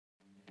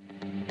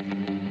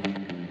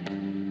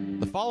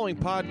The following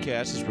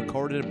podcast is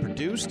recorded and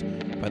produced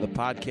by the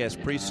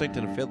Podcast Precinct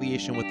in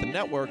affiliation with the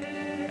network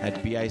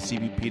at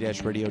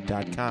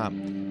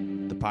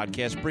bicbp-radio.com. The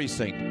Podcast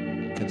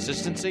Precinct.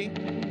 Consistency,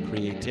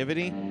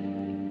 creativity,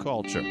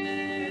 culture.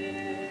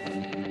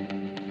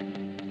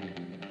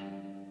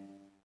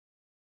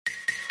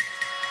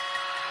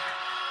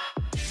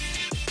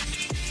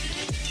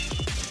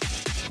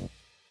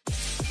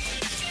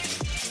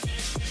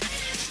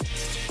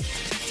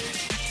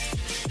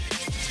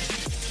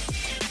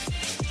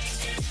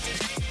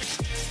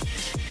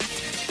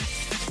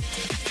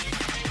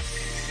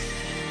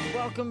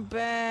 Welcome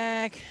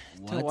back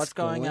to What's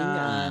Going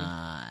On.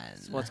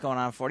 What's Going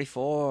On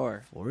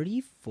 44.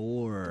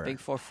 44. Big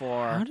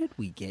 4-4. How did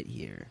we get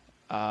here?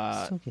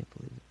 I still can't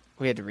believe it.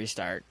 We had to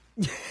restart.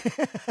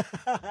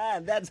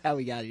 That's how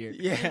we got here.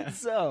 Yeah.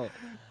 So,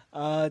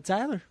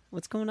 Tyler,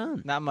 what's going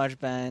on? Not much,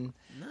 Ben.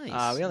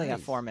 Nice. We only got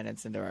 4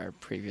 minutes into our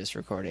previous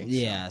recording.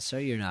 Yeah, so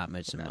you're not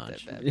missing not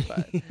much. that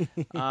bad,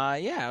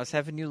 but yeah, I was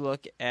having you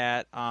look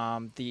at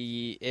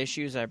the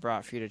issues I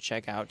brought for you to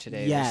check out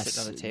today. Yes, They're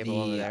sitting on the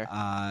table over there.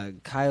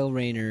 Kyle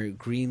Rayner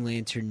Green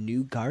Lantern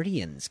New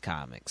Guardians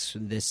comics.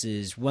 This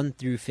is 1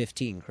 through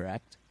 15,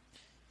 correct?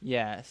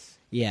 Yes.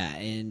 Yeah,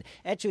 and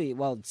actually,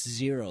 well, it's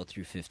 0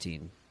 through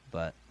 15,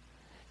 but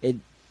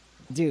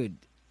dude,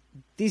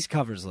 these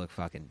covers look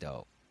fucking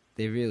dope.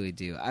 They really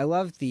do. I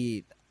love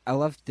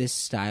this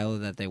style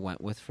that they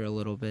went with for a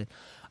little bit.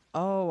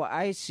 Oh,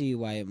 I see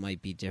why it might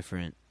be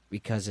different,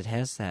 because it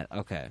has that.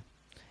 Okay,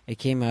 it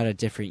came out a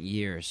different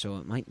year, so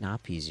it might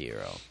not be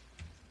 0.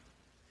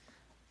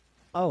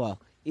 Oh well,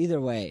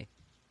 either way,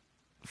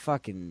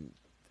 fucking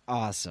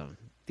awesome.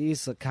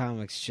 These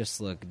comics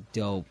just look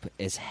dope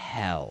as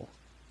hell,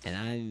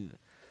 and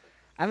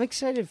I'm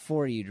excited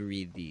for you to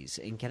read these.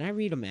 And can I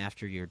read them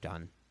after you're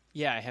done?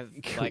 Yeah, I have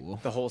Cool.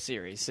 like the whole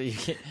series, so you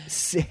can.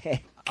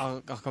 Sick.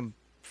 I'll come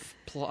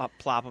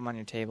plop them on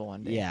your table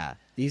one day. Yeah,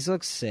 these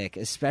look sick,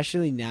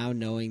 especially now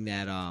knowing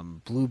that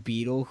Blue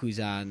Beetle, who's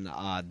on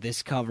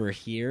this cover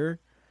here,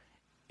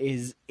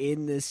 is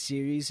in this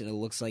series, and it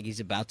looks like he's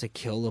about to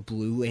kill a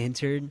Blue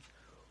Lantern.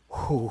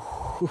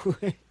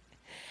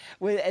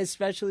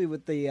 Especially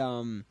with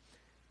the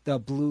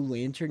Blue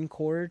Lantern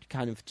cord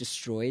kind of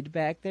destroyed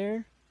back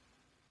there.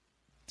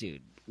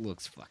 Dude,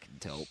 looks fucking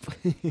dope.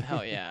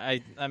 Hell yeah.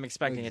 I'm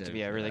expecting it to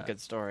be a really good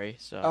story.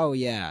 So. Oh,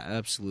 yeah,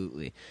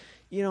 absolutely.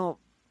 You know,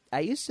 I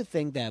used to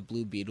think that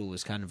Blue Beetle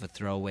was kind of a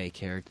throwaway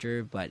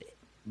character, but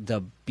the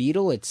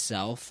Beetle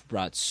itself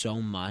brought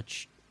so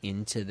much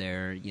into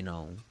their,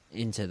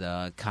 into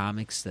the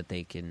comics that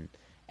they can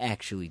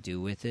actually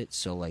do with it.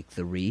 So, like,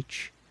 the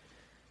Reach.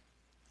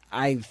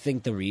 I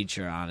think the Reach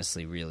are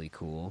honestly really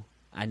cool.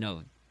 I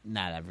know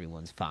not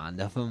everyone's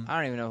fond of them. I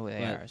don't even know who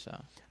they are,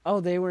 so.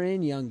 Oh, they were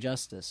in Young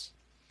Justice.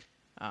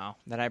 Oh,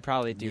 then I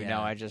probably do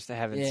know. I just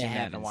haven't seen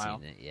that in a while.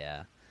 Seen it,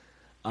 yeah.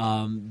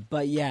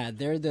 But yeah,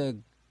 they're the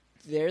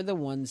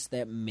ones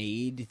that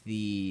made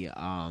the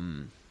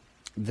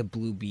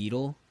Blue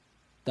Beetle,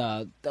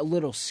 the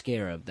little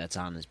scarab that's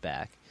on his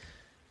back.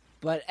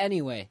 But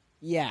anyway,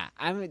 yeah,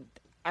 I'm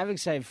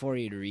excited for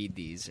you to read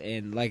these,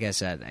 and like I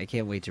said, I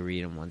can't wait to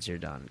read them once you're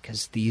done,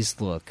 because these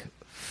look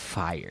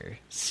fire.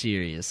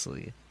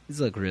 Seriously,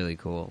 these look really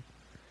cool.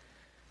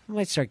 I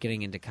might start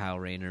getting into Kyle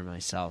Rayner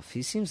myself.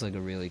 He seems like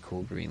a really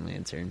cool Green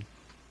Lantern.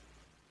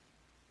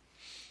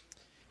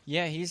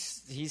 Yeah,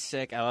 he's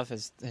sick. I love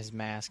his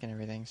mask and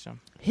everything. So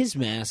his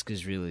mask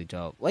is really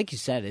dope. Like you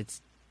said,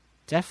 it's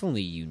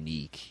definitely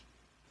unique.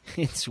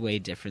 It's way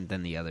different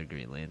than the other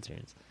Green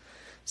Lanterns.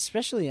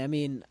 Especially, I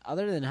mean,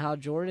 other than Hal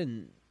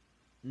Jordan,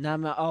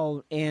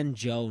 and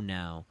Joe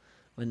now,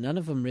 but none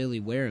of them really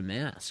wear a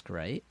mask,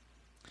 right?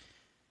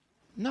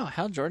 No,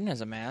 Hal Jordan has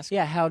a mask.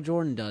 Yeah, Hal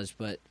Jordan does,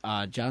 but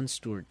John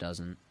Stewart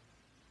doesn't.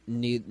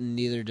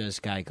 Neither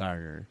does Guy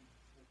Gardner.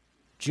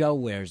 Joe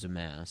wears a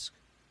mask.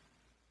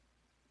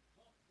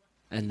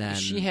 And then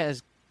she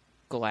has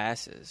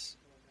glasses.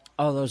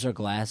 Oh, those are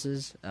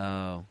glasses?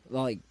 Oh,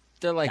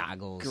 they're like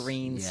goggles.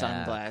 Green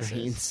sunglasses.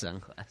 Green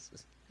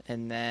sunglasses.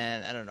 And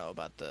then I don't know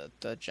about the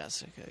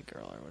Jessica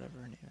girl or whatever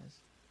her name is.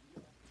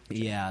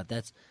 Yeah,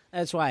 that's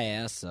why I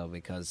asked though,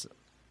 because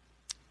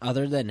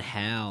other than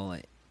Hal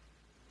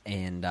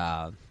and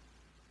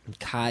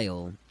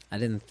Kyle, I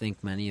didn't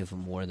think many of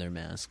them wore their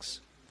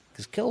masks.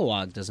 Because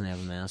Kilowog doesn't have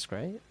a mask,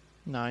 right?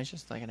 No, he's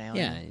just like an alien.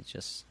 Yeah, he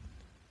just...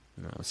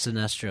 No,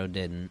 Sinestro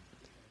didn't.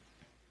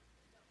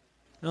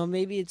 No,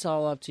 maybe it's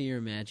all up to your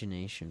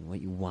imagination,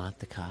 what you want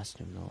the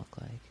costume to look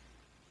like.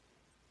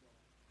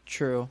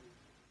 True.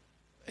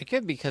 It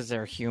could be because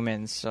they're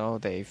humans, so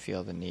they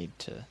feel the need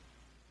to...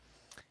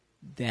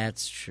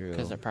 That's true.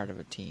 Because they're part of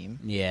a team.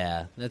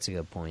 Yeah, that's a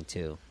good point,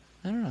 too.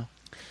 I don't know.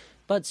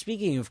 But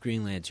speaking of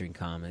Green Lantern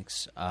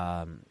comics,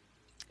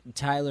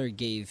 Tyler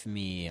gave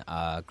me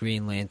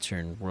Green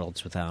Lantern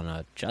Worlds Without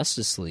a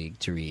Justice League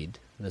to read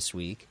this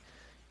week,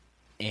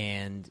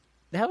 and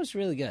that was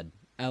really good.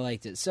 I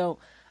liked it. So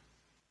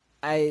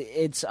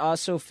It's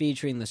also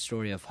featuring the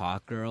story of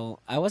Hawkgirl.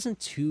 I wasn't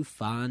too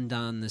fond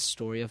on the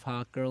story of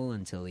Hawkgirl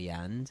until the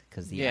end,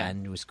 because the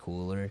end was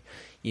cooler.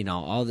 You know,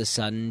 all of a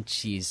sudden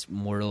she's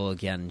mortal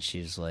again.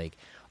 She's like,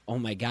 oh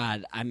my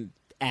god, I'm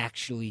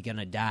actually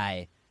gonna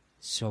die,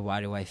 so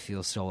why do I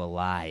feel so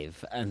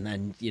alive? And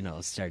then, you know,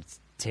 starts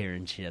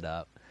tearing shit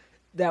up.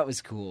 That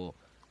was cool.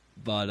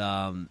 But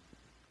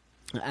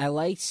I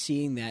liked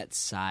seeing that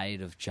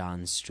side of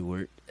Jon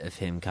Stewart, of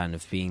him kind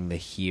of being the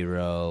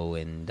hero,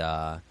 and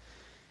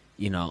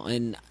you know,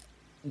 and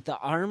the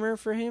armor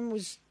for him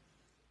was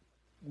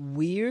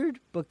weird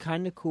but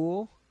kind of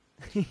cool.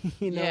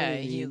 You know what I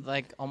mean? He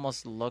like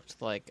almost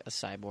looked like a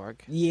cyborg.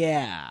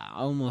 Yeah,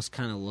 almost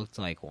kind of looked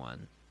like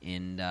one.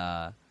 And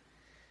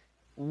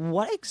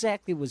what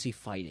exactly was he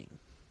fighting?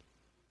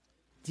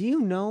 Do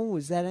you know?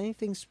 Was that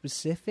anything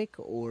specific,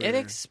 or It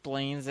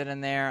explains it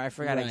in there. I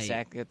forgot Right.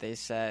 exactly what they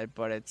said,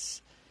 but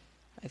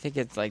I think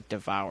it's like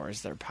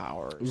devours their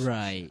powers.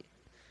 right?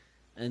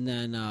 And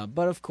then,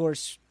 but of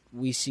course,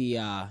 we see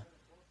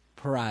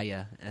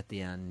Pariah at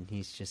the end.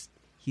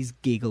 He's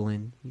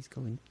giggling. He's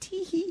going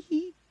tee hee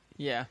hee.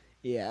 Yeah.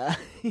 Yeah,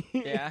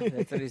 Yeah,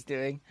 that's what he's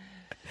doing.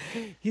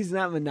 He's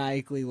not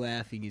maniacally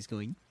laughing. He's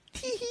going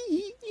tee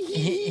hee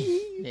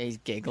hee. Yeah, he's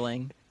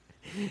giggling.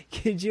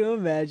 Could you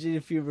imagine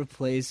if you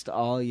replaced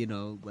all, you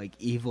know, like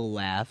evil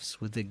laughs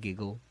with a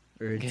giggle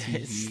or a tee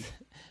hee?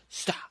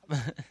 Stop.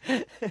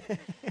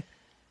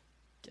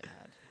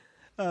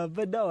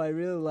 But no, I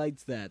really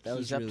liked that. That He's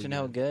was up really to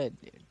no good,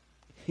 dude.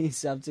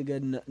 He's up to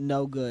good,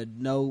 no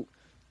good, no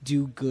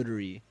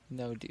do-goodery.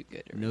 No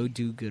do-goodery. No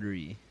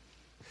do-goodery.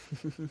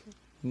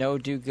 No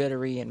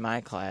do-goodery in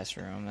my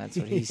classroom. That's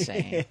what he's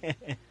saying.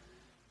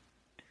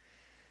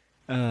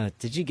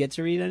 Did you get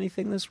to read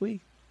anything this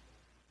week?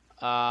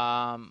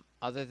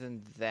 Other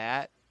than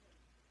that,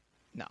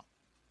 no.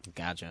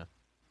 Gotcha.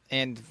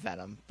 And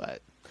Venom,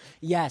 but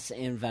Yes,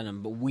 and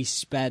Venom, but we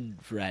sped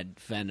read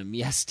Venom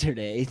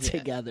yesterday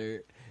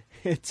together.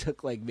 It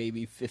took like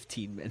maybe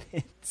 15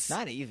 minutes.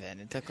 not even.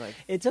 It took like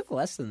It took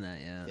less than that,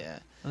 yeah. yeah.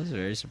 That was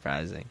very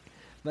surprising.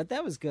 But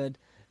that was good.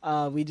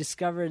 We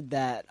discovered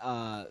that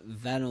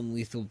Venom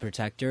Lethal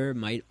Protector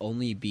might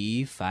only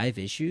be 5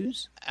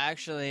 issues.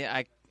 Actually,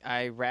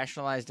 I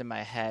rationalized in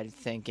my head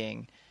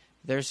thinking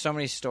there's so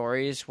many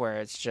stories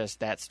where it's just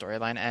that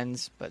storyline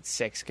ends, but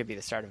 6 could be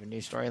the start of a new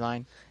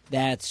storyline.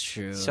 That's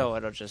true. So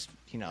it'll just,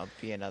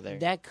 be another.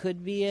 That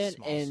could be it,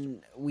 Small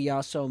and we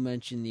also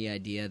mentioned the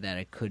idea that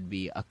it could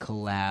be a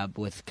collab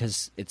with,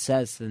 because it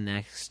says the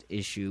next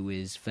issue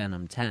is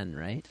Venom 10,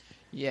 right?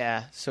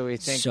 Yeah, so we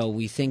think. So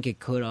we think it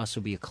could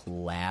also be a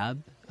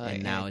collab,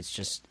 and now yeah. it's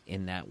just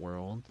in that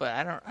world. But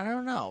I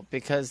don't know,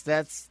 because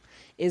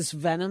Is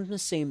Venom the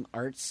same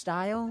art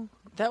style?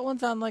 that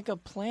one's on like a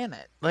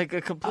planet, like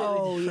a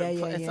completely different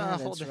planet. It's on a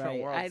whole that's different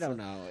right. world. I don't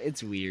know.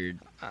 It's weird.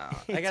 I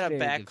It's gotta very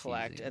back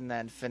collect confusing. and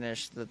then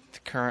finish the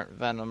current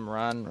Venom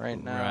run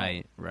right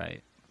now.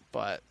 Right.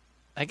 But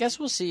I guess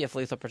we'll see if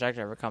Lethal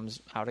Protector ever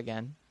comes out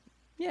again.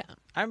 Yeah.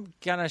 I'm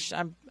gonna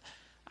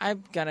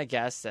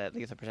guess that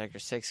Lethal Protector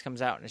 6 comes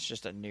out and it's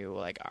just a new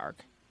like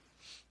arc.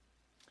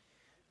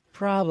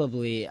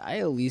 Probably. I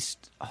at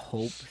least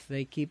hope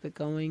they keep it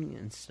going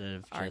instead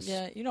of just Arcs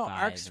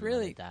and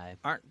really let it die.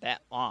 aren't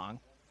that long.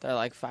 They're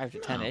like 5 to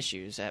 10 No.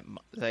 issues.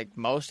 Like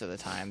most of the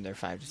time, they're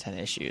 5 to 10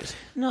 issues.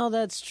 No,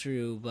 that's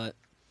true, but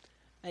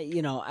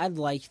I'd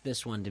like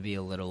this one to be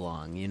a little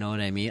long. You know what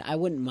I mean? I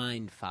wouldn't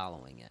mind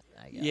following it,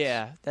 I guess.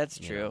 Yeah, that's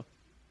You true. know.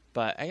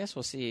 But I guess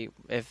we'll see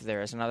if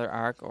there is another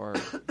arc or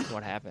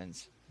what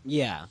happens.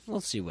 Yeah,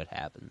 we'll see what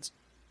happens.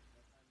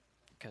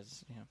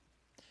 Because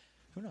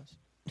who knows?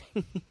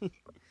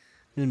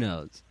 Who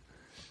knows?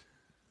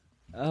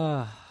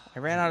 I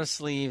ran out of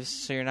sleeves,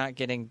 so you're not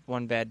getting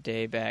One Bad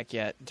Day back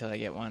yet until I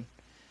get one.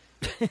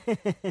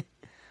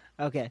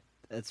 Okay,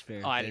 that's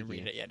fair. Oh, I Thank didn't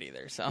read you. it yet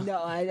either. So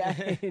No,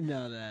 I didn't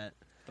know that.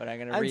 but I'm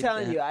gonna I'm read.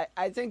 telling that.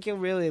 you, I think you'll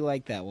really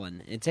like that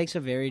one. It takes a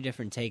very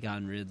different take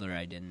on Riddler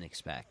I didn't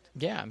expect.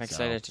 Yeah, I'm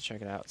excited to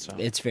check it out. So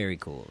It's very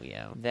cool,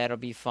 yeah. that'll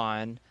be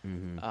fun.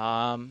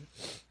 Mm-hmm.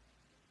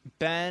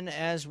 Ben,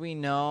 as we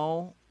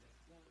know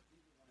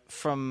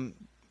from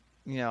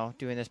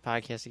doing this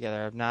podcast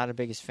together, I'm not the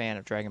biggest fan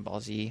of Dragon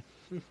Ball Z.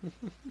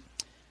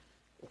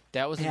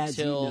 That was As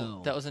you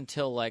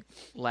until know. like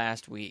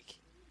last week,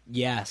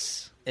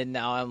 Yes. and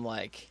now I'm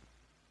like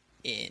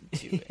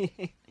into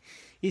it.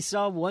 He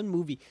saw one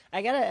movie.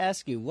 I gotta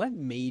ask you, what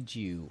made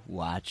you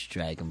watch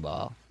Dragon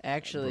Ball?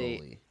 Actually,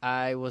 Broly?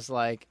 I was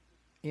like,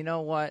 you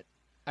know what?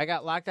 I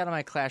got locked out of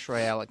my Clash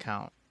Royale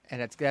account,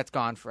 and that's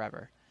gone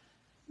forever.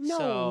 No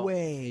So-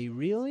 way,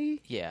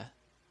 really? Yeah,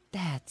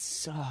 That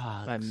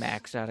sucks. my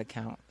maxed out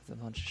account with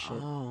a bunch of shit.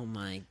 Oh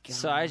my god.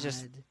 So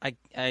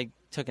I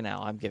took an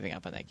L. I'm giving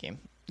up on that game.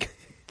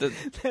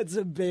 That's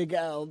a big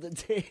L to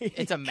take.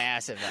 It's a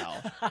massive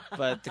L.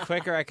 But the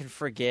quicker I can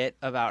forget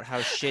about how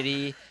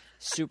shitty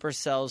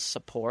Supercell's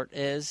support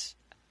is,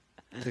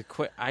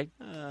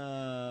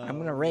 I'm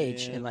gonna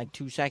rage in like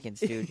 2 seconds,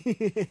 dude.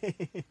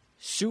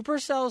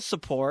 Supercell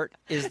support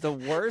is the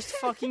worst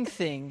fucking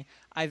thing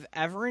I've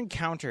ever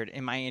encountered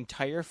in my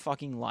entire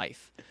fucking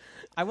life.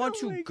 I want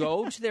to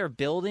go to their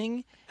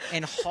building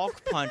and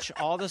Hulk punch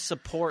all the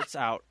supports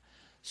out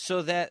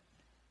so that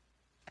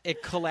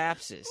it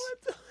collapses.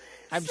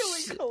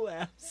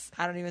 Collapse.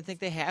 I don't even think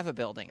they have a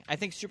building. I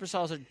think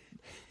Supercell is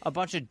a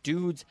bunch of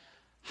dudes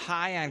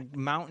high on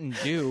Mountain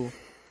Dew,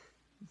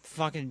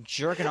 fucking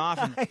jerking off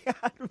and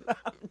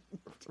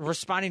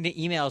responding to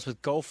emails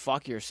with "go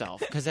fuck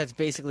yourself" because that's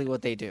basically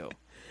what they do.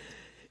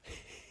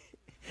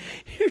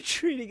 You're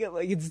treating it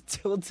like it's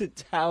Tilted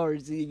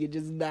Towers so you can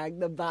just knock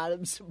the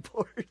bottom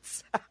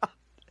supports out.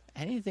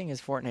 Anything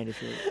is Fortnite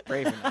if you're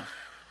brave enough.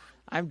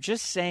 I'm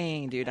just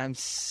saying, dude, I'm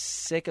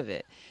sick of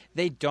it.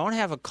 They don't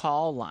have a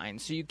call line,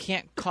 so you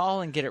can't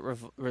call and get it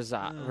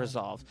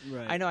resolved.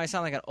 Right. I know I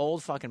sound like an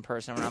old fucking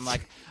person when I'm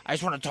like, I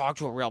just want to talk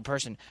to a real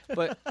person.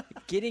 But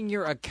getting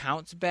your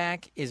accounts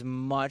back is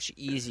much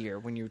easier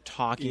when you're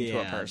talking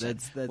to a person.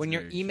 That's when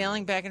you're very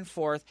emailing back and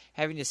forth,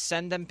 having to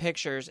send them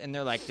pictures, and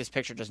they're like, this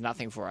picture does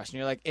nothing for us. And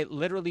you're like, it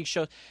literally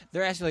shows.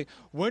 They're asking, like,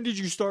 when did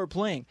you start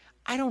playing?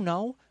 I don't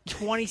know.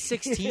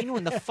 2016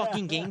 when the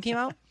fucking game came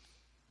out?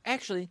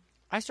 Actually,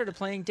 I started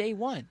playing day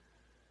one.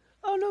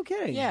 Oh, no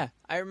kidding. Yeah,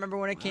 I remember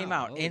when it came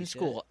out in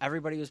school.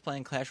 Everybody was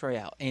playing Clash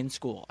Royale in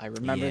school. I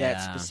remember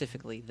that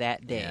specifically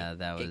that day.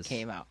 Yeah, it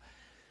came out.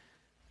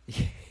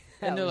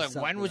 And they're like,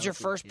 when was your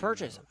first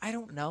purchase? I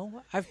don't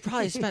know. I've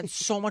probably spent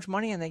so much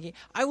money on that game.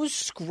 I was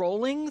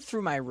scrolling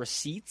through my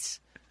receipts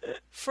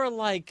for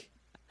like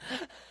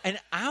an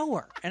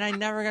hour, and I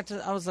never got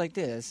to. I was like,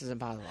 dude, this is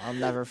impossible. I'll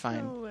never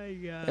find. Oh, my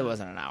God. It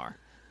wasn't an hour.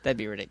 That'd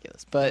be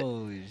ridiculous. But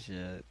holy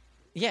shit.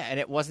 yeah, and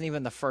it wasn't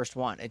even the first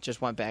one. It just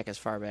went back as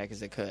far back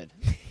as it could.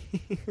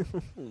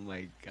 Oh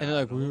my god! And they're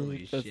like,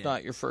 holy "That's shit.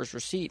 not your first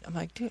receipt." I'm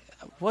like, "Dude,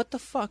 what the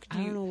fuck do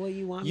I you?" don't know what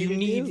you want You me to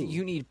need do.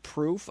 you need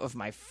proof of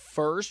my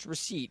first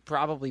receipt,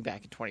 probably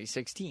back in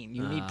 2016.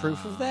 You need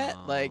proof of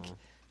that? Like,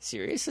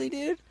 seriously,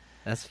 dude?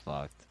 That's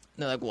fucked.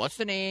 And they're like, "What's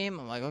the name?"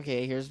 I'm like,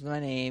 "Okay, here's my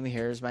name.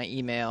 Here's my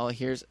email.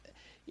 Here's,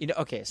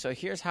 okay. So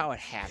here's how it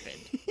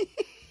happened.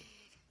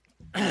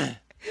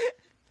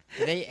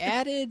 They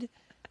added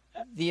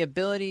the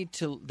ability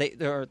to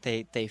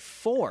they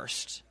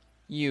forced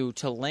you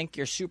to link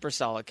your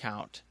Supercell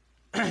account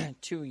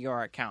to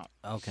your account.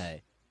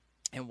 Okay.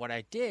 And what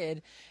I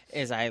did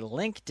is I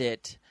linked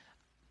it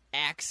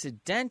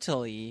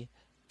accidentally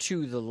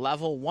to the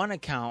level 1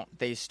 account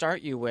they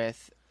start you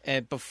with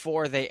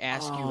before they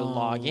ask you to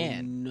log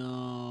in.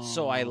 No.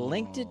 So I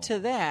linked it to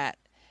that,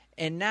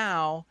 and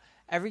now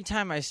every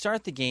time I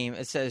start the game,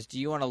 it says, "Do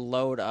you want to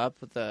load up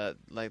the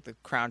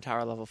Crown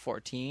Tower level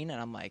 14?" And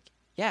I'm like,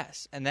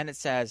 "Yes." And then it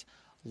says,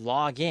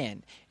 "Log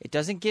in." It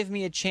doesn't give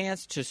me a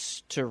chance to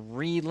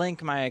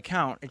relink my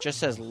account. It just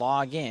says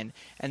log in.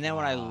 And then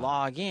when I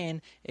log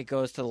in, it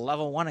goes to the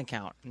level 1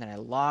 account. And then I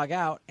log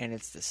out, and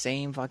it's the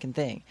same fucking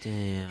thing.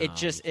 Damn.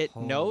 It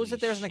knows that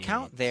there's an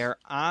account there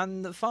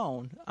on the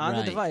phone, on the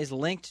Right. device,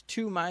 linked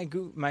to my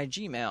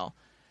Gmail.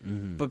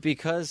 But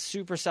because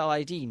Supercell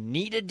ID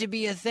needed to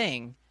be a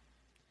thing,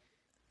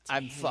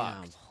 I'm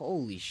fucked.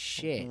 Holy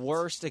shit.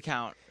 Worst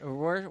account.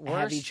 Worst.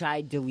 Have you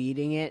tried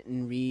deleting it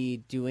and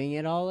redoing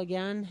it all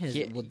again?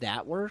 Yeah. Would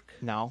that work?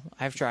 No,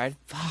 I've tried.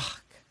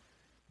 Fuck.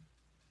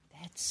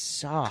 That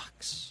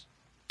sucks.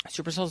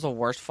 Supercell's the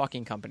worst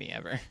fucking company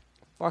ever.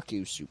 Fuck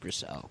you,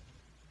 Supercell.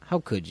 How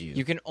could you?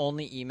 You can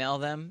only email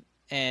them,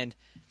 and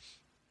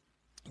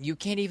you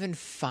can't even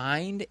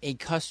find a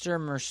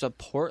customer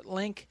support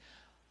link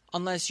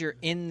unless you're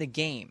in the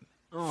game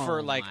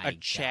for like my a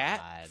chat,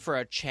 God. for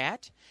a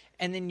chat.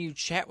 And then you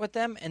chat with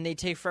them, and they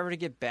take forever to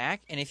get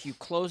back. And if you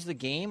close the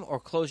game or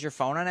close your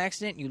phone on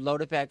accident, you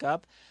load it back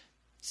up,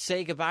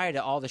 say goodbye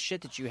to all the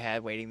shit that you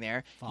had waiting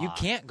there. You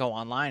can't go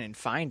online and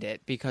find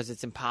it because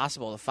it's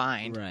impossible to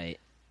find. Right.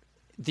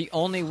 The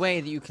only way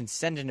that you can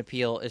send an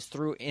appeal is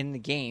through in the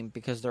game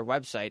because their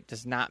website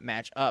does not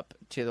match up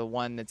to the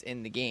one that's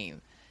in the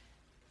game.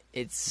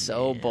 It's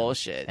so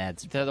bullshit.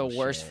 They're the worst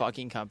bullshit.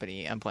 fucking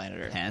company on planet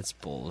Earth. That's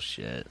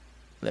bullshit.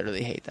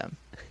 Literally hate them.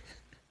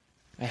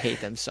 I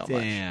hate them so much.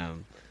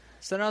 Damn.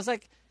 So then I was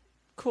like,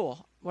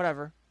 cool,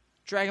 whatever.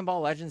 Dragon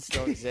Ball Legends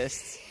still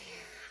exists.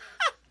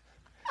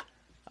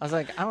 I was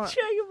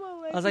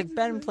like,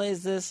 Ben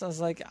plays this. I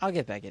was like, I'll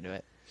get back into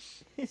it.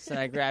 So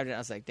I grabbed it. And I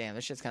was like, damn,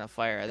 this shit's kind of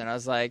fire. Then I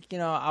was like,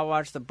 I'll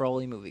watch the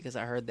Broly movie because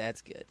I heard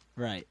that's good.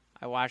 Right.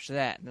 I watched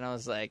that, and then I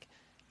was like,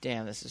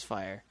 damn, this is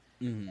fire.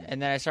 Mm-hmm.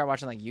 And then I started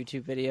watching like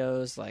YouTube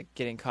videos, like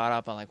getting caught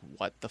up on like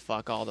what the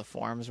fuck all the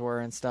forums were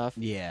and stuff.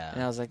 Yeah.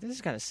 And I was like, this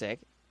is kind of sick.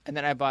 And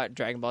then I bought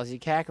Dragon Ball Z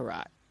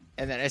Kakarot,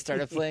 and then I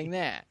started playing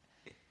that.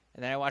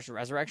 And then I watched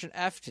Resurrection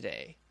F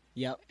today,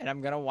 Yep. and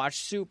I'm gonna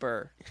watch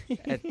Super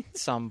at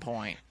some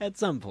point. At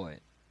some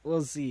point.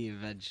 We'll see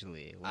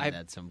eventually.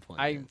 At some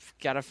point. I've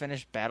got to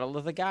finish Battle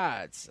of the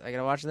Gods. I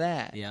gotta watch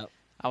that. Yep.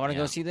 I want to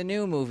go Yeah. see the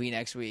new movie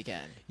next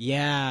weekend.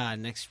 Yeah,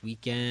 next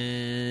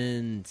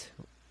weekend.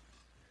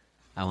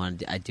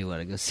 I do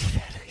want to go see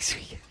that next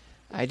weekend.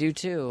 I do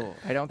too.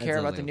 I don't care That's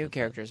about the only new with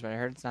characters, but I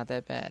heard it's not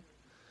that bad.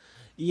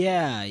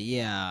 Yeah.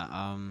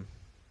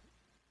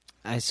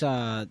 I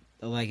saw,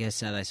 like I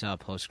said, I saw a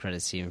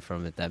post-credit scene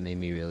from it that made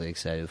me really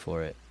excited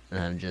for it.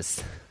 And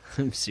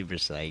I'm super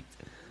psyched.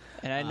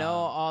 And I know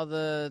all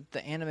the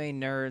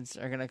anime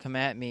nerds are going to come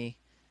at me,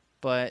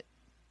 but,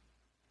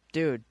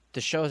 dude,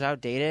 the show's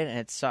outdated and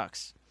it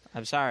sucks.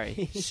 I'm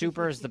sorry.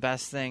 Super is the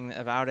best thing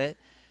about it.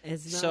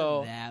 It's not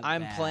So that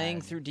I'm bad. playing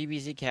through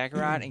DBZ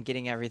Kakarot and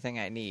getting everything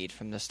I need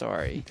from the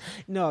story.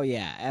 No,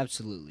 yeah,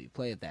 absolutely.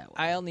 Play it that way.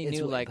 I only It's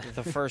knew way like better.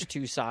 the first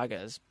 2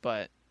 sagas,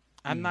 but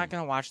I'm not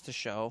going to watch the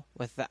show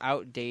with the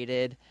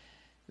outdated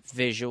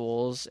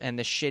visuals and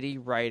the shitty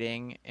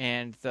writing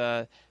and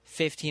the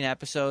 15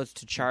 episodes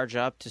to charge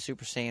up to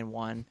Super Saiyan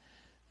 1.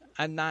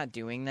 I'm not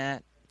doing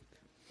that.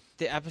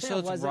 The That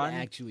episodes wasn't run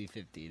actually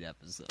 15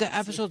 episodes. the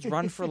episodes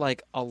run for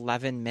like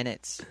 11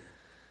 minutes.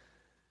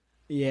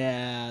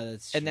 Yeah,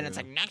 that's true. And then it's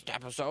like next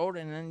episode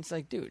and then it's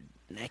like, dude,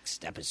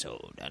 next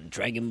episode on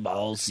Dragon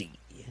Ball Z.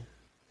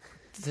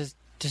 does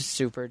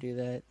Super do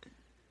that?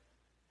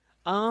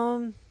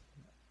 Or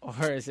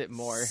is it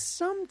more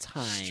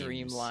Sometimes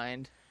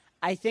streamlined?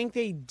 I think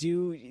they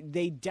do.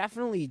 They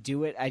definitely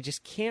do it. I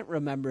just can't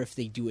remember if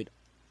they do it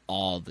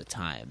all the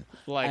time.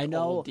 Like I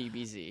know, old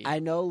DBZ. I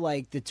know,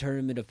 like the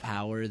Tournament of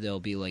Power,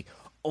 they'll be like,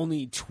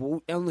 only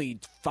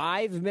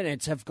 5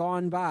 minutes have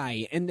gone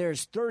by, and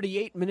there's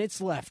 38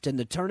 minutes left in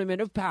the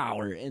Tournament of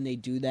Power, and they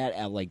do that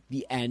at like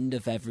the end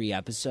of every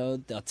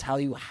episode. They'll tell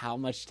you how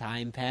much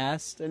time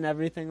passed and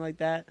everything like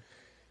that.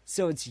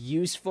 So it's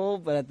useful,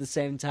 but at the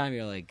same time,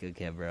 you're like,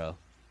 okay, bro,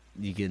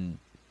 you can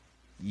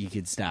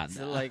stop Is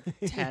now. it like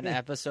 10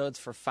 episodes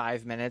for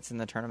 5 minutes in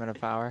the Tournament of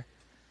Power?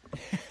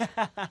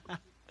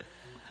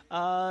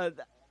 I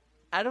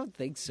don't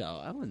think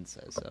so. I wouldn't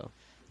say so.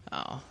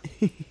 Oh.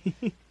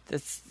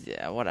 That's,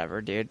 yeah,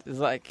 whatever, dude. It's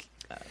like,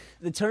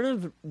 The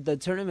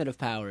Tournament of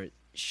Power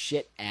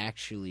shit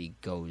actually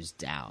goes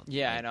down.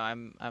 yeah, Like, I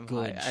know. I'm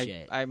good hyped.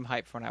 shit. I'm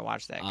hyped for when I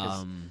watch that.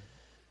 'Cause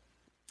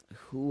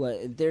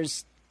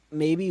there's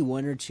maybe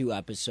 1 or 2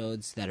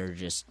 episodes that are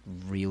just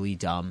really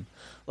dumb.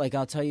 Like,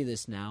 I'll tell you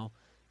this now.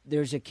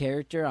 There's a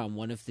character on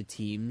one of the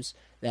teams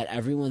that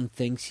everyone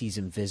thinks he's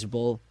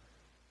invisible.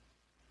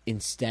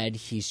 Instead,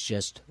 he's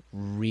just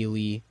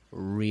really,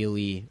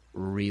 really,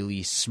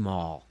 really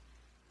small.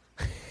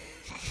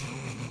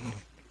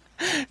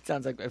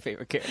 sounds like my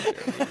favorite character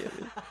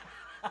immediately.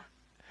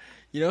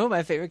 You know who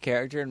my favorite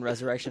character in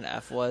Resurrection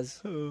F was?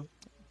 Who?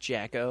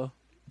 Jacko.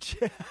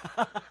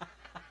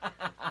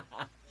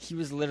 He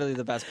was literally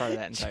the best part of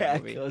that entire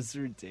movie. Jacko's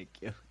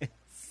ridiculous.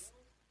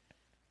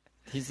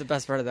 He's the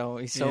best part of that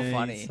movie. He's so Yeah,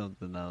 funny. he's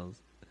something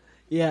else.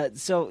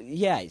 So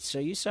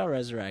you saw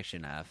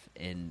Resurrection F,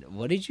 and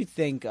what did you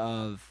think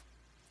of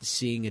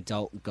seeing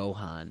adult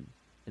Gohan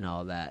and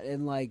all that?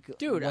 And like,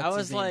 Dude, what's I his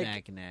was name like,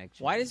 back in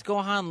action? Why does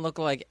Gohan look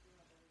like...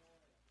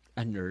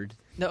 a nerd?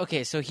 No,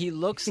 okay, so he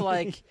looks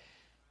like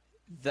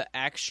the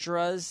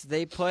extras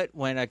they put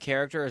when a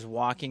character is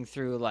walking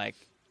through, like,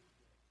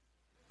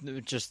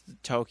 just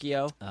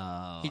Tokyo.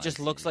 Oh, He just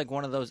looks like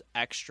one of those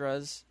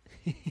extras.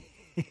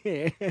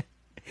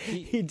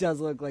 he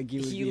does look like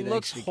you. He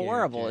looks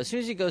horrible. As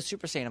soon as he goes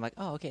Super Saiyan, I'm like,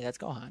 oh, okay, that's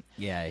Gohan.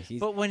 Yeah, he's.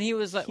 But when he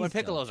was like, when he's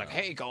Piccolo dope, was like, though.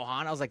 hey,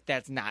 Gohan, I was like,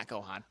 that's not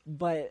Gohan.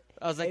 But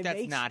I was like, it that's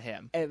makes- not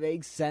him. It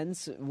makes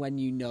sense when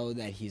you know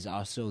that he's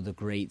also the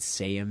Great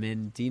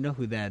Saiyaman. Do you know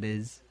who that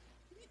is?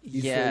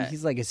 Yeah.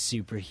 He's like a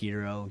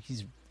superhero.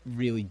 He's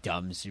really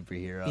dumb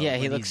superhero. Yeah,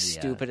 he but looks he's-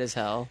 yeah. stupid as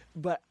hell.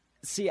 But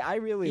see, I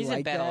really He's in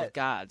like Battle that. of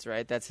Gods,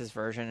 right? That's his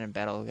version in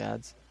Battle of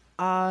Gods.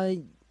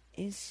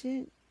 Is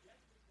it?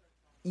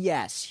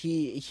 Yes,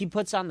 he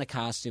puts on the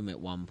costume at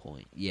one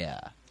point. Yeah.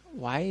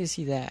 Why is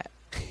he that?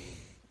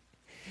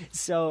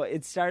 So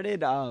it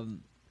started. I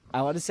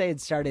want to say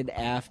it started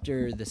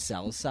after the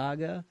Cell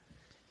Saga,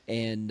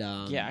 and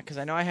Yeah, because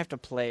I know I have to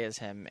play as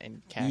him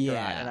in Kakarot,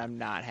 Yeah. and I'm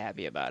not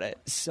happy about it.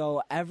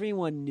 So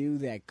everyone knew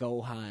that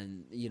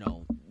Gohan,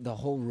 the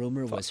whole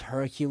rumor was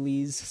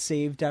Hercules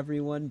saved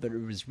everyone, but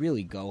it was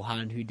really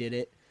Gohan who did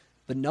it.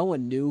 But no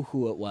one knew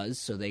who it was,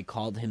 so they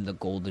called him the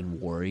Golden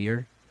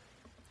Warrior.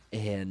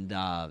 And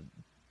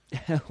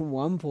at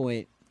one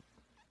point,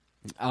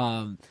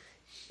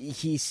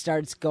 he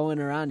starts going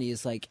around.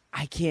 He's like,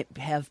 I can't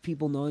have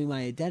people knowing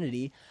my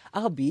identity.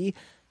 I'll be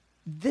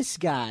this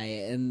guy,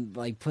 and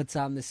like puts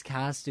on this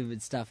costume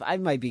and stuff. I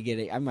might be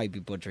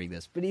butchering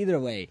this, but either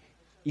way,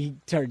 he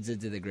turns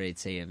into the Great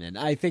Saiyaman.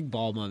 I think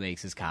Bulma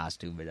makes his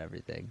costume and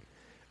everything.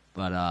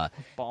 But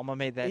Bulma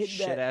made that It-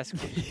 shit ass.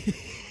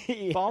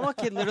 yeah. Bulma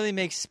can literally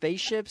make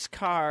spaceships,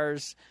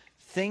 cars,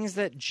 things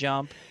that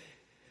jump.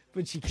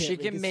 But she She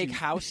can't can make suit.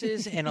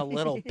 houses in a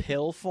little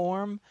pill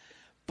form,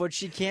 but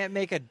she can't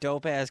make a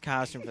dope ass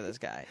costume for this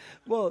guy.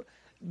 Well,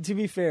 to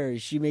be fair,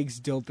 she makes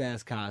dope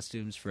ass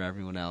costumes for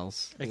everyone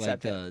else,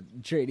 Except like the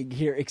trading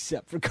gear,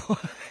 except for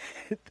Gohan.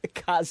 The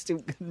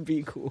costume couldn't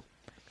be cool.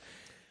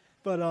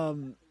 But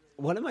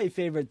one of my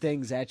favorite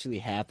things actually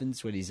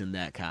happens when he's in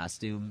that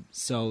costume.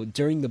 So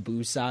during the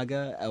Buu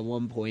saga, at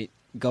one point,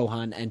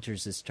 Gohan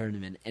enters this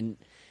tournament, and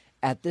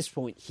at this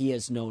point, he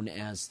is known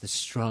as the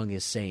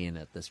strongest Saiyan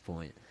at this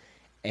point.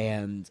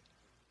 And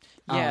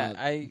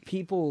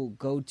people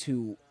go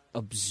to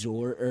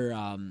absorb,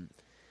 or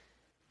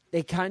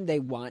they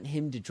want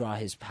him to draw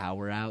his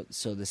power out.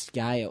 So this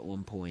guy at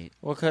one point,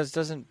 Well, because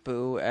doesn't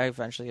Boo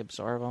eventually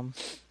absorb him?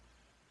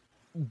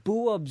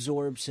 Boo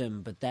absorbs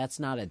him, but that's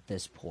not at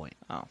this point.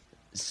 Oh.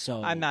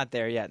 So I'm not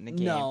there yet in the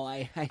game. No,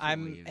 I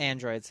I'm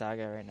Android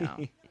Saga right now.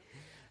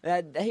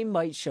 They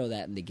might show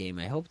that in the game.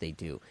 I hope they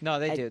do. No,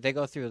 they do. They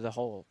go through the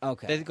whole.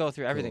 Okay. They go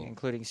through everything, Cool.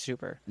 including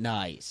Super.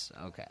 Nice.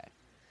 Okay.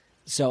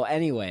 So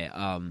anyway,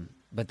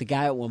 but the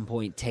guy at one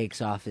point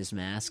takes off his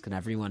mask, and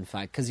everyone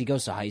because he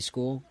goes to high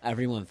school,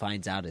 everyone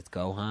finds out it's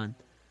Gohan,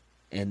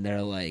 and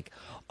they're like,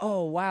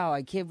 "Oh wow,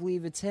 I can't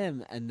believe it's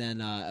him!" And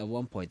then at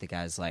one point, the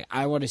guy's like,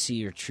 "I want to see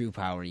your true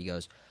power." He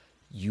goes,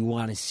 "You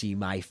want to see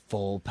my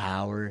full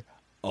power?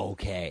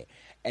 Okay."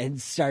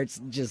 And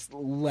starts just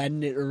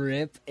letting it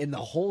rip, and the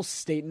whole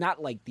state,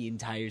 not like the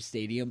entire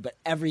stadium, but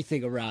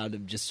everything around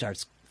him just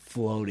starts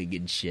floating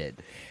and shit.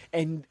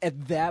 And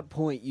at that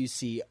point, you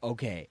see,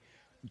 okay,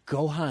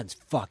 Gohan's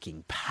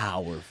fucking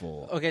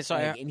powerful. Okay, so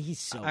and he's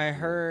so I cool.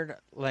 heard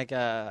like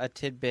a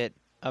tidbit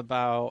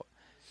about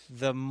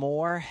the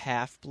more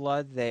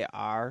Half-Blood they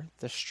are,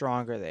 the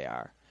stronger they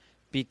are.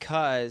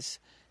 Because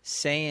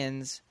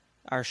Saiyans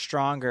are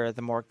stronger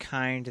the more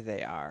kind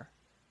they are.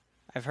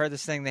 I've heard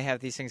this thing, they have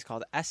these things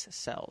called S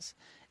cells.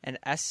 And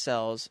S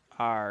cells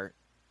are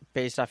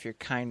based off your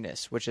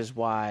kindness, which is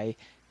why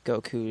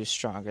Goku is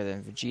stronger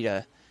than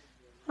Vegeta.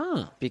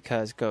 Huh.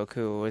 Because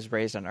Goku was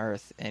raised on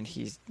Earth and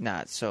he's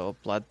not so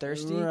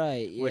bloodthirsty.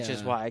 Right, Which is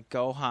yeah. why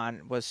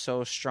Gohan was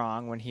so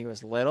strong when he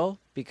was little,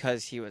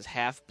 because he was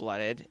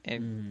half-blooded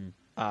and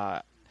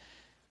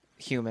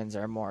humans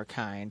are more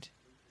kind.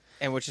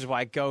 And which is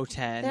why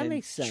Goten That and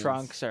makes sense.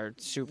 Trunks are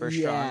super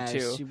Yeah, strong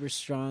too. super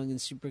strong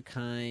and super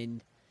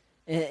kind.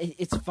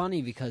 It's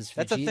funny because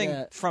That's a Vegeta...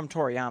 thing from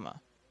Toriyama.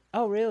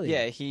 Oh, really?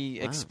 Yeah, he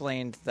Wow.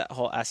 explained that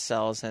whole S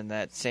cells and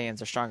that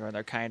Saiyans are stronger and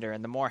they're kinder,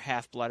 and the more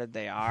half-blooded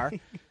they are,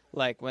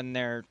 like when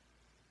they're,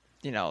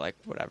 like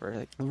whatever,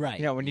 like, Right.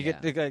 when you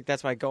get like,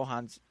 that's why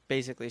Gohan's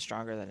basically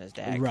stronger than his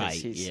dad. 'cause Right,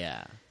 he's,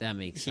 yeah. That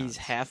makes sense. he's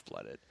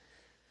half-blooded.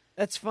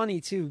 That's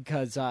funny, too,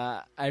 because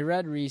I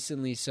read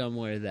recently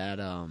somewhere that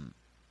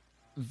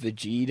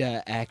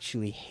Vegeta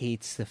actually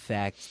hates the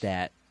fact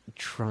that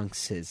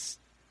Trunks is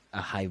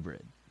a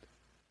hybrid.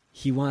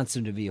 He wants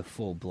him to be a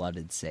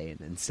full-blooded Saiyan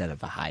instead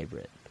of a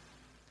hybrid.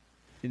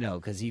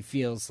 Because he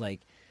feels like,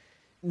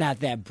 not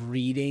that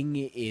breeding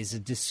is a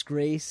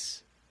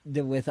disgrace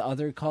with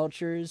other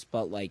cultures,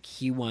 but, like,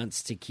 he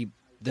wants to keep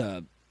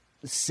the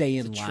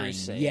Saiyan The true line.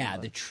 Saiyan yeah,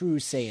 line. the true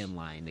Saiyan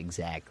line.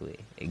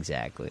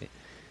 Exactly.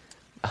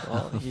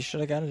 Well, he should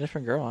have got a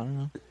different girl. I don't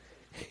know.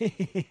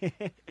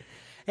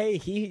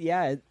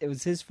 Hey, it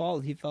was his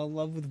fault. He fell in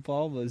love with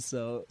Bulma,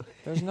 so...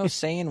 There's no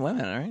Saiyan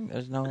women, right?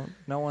 There's no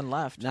one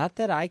left. Not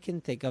that I can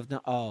think of.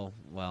 Oh,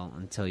 well,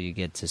 until you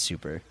get to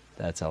Super.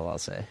 That's all I'll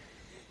say.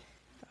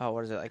 Oh,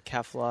 what is it, like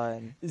Kefla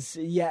and...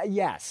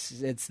 Yes,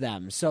 it's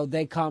them. So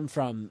they come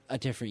from a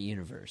different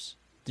universe.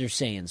 They're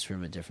Saiyans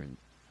from a different...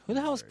 Who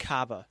the hell is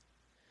Kaba?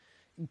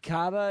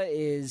 Kaba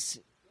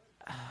is...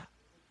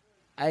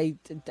 I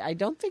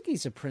don't think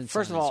he's a prince.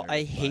 First of on all, this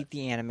I Earth, hate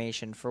the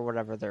animation for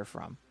whatever they're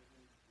from.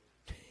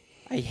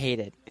 I hate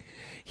it. but-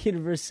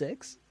 Universe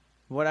 6?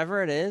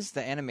 Whatever it is,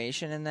 the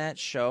animation in that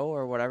show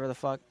or whatever the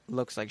fuck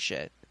looks like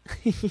shit.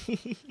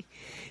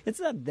 It's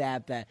not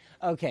that bad.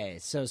 Okay,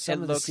 so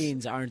some of the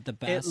scenes aren't the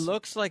best. It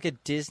looks like a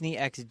Disney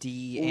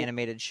XD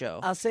animated show.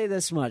 I'll say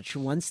this much.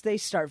 Once they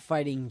start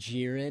fighting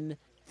Jiren,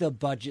 the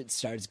budget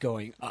starts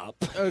going up.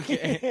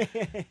 Okay.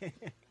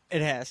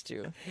 It has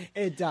to.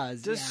 It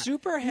does. Does yeah.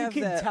 Super have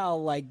You can that-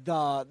 tell, like,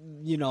 the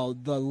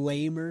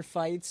lamer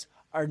fights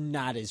are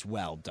not as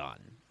well done.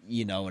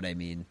 You know what I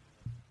mean?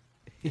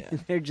 Yeah.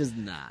 They're just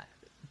not.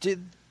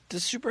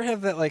 Does Super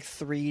have that like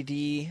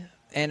 3D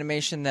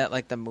animation that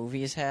like the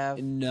movies have?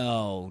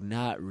 No,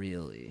 not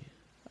really.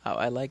 Oh,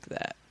 I like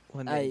that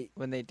when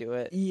they do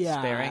it Yeah.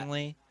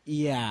 sparingly.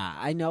 Yeah,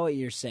 I know what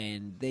you're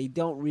saying. They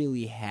don't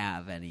really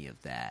have any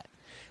of that.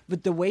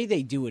 But the way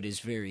they do it is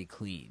very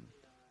clean.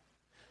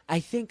 I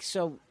think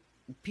so.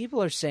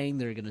 People are saying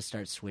they're going to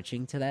start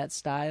switching to that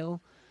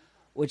style,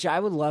 which I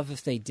would love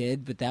if they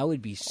did, but that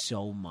would be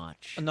so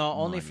much. No,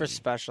 only money. for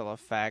special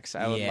effects.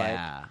 I would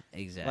Yeah,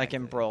 exactly. like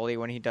in Broly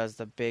when he does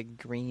the big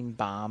green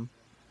bomb.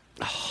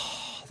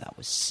 Oh, that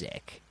was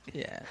sick.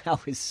 Yeah.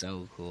 That was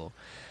so cool.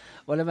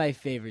 One of my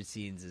favorite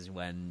scenes is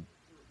when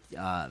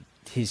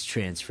his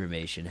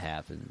transformation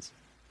happens.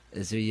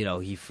 So,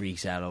 he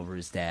freaks out over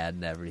his dad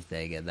and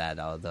everything, and then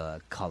all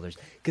the colors.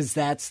 Because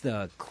that's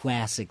the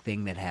classic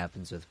thing that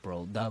happens with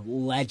Broly. The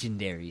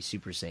legendary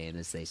Super Saiyan,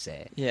 as they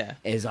say. Yeah.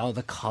 Is all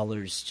the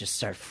colors just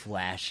start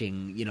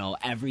flashing.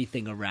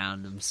 Everything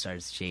around him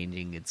starts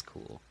changing. It's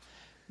cool.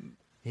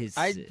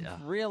 I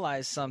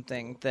realized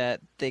something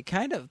that they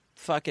kind of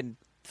fucking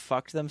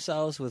fucked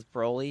themselves with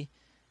Broly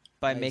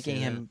by I making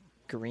see him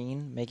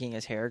green, making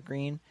his hair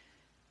green,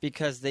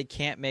 because they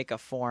can't make a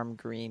form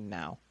green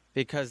now.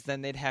 because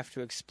then they'd have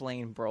to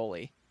explain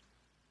Broly.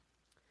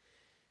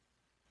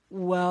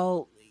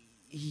 Well,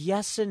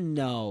 yes and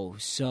no.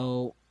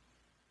 So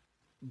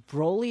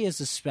Broly is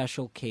a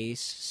special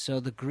case. So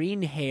the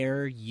green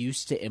hair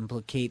used to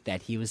implicate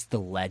that he was the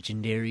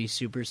legendary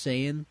Super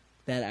Saiyan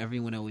that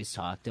everyone always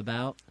talked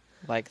about.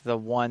 Like the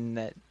one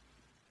that,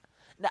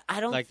 No, I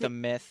don't like the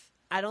myth,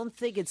 I don't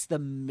think it's the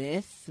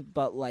myth,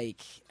 but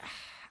like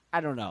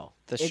I don't know.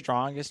 the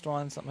strongest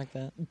one, something like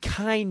that.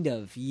 Kind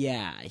of,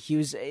 yeah. He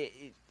was.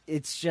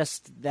 It's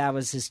just that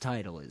was his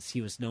title. Is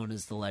he was known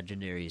as the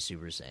legendary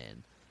Super Saiyan,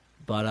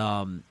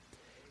 but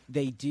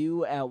they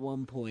do at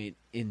one point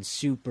in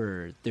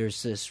Super.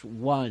 There's this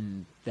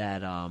one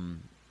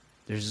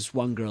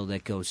girl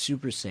that goes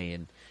Super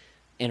Saiyan,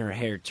 and her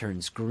hair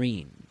turns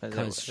green.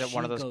 Is that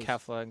one of those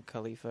Kefla and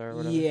Khalifa or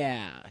whatever?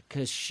 Yeah,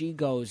 because she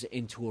goes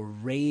into a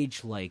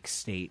rage-like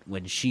state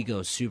when she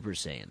goes Super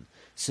Saiyan.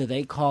 So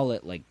they call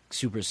it like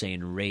Super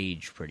Saiyan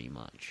Rage, pretty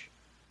much.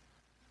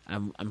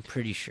 I'm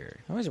pretty sure.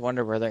 I always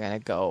wonder where they're gonna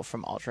go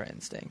from Ultra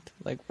Instinct.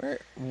 Like where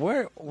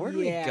do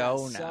we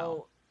go now?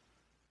 So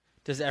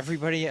Does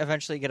everybody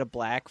eventually get a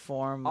black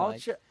form?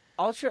 Ultra.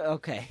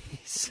 Okay,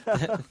 so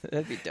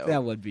That'd be dope.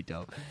 that would be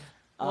dope.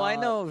 Well, I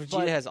know Vegeta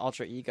but- has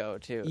Ultra Ego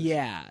too.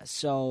 Yeah,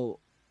 so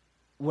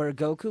where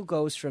Goku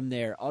goes from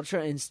there,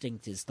 Ultra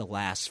Instinct is the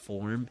last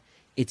form.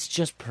 It's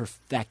just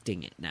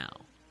perfecting it now.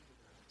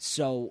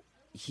 So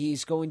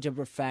he's going to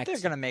perfect. They're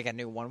gonna make a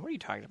new one. What are you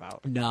talking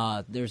about?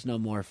 Nah, there's no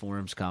more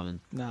forms coming.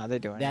 No, they're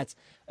doing That's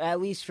at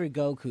least for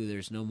Goku.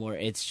 There's no more.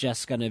 It's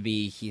just gonna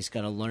be he's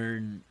gonna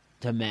learn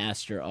to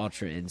master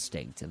Ultra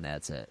Instinct, and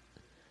that's it.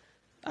 it.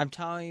 I'm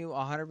telling you,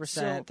 100%.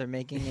 So- They're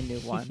making a new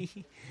one.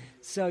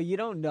 So you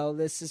don't know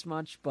this as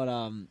much, but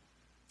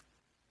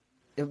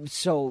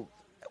so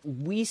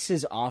Whis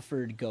has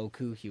offered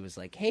Goku. He was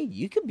like, "Hey,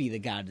 you could be the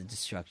god of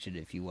destruction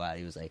if you want."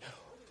 He was like,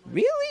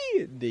 "Really?"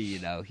 You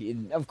know,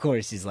 and of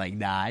course he's like,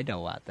 "Nah, I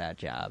don't want that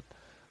job."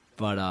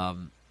 But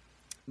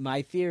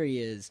my theory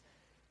is,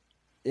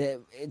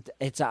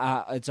 it's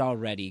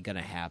already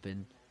gonna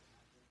happen.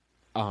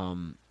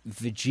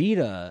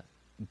 Vegeta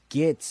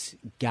gets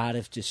God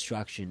of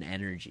Destruction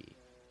energy,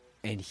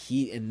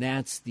 and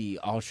that's the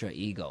Ultra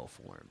Ego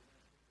form,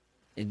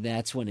 and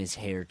that's when his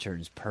hair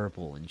turns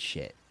purple and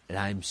shit. And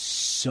I'm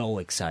so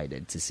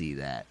excited to see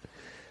that.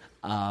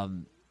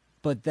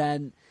 But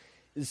then,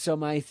 so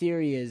my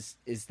theory is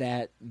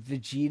that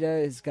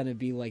Vegeta is gonna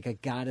be like a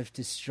God of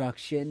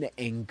Destruction,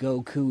 and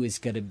Goku is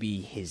gonna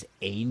be his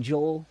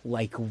angel,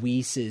 like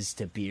Whis is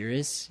to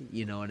Beerus.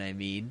 You know what I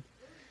mean?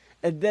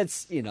 And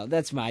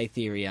that's my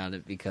theory on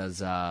it, because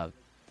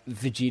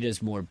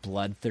Vegeta's more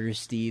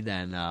bloodthirsty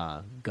than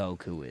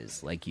Goku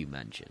is, like you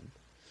mentioned.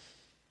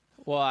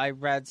 Well, I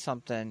read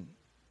something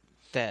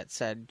that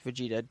said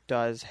Vegeta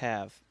does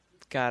have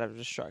God of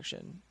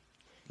Destruction,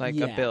 like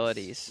Yes.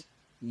 abilities.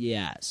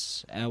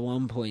 Yes, at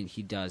one point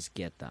he does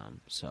get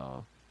them.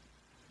 So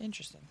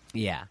Interesting.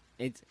 yeah,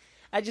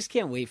 I just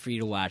can't wait for you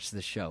to watch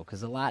the show,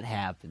 because a lot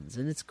happens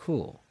and it's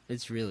cool.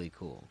 It's really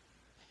cool.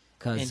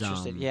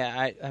 Interesting.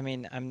 Yeah,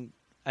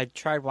 I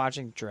tried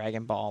watching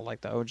Dragon Ball,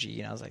 like the OG,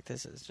 and I was like,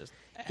 this is just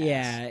ass.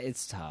 Yeah,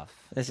 it's tough.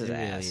 This is It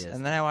really ass. is.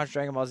 And then I watched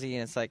Dragon Ball Z,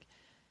 and it's like,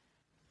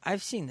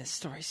 I've seen this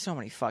story so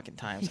many fucking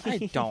times. I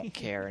don't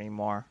care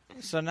anymore.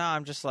 So now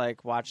I'm just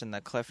like watching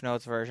the Cliff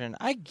Notes version.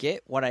 I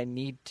get what I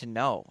need to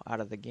know out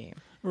of the game.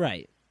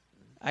 Right.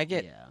 I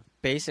get Yeah.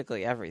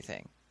 basically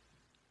everything.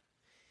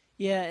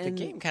 Yeah, The and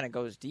game kind of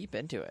goes deep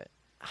into it.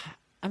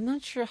 I'm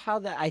not sure how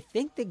that. I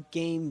think the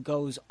game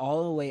goes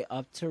all the way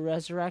up to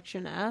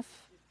Resurrection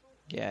F.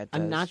 Yeah, it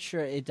does. I'm not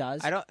sure it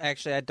does. I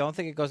don't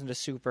think it goes into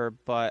Super,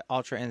 but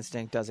Ultra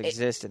Instinct does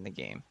exist in the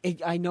game.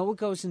 I know it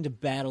goes into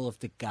Battle of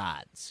the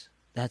Gods.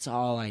 That's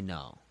all I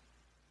know.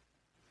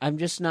 I'm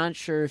just not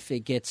sure if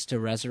it gets to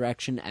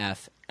Resurrection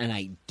F, and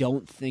I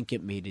don't think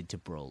it made it to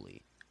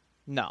Broly.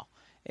 No,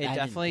 it I didn't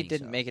definitely think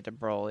didn't so. make it to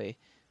Broly.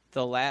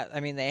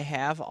 They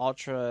have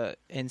Ultra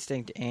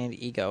Instinct and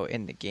Ego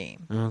in the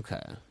game.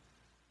 Okay.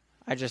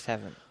 I just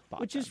haven't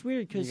bought Which them. is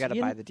weird, 'cause you got to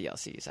you buy kn- the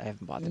DLCs. I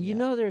haven't bought them You yet.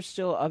 know they're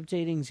still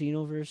updating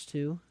Xenoverse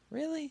 2?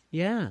 Really?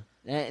 Yeah.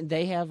 And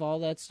they have all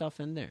that stuff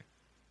in there.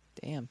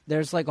 Damn.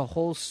 There's like a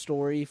whole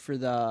story for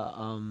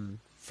the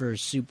for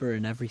Super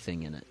and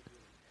everything in it.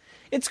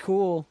 It's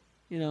cool,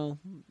 you know.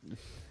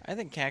 I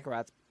think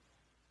Kakarot's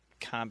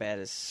combat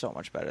is so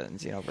much better than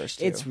Xenoverse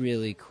 2. It's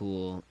really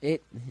cool.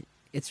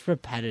 It's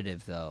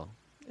repetitive though.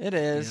 It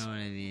is. You know what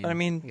I mean? But I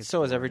mean, It's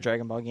so is every boring.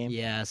 Dragon Ball game.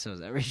 Yeah, so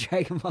is every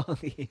Dragon Ball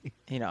game.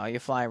 You know, you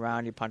fly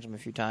around, you punch them a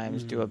few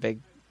times, do a big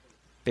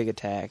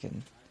attack,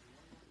 and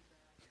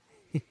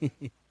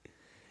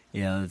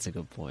Yeah, that's a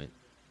good point.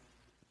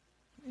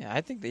 yeah,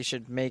 I think they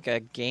should make a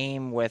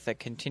game with a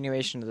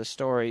continuation of the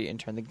story and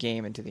turn the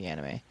game into the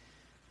anime.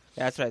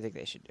 That's what I think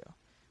they should do.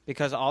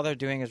 Because all they're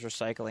doing is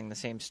recycling the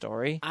same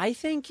story. I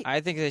think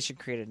they should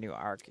create a new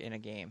arc in a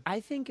game.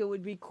 it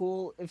would be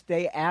cool if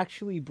they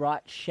actually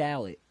brought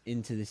Shallot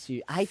into the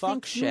series. I Fuck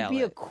think he would be a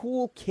Shallot.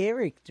 cool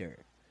character.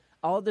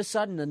 All of a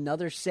sudden,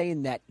 another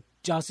Saiyan that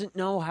doesn't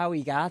know how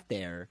he got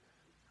there,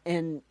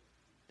 and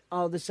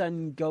all of a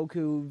sudden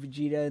Goku,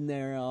 Vegeta in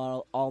there,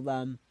 all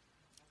them.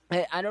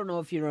 I don't know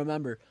if you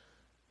remember.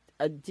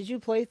 Did you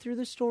play through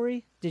the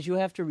story? Did you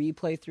have to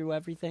replay through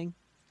everything?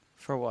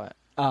 For what?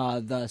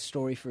 The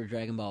story for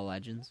Dragon Ball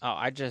Legends. Oh,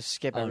 I just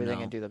skip everything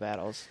no. and do the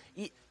battles.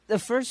 The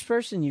first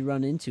person you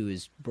run into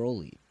is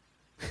Broly.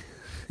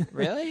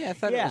 Really? I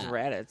thought it was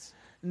Raditz.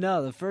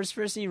 No, the first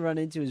person you run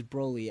into is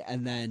Broly,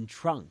 and then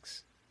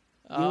Trunks.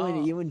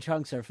 Oh. You and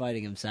Trunks are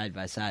fighting him side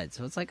by side,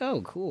 so it's like,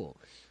 oh, cool.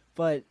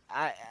 But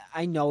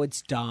I know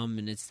it's dumb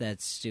and it's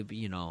that stupid,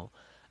 you know.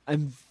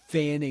 I'm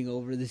fanning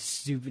over the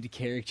stupid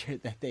character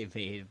that they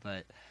made,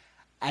 but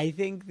I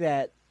think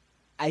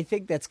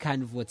that's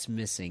kind of what's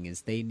missing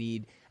is they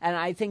need, and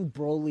I think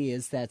Broly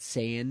is that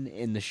Saiyan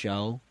in the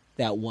show,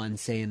 that one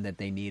Saiyan that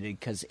they needed,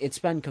 because it's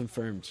been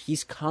confirmed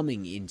he's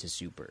coming into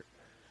Super.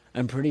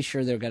 I'm pretty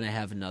sure they're going to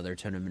have another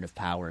Tournament of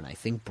Power, and I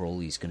think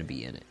Broly's going to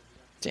be in it.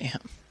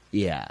 Damn.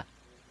 Yeah.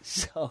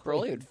 So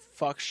Broly would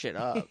fuck shit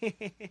up.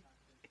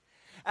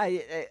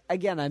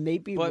 I may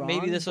be But wrong,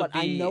 maybe this will but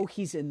I be- know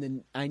he's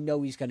I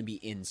know he's going to be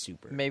in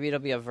Super. Maybe it'll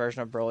be a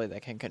version of Broly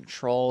that can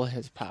control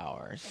his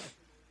powers.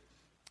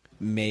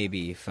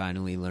 Maybe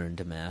finally learn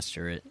to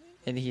master it.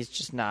 And he's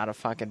just not a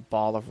fucking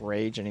ball of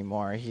rage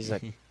anymore. He's a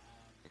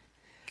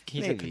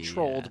Maybe,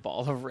 controlled yeah.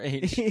 ball of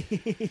rage.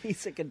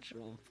 He's a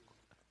control.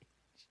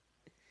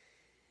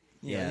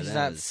 Yeah, he's that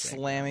not was sick.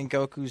 slamming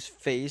Goku's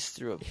face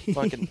through a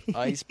fucking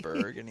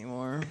iceberg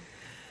anymore.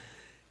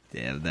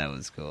 Damn, that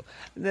was cool.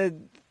 The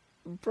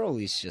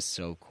Broly's just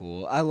so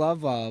cool. I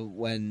love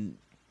when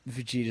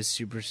Vegeta's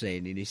Super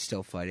Saiyan and he's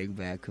still fighting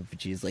back. And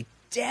Vegeta's like,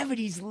 "Damn it,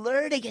 he's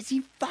learning as he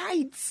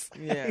fights."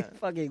 Yeah. I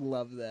fucking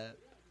love that.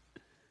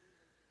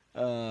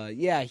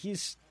 Yeah,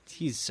 he's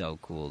so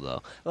cool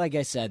though. Like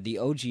I said, the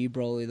OG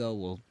Broly though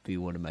will be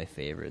one of my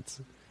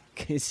favorites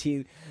because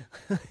he.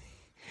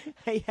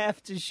 I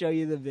have to show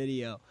you the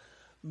video,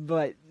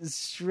 but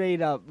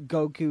straight up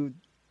Goku.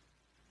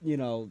 You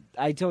know,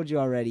 I told you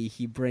already.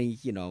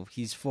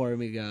 He's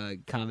forming a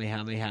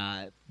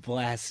Kamehameha,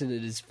 blasting in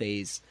his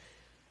face,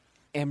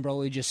 and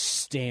Broly just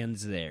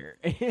stands there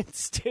and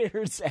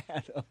stares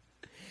at him.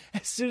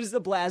 As soon as the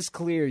blast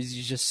clears,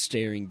 he's just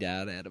staring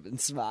down at him and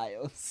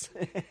smiles.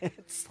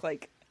 It's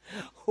like,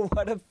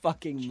 what a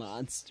fucking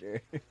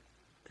monster.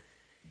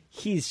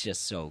 He's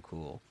just so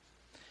cool.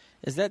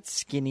 Is that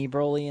skinny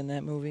Broly in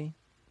that movie?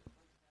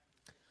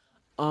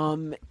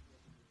 In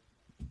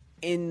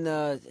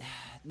the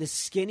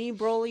skinny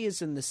Broly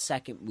is in the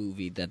second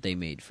movie that they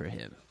made for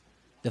him.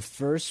 The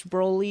first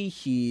Broly,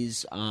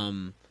 he's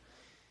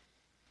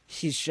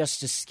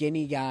just a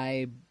skinny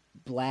guy,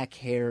 black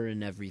hair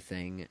and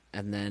everything.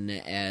 And then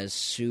as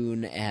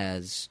soon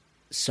as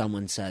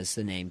someone says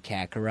the name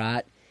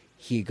Kakarot,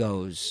 he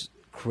goes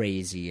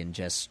crazy and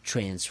just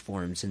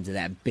transforms into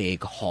that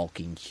big,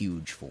 hulking,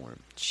 huge form.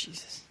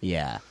 Jesus.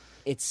 Yeah.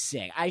 It's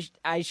sick.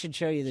 I should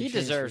show you the He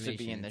deserves to be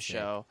transformation. in the It's sick.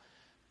 show.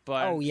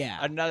 But Oh, yeah.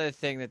 another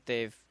thing that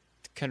they've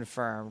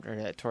confirmed, or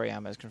that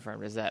Toriyama has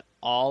confirmed, is that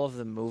all of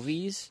the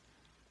movies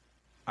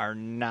are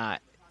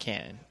not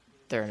canon.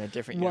 They're in a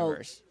different Well,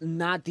 universe.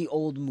 not the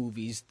old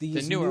movies.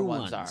 These newer new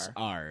ones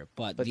are,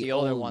 but the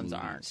older old ones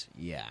movies, aren't.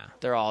 Yeah.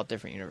 They're all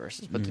different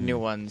universes, but the new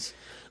ones...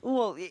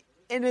 Well,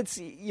 and it's,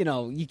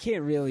 you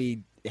can't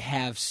really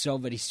have so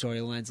many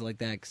storylines like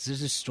that because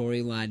there's a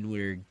storyline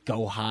where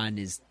Gohan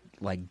is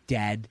like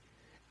dead,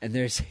 and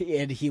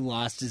he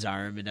lost his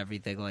arm and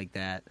everything like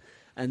that.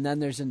 And then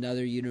there's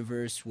another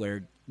universe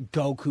where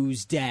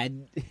Goku's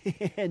dead,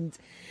 and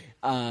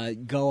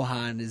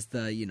Gohan is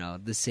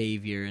the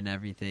savior and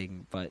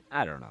everything. But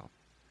I don't know.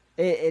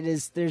 It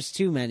is. There's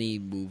too many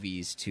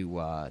movies to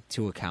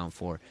account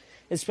for.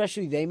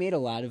 Especially they made a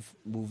lot of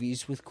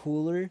movies with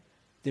Cooler.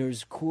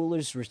 There's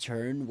Cooler's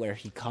Return where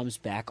he comes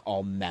back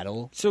all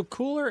metal. So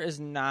Cooler is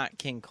not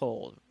King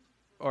Cold,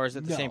 or is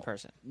it the No. same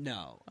person?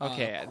 No.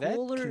 Okay, that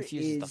Cooler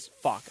confuses the is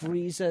fuck out of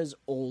me. Frieza's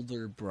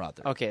older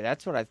brother. Okay,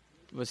 that's what I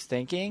was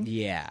thinking.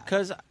 Yeah.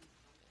 Because,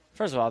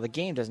 first of all, the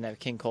game doesn't have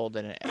King Cold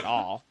in it at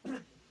all.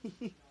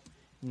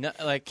 No,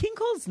 like King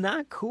Cold's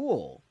not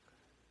cool.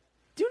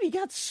 Dude, he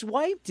got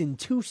swiped in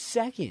 2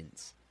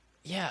 seconds.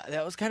 yeah,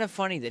 that was kind of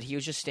funny that he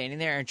was just standing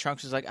there and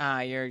Trunks was like,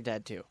 you're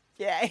dead too.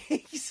 Yeah,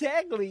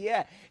 exactly,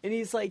 yeah. And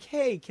he's like,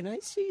 "Hey, can I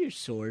see your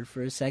sword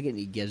for a second?" And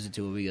he gives it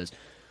to him. He goes,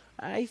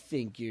 "I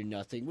think you're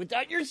nothing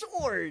without your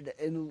sword."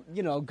 And,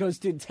 goes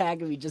to attack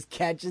him. He just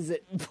catches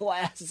it and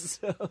blasts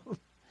him.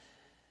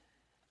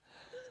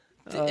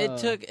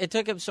 It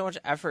took him so much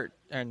effort,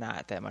 or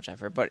not that much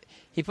effort, but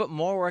he put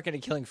more work into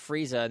killing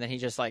Frieza, and then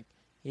he's like,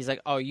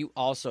 "Oh, you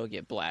also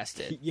get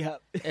blasted."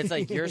 Yep. It's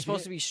like you're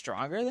supposed to be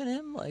stronger than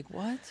him. Like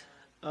what?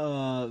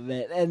 Oh,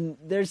 man. And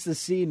there's the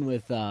scene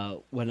with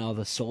when all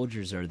the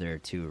soldiers are there,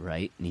 too,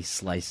 right? And he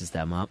slices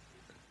them up.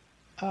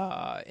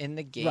 In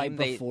the game, Right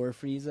before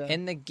Frieza?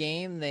 in the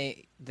game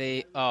they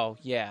oh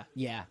yeah.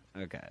 Yeah.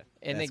 Okay.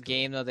 In the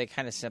game, though, they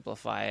kind of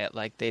simplify it.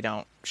 Like, they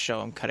don't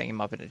show him cutting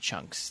him up into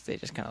chunks. They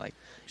just kind of, like,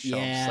 show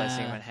him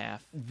slicing him in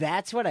half.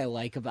 That's what I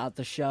like about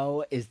the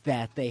show, is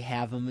that they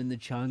have him in the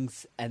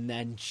chunks, and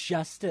then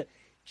just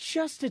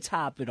just to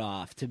top it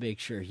off, to make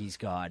sure he's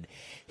gone,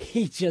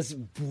 he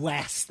just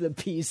blasts the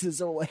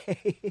pieces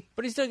away.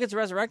 But he still gets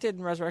resurrected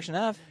in Resurrection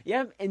F.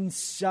 Yep, and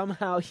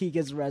somehow he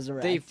gets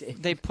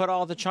resurrected. They put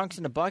all the chunks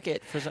in a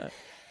bucket for some.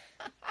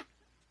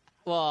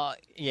 Well,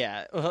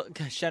 yeah. Well,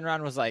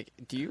 Shenron was like,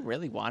 "Do you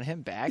really want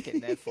him back in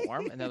that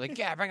form?" And they're like,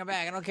 "Yeah, bring him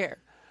back. I don't care."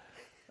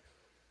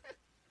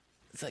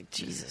 It's like,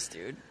 Jesus,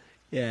 dude.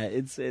 Yeah,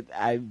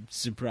 I'm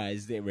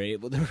surprised they were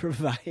able to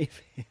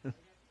revive him.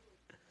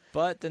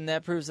 But then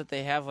that proves that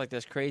they have like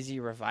this crazy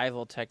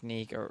revival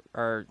technique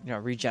or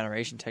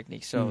regeneration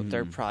technique. So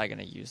they're probably going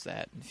to use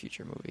that in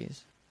future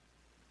movies.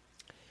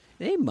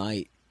 They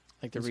might.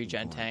 Like the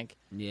regen tank.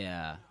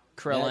 Yeah.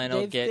 Krillin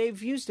will get...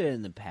 They've used it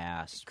in the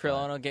past.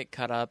 Krillin will get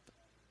cut up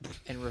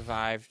and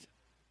revived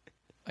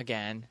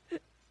again.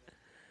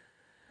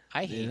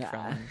 I hate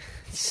Krillin.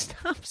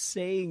 Stop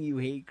saying you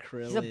hate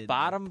Krillin. He's a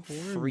bottom Poor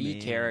 3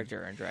 man.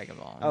 character in Dragon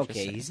Ball.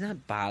 Okay, he's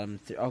not bottom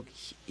 3.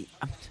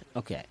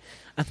 Okay,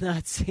 I'm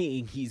not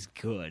saying he's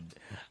good.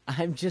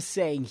 I'm just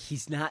saying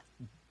he's not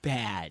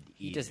bad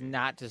either. He does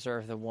not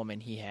deserve the woman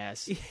he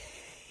has.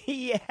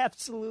 He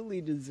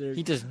absolutely deserves.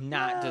 He does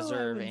not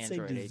deserve I wouldn't say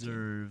Android 18.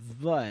 deserve,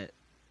 but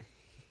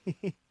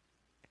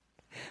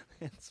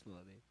that's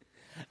funny.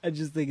 I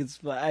just think it's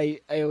fun. I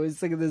always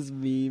think of this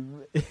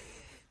meme.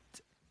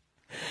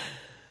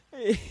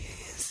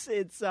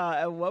 It's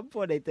at one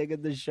point I think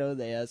in the show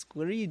they ask,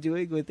 "What are you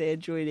doing with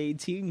Android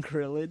 18,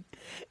 Krillin?"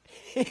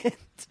 And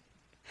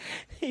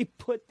they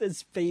put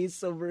this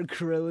face over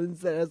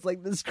Krillin's that has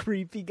like this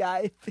creepy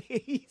guy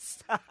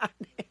face on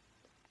it.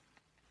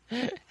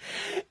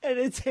 And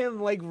it's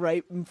him like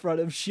right in front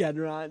of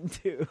Shenron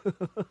too.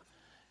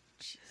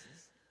 Jesus.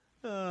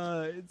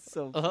 It's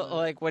so funny.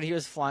 Like when he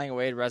was flying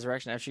away to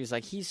Resurrection F, she was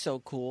like, "He's so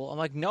cool." I'm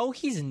like, "No,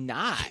 he's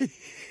not."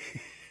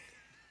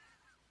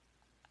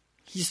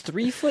 He's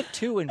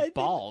 3'2" and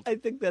bald. I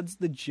think that's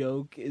the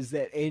joke, is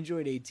that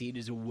Android 18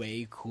 is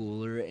way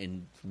cooler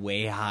and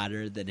way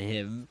hotter than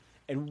him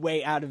and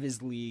way out of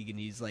his league. And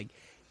he's like,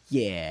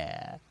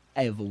 "Yeah,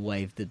 I have a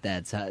wife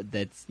that's hot,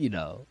 that's,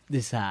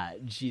 this hot."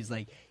 And she's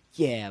like,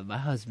 "Yeah, my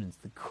husband's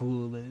the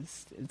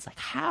coolest." It's like,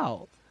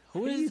 how?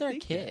 Who How do is you their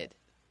think kid?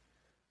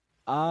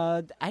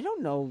 that? I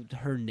don't know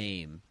her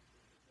name,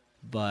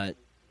 but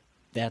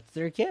that's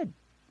their kid.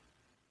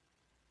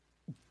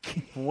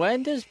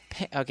 When does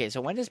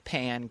when does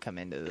Pan come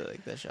into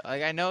the show?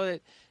 Like, I know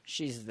that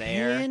she's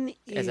there Pan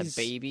as is- a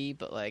baby,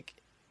 but like,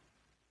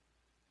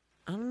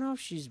 I don't know if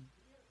she's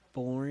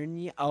born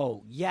yet.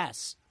 Oh,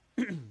 yes.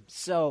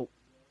 So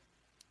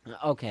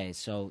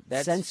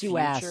that's since you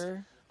asked,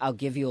 future? I'll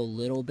give you a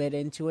little bit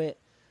into it.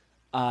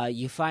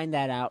 You find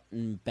that out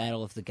in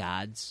Battle of the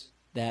Gods,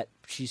 that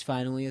she's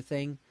finally a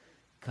thing.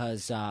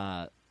 Because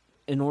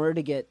in order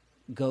to get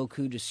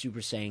Goku to Super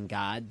Saiyan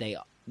God, they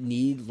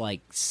need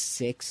like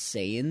 6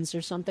 Saiyans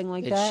or something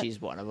like that. She's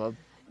one of them,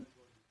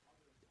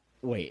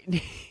 Wait,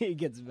 it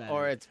gets better.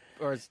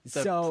 or it's the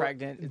so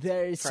pregnant.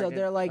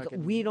 they're like,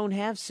 fucking- "We don't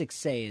have 6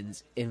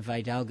 Saiyans," and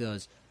Vidal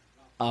goes,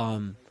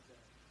 "I'm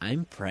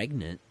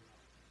pregnant,"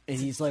 and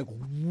he's like,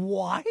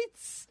 "What?"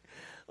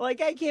 Like,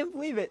 I can't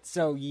believe it.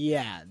 So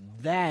yeah,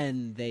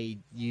 then they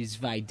use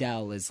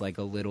Vidal as like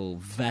a little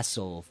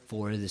vessel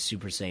for the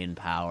Super Saiyan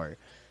power,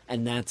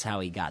 and that's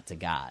how he got to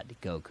God,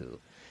 Goku.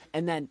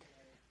 And then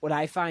what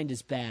I find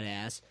is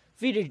badass,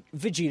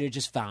 Vegeta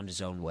just found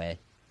his own way.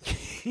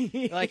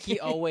 like he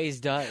always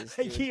does.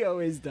 Like dude. he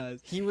always does.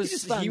 He was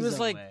just found his own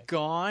like way.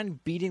 gone,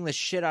 beating the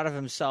shit out of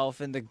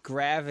himself in the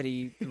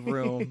gravity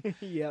room,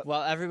 Yep.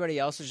 while everybody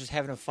else was just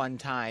having a fun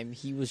time.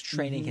 He was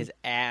training his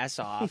ass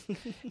off,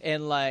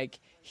 and like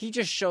he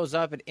just shows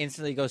up and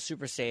instantly goes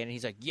Super Saiyan. And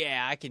he's like,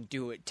 "Yeah, I can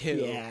do it too."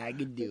 Yeah, I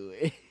can do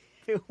it.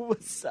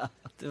 What's up?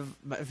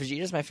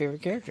 Vegeta's my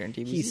favorite character in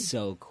DBZ. He's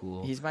so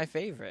cool. He's my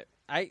favorite.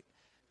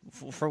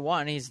 For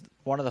one, he's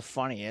one of the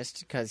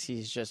funniest because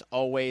he's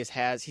always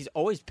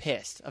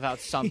pissed about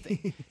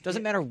something.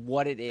 Doesn't matter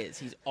what it is,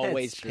 he's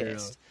always That's true.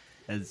 pissed.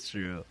 That's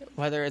true.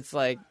 Whether it's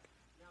like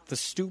the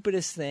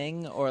stupidest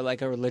thing or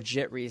like a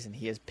legit reason,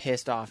 he is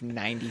pissed off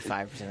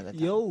 95% of the time.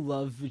 You'll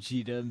love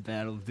Vegeta in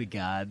Battle of the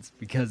Gods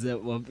because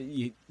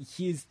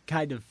he's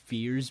kind of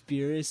fears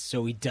Beerus,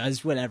 so he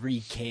does whatever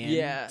he can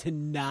Yeah. to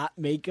not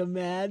make him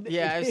mad.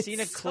 Yeah, I've It's seen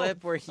a so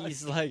clip where funny.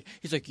 he's like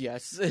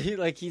yes,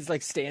 he's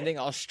like standing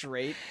all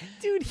straight.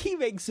 Dude, he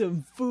makes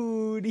him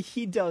food.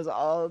 He does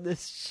all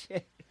this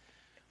shit.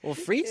 Well,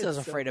 Frieza's It's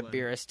so afraid of funny.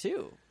 Beerus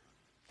too.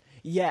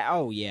 Yeah.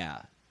 Oh,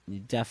 yeah.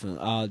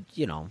 Definitely.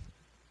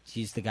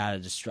 He's the god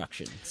of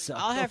destruction. So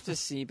I'll have to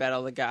see Battle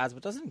of the Gods,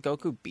 but doesn't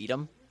Goku beat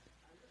him?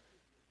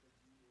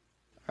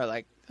 Or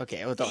like,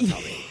 okay, well, don't tell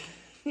me.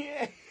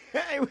 Yeah,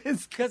 I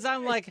was. Because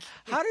I'm like,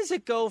 how does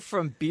it go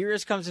from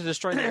Beerus comes to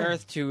destroy the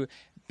Earth to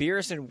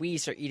Beerus and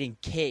Whis are eating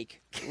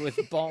cake with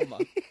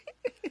Bulma?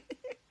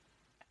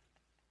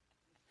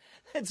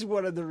 That's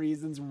one of the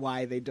reasons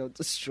why they don't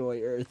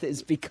destroy Earth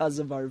is because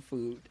of our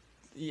food.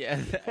 Yeah,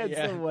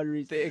 That's the one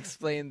reason. They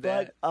explained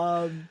that.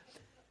 But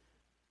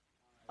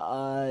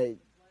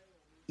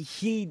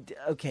he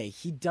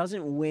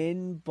doesn't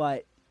win,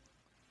 but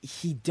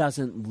he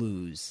doesn't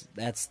lose.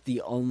 That's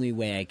the only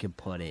way I could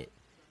put it.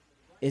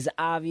 Is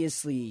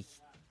obviously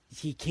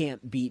he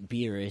can't beat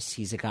Beerus.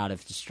 He's a god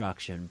of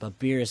destruction. But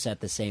Beerus at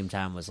the same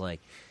time was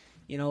like,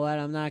 you know what?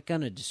 I'm not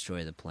going to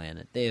destroy the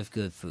planet. They have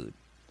good food.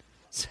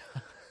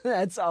 So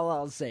that's all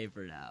I'll say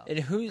for now. And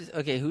who's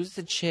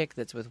the chick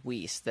that's with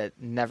Whis that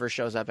never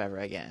shows up ever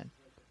again?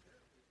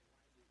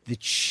 The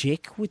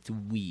chick with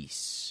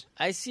Whis.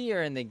 I see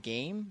her in the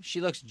game. She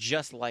looks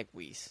just like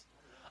Whis.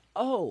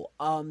 Oh,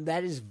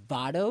 that is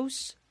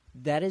Vados.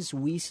 That is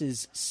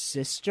Whis'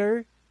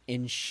 sister,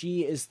 and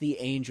she is the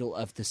angel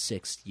of the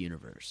 6th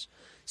universe.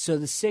 So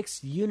the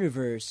 6th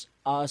universe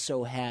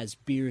also has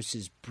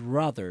Beerus'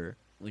 brother,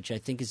 which I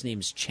think his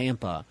name's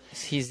Champa.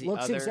 He's the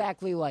Looks other,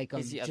 exactly like him.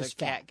 he's the other just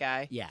cat fat.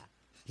 guy? Yeah.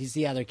 He's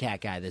the other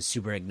cat guy that's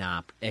super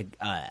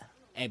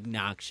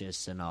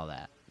obnoxious and all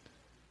that.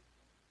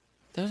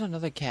 There was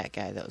another cat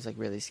guy that was like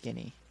really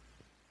skinny.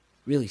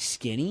 Really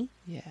skinny?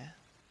 Yeah.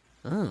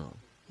 Oh.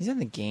 He's in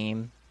the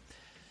game.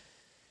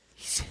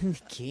 He's in the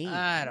game.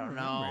 I don't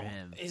know. remember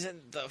him. He's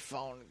in the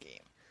phone game.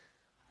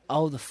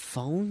 Oh, the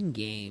phone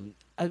game.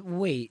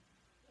 Wait.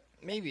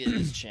 Maybe it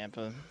is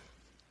Champa.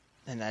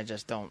 And I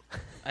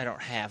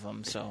don't have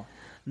him, so.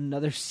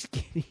 Another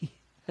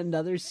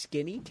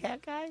skinny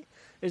cat guy?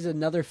 There's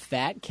another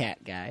fat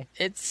cat guy.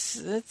 It's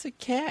a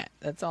cat.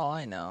 That's all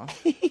I know.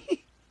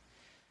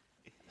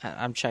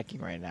 I'm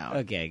checking right now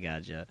Okay,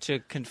 gotcha. to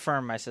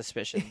confirm my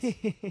suspicions.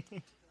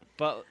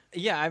 But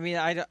yeah, I mean,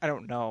 I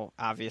don't know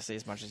obviously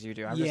as much as you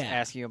do. I'm just Yeah.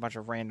 asking you a bunch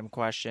of random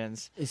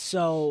questions.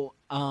 So,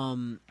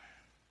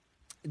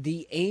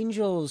 the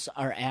angels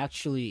are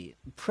actually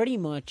pretty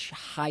much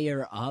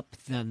higher up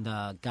than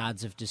the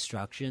gods of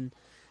destruction.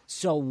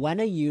 So when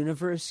a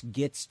universe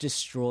gets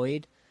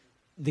destroyed,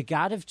 the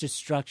god of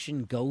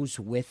destruction goes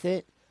with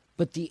it,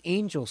 but the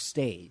angel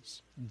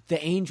stays.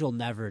 The angel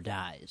never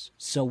dies.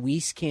 So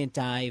Whis can't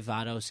die,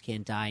 Vados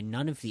can't die,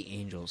 none of the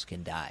angels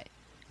can die,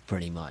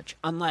 pretty much.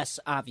 Unless,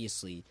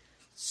 obviously,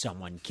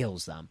 someone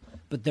kills them.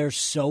 But they're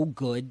so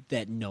good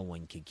that no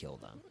one can kill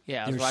them.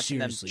 Yeah, I was They're watching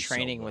them seriously so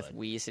training with good.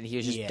 Whis, and he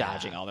was just Yeah.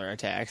 dodging all their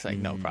attacks, like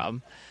no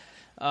problem.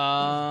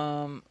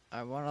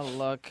 I want to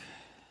look.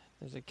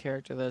 There's a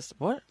character list.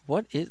 What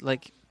would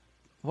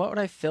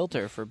I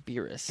filter for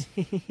Beerus?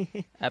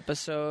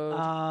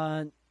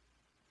 Episode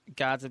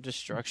Gods of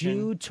Destruction.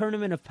 Do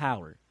Tournament of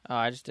Power. Oh,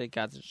 I just did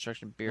Gods of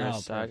Destruction Beerus Oh,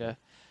 Saga.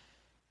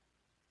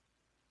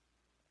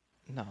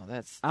 No,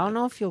 that's I don't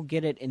know if you'll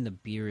get it in the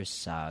Beerus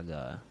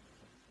Saga.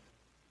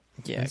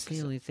 yeah. That's the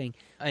 'cause- only thing.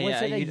 yeah,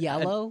 Was it a you'd-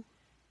 yellow?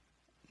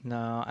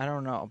 No, I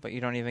don't know, but you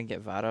don't even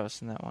get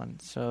Vados in that one.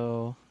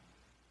 So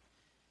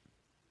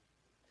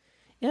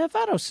Yeah,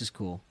 Vados is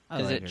cool. I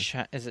is like it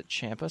her. is it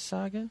Champa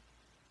Saga?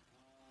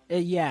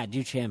 Yeah,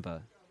 do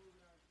Champa.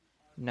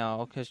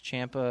 No, because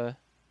Champa.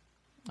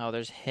 Oh,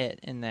 there's Hit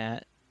in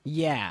that.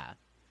 Yeah.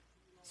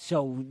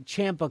 So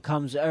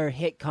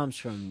Hit comes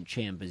from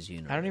Champa's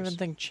universe. I don't even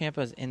think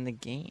Champa's in the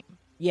game.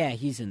 Yeah,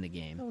 he's in the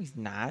game. No, he's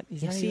not.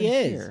 He's Yes, not he even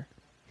is. here.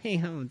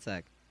 Hang on one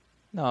sec.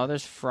 No,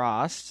 there's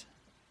Frost.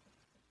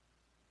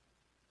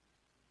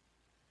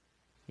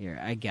 Here,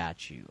 I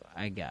got you.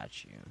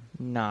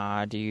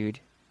 Nah, dude.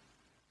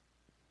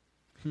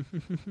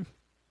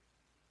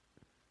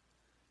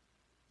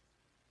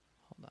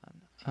 Hold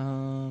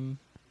on.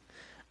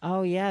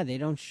 Oh yeah, they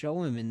don't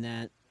show him in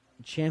that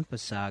Champa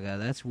Saga.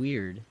 That's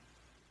weird.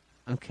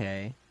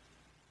 Okay.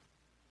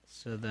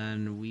 So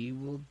then we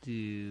will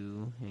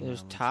do. hang There's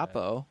on one sec.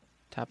 Topo.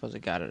 Topo's a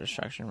god of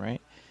destruction,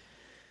 right?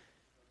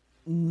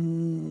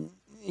 Mm,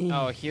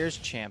 Oh, here's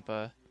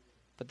Champa.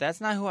 But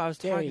that's not who I was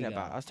There talking you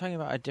about. go. I was talking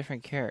about a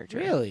different character.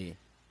 Really?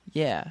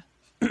 Yeah.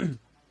 A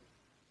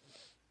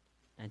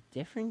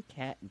different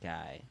cat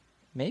guy.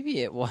 Maybe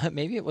it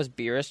was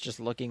Beerus just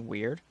looking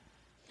weird.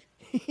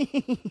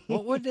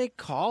 What would they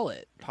call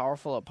it?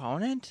 Powerful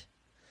opponent?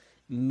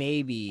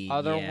 Maybe.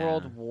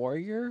 Otherworld yeah.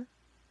 warrior?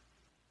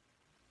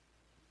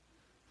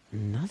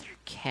 Another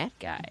cat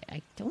guy.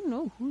 I don't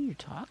know who you're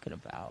talking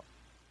about.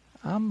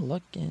 I'm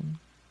looking.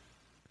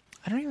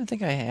 I don't even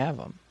think I have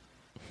him.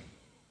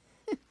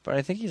 But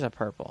I think he's a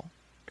purple.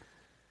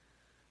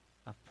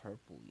 A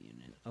purple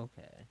unit.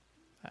 Okay.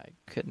 I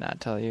could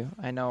not tell you.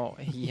 I know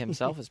he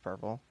himself is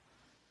purple.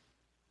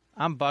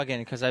 I'm bugging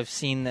because I've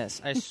seen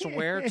this. I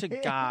swear to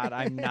God,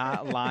 I'm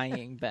not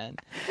lying, Ben.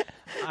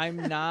 I'm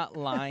not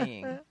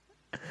lying.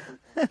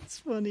 That's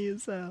funny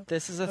as hell.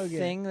 This is a Okay.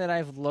 thing that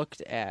I've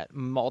looked at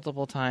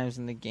multiple times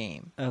in the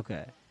game.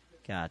 Okay.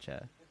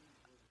 Gotcha.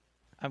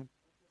 I'm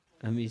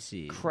Let me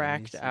see.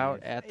 Cracked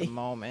out at the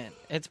moment.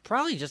 It's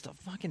probably just a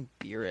fucking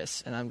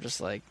Beerus, and I'm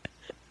just like,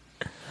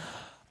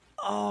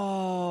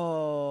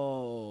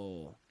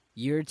 Oh.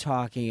 You're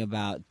talking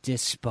about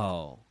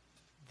Dispo.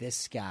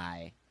 This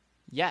guy.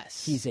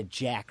 yes. He's a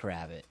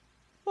jackrabbit.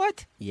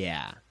 what?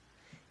 Yeah.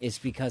 It's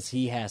because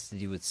he has to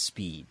do with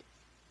speed.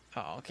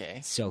 Oh,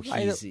 okay. So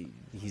Why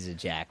he's a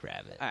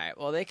jackrabbit. All right.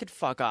 Well, they could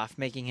fuck off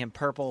making him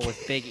purple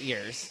with big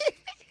ears.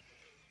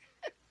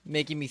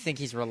 making me think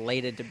he's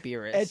related to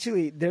Beerus.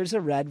 Actually, there's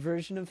a red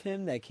version of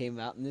him that came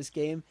out in this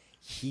game.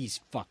 He's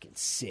fucking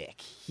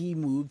sick. He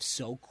moves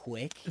so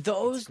quick.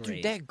 Those It's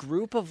great. that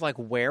group of like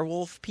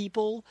werewolf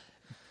people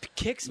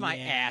kicks my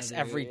Yeah, ass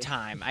every dude.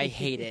 time. I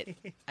hate it.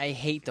 I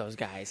hate those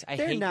guys. I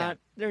They're hate not. them.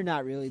 They're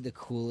not really the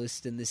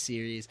coolest in the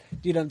series,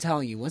 dude. I'm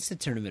telling you, once the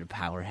Tournament of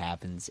Power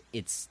happens,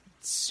 it's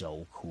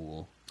so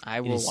cool. I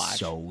It will is watch.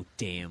 so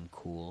damn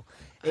cool.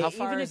 How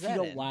far Even is if you that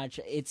don't in? watch,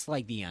 it's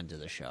like the end of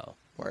the show.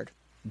 Word.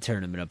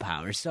 Tournament of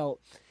Power. So,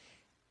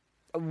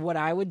 what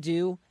I would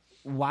do,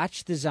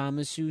 watch the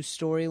Zamasu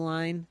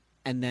storyline,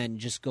 and then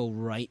just go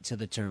right to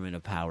the Tournament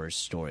of Power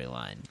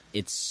storyline.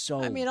 It's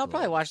so. I mean, I'll good.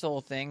 probably watch the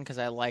whole thing because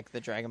I like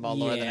the Dragon Ball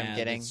lore that I'm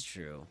getting. That's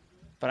true.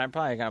 But I'm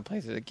probably gonna play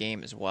through the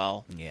game as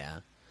well. Yeah.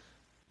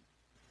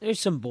 There's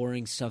some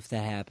boring stuff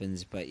that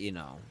happens, but you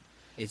know,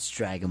 it's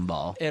Dragon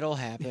Ball. It'll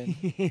happen.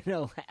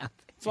 It'll happen.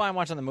 That's why I'm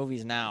watching the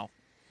movies now.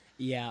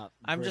 Yeah.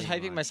 I'm just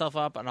pretty hyping much. myself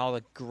up on all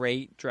the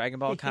great Dragon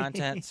Ball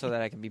content so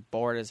that I can be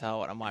bored as hell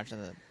when I'm watching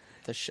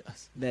the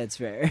shows. That's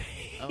fair.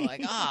 I'm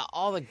like,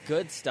 all the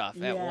good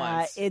stuff at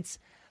once. It's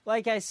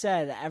like I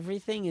said,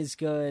 everything is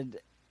good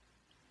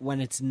when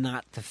it's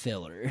not the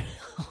filler.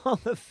 All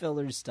the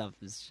filler stuff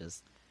is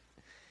just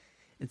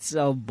it's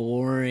so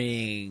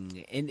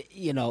boring. And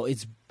you know,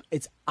 it's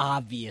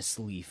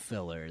obviously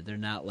filler. They're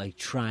not like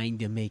trying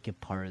to make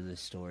it part of the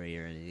story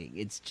or anything.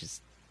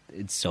 It's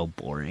so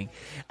boring.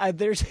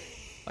 There's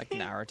Like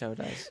Naruto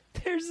does.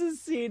 There's a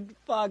scene.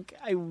 Fuck!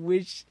 I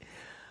wish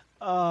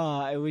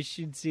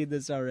you'd seen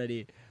this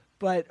already.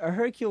 But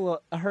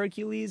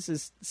Hercules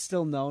is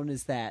still known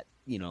as that,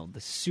 you know,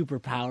 the super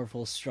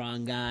powerful,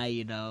 strong guy.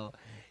 You know,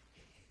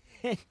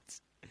 and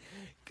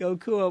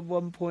Goku at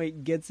one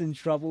point gets in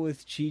trouble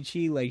with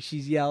Chi-Chi. Like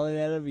she's yelling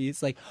at him.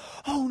 He's like,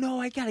 "Oh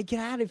no, I gotta get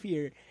out of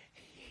here."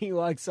 He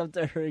walks up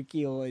to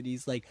Hercule and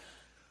he's like,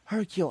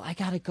 "Hercule, I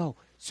gotta go.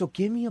 So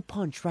give me a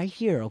punch right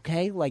here,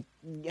 okay? Like,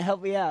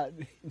 help me out."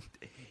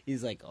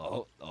 He's like,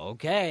 "Oh,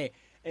 okay."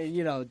 And,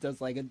 you know,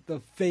 does like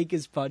the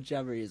fakest punch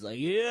ever. He's like,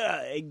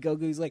 "Yeah." And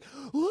Goku's like,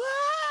 "Wah!"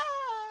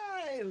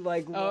 And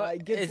like,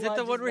 gets is it the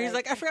lunges one where he's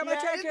back. like, "I forgot my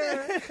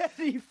tractor"?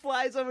 And he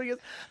flies over and he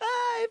goes,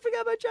 "I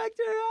forgot my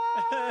tractor."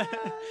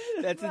 Ah!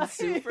 That's in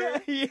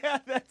Super? Yeah,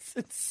 that's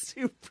in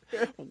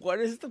Super. What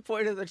is the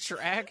point of the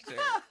tractor?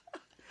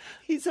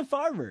 He's a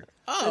farmer.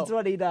 Oh. That's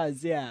what he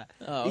does, yeah.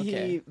 Oh,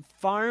 okay. He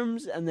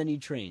farms and then he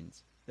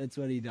trains. That's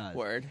what he does.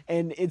 Word.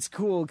 And it's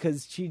cool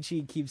because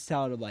Chi-Chi keeps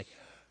telling him, like,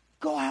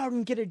 go out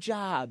and get a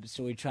job.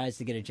 So he tries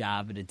to get a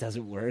job and it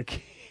doesn't work.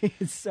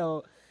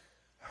 So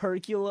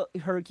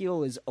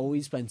Hercule has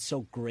always been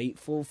so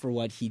grateful for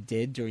what he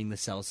did during the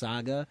Cell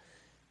Saga.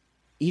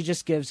 He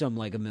just gives him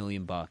like $1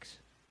 million.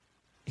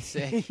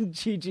 Sick. And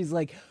Chi-Chi's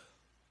like,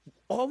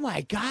 "Oh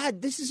my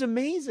God, this is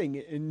amazing."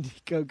 And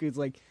Goku's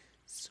like,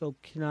 "So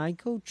can I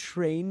go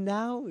train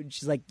now?" And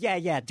she's like,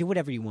 yeah, do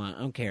whatever you want. I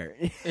don't care.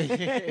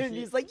 And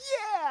he's like,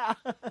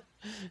 "Yeah."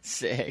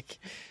 Sick.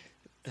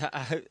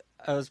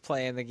 I was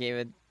playing the game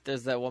and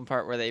there's that one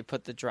part where they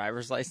put the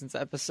driver's license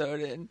episode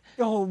in.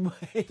 Oh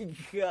my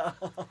God.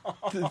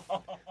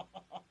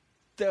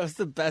 That was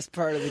the best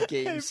part of the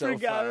game I so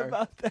forgot far.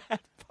 about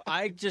that.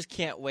 I just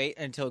can't wait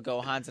until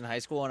Gohan's in high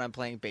school and I'm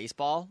playing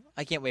baseball.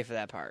 I can't wait for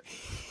that part.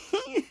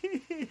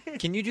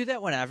 Can you do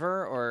that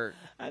whenever, or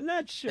I'm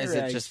not sure. is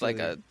it just like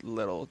actually. a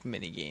little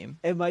mini game?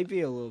 It might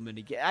be a little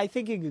mini game. I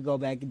think you could go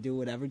back and do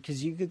whatever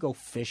because you could go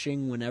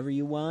fishing whenever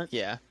you want.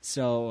 Yeah.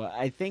 So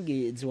I think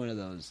it's one of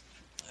those.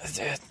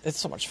 It's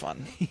so much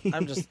fun.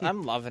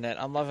 I'm loving it.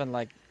 I'm loving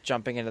like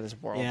jumping into this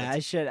world. Yeah,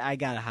 I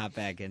gotta hop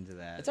back into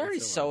that. It's already a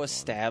lot so of fun.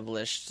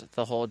 established,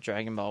 the whole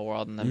Dragon Ball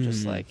world, and I'm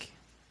just like,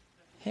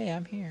 hey,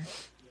 I'm here.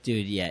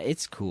 Dude, yeah,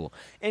 it's cool.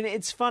 And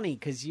it's funny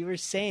because you were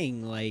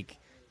saying, like,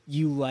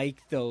 you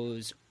like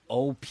those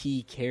OP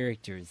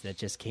characters that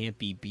just can't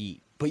be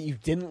beat, but you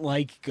didn't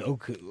like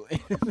Goku.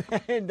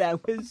 And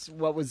that was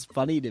what was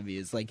funny to me.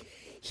 Is like,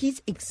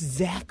 he's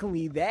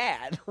exactly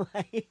that.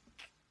 Like,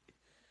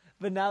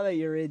 but now that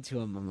you're into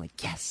him, I'm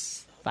like,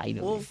 yes, finally.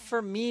 Well, for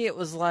me, it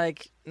was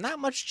like, not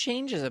much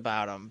changes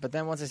about him. But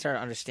then once I started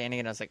understanding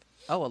it, I was like,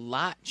 oh, a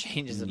lot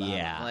changes about him.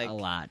 yeah, Like, a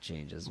lot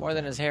changes. more with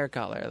than him. his hair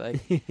color.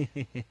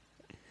 Like,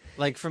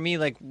 like for me,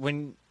 like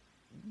when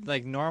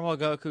like normal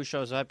Goku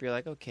shows up, you're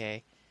like,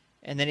 okay,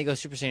 and then he goes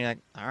Super Saiyan, you're like,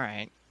 all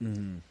right.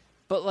 Mm-hmm.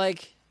 But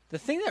like the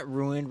thing that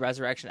ruined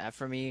Resurrection F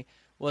for me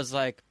was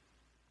like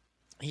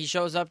he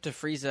shows up to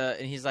Frieza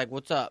and he's like,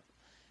 "What's up?"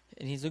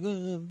 And he's like,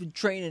 "I've been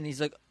training." And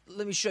he's like,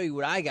 "Let me show you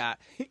what I got."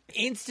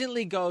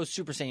 Instantly goes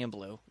Super Saiyan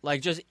Blue,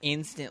 like just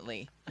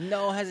instantly,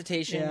 no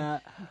hesitation. Yeah.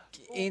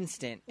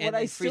 Instant, What and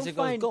then I still Frieza goes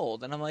find-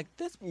 gold, and I'm like,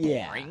 "That's boring."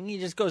 Yeah. He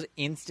just goes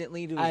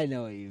instantly to I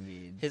know what you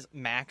mean. his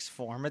max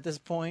form at this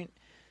point.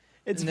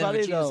 It's and then funny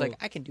Vegeta's though. like,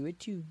 I can do it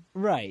too.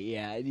 Right,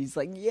 yeah. And he's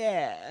like,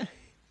 yeah.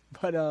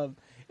 But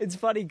it's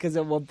funny because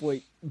at one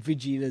point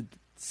Vegeta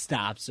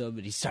stops him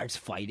and he starts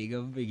fighting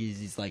him because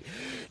he's like,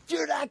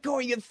 "You're not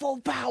going in full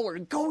power.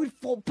 Go in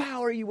full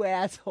power, you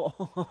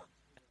asshole."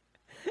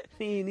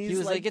 And he's He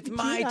was like, "It's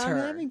my "Vegeta, I'm turn."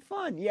 having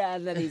fun. Yeah,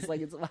 and then he's like,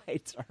 "It's my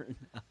turn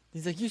now."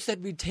 He's like, you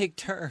said we'd take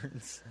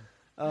turns.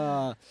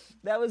 That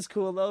was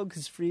cool though,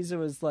 because Frieza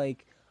was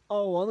like,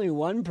 "Oh, only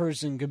one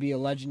person could be a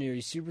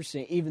legendary Super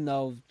Saiyan," even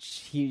though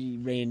he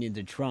ran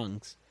into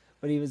Trunks.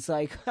 But he was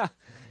like,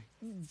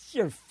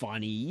 "You're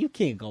funny. You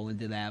can't go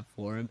into that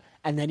for him."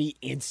 And then he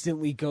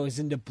instantly goes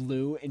into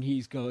blue, and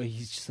he's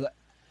just like,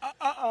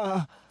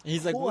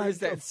 He's like, what is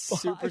the that fuck?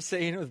 Super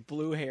Saiyan with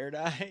blue hair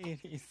dye? And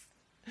he's...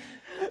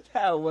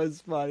 That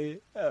was funny.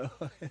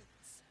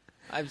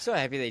 I'm so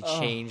happy they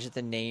changed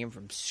the name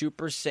from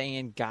Super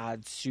Saiyan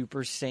God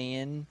Super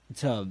Saiyan.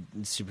 To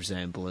Super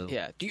Saiyan Blue.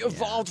 Yeah, the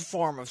evolved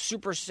form of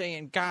Super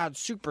Saiyan God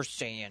Super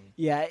Saiyan.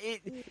 Yeah,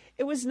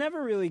 it was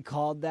never really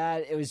called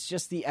that. It was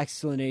just the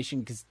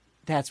explanation, because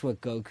that's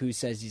what Goku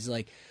says. He's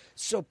like,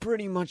 so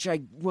pretty much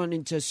I went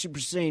into Super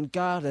Saiyan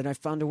God, and I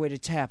found a way to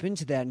tap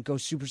into that and go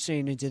Super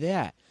Saiyan into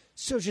that.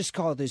 So just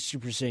call this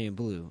Super Saiyan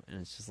Blue.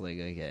 And it's just like,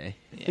 okay.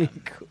 Yeah.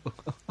 Cool.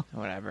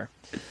 Whatever.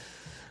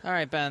 All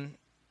right, Ben.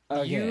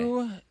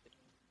 Okay.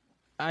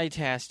 I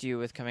tasked you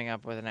with coming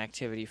up with an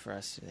activity for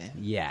us today.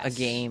 Yes. A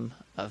game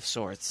of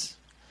sorts.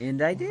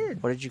 And I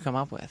did. What did you come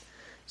up with?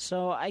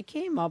 So I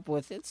came up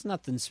with, it's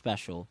nothing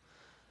special,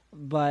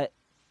 but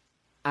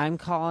I'm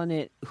calling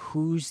it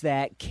Who's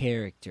That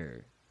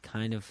Character?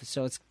 Kind of.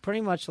 So it's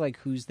pretty much like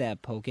Who's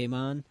That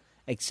Pokemon,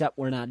 except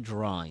we're not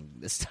drawing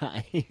this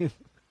time.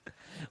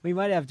 We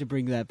might have to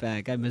bring that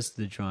back. I missed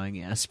the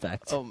drawing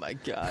aspect. Oh, my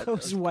God.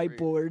 Those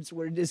whiteboards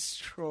were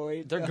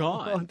destroyed. They're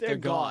gone. Oh, they're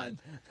gone.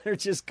 They're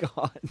just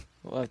gone.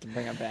 We'll have to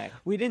bring them back.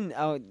 We didn't.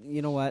 Oh,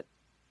 you know what?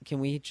 Can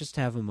we just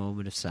have a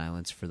moment of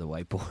silence for the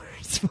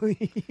whiteboards,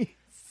 please?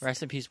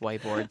 Rest in peace,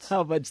 whiteboards.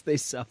 How much they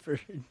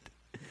suffered.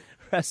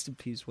 Rest in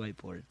peace,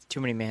 whiteboards.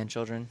 Too many man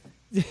children.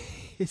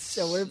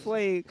 So we're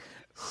playing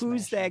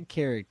Who's Smash 'em. That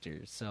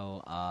Character?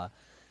 So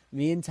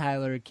me and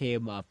Tyler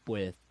came up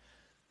with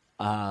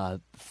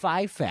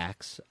 5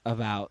 facts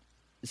about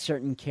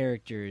certain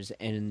characters,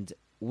 and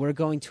we're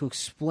going to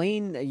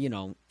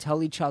explain,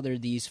 tell each other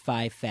these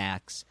 5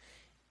 facts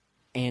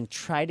and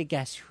try to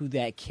guess who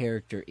that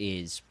character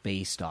is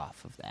based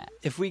off of that.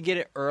 If we get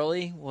it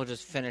early, we'll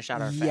just finish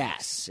out our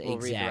facts. Yes, We'll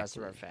read the rest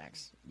of exactly. our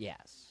facts.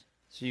 Yes.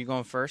 So you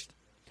going first?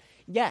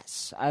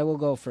 Yes, I will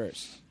go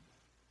first.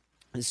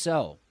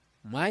 So,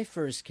 my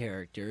first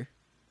character,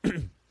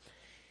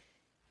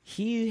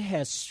 he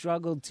has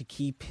struggled to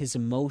keep his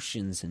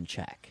emotions in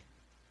check,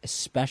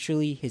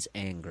 especially his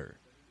anger.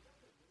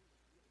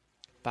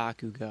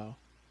 Bakugo.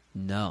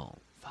 No.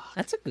 Fuck.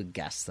 That's a good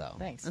guess, though.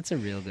 Thanks. That's a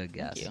real good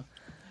guess. Thank you.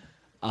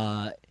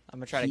 Uh, I'm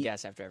going to try to He-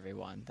 guess after every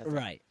one. That's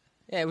right.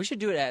 Yeah, we should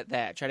do it at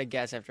that. Try to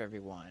guess after every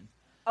one.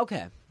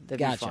 Okay. That'd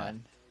Gotcha. be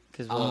fun.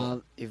 Because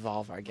we'll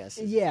evolve our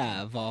guesses.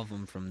 Yeah, evolve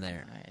them from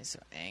there. All right, so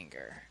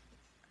anger.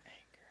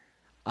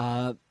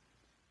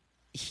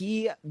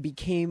 He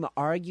became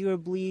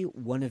arguably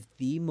one of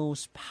the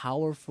most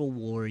powerful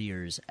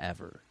warriors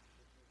ever.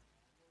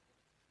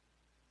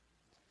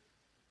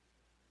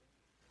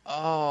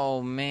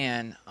 Oh,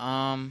 man.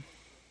 I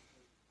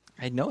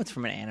know it's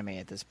from an anime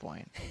at this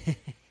point.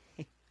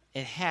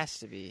 It has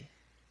to be.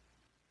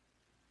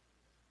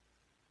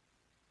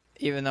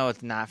 Even though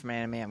it's not from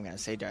anime, I'm going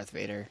to say Darth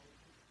Vader.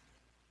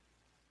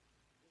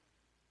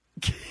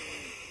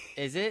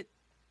 Is it?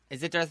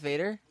 Is it Darth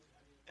Vader?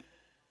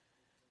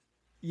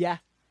 Yeah.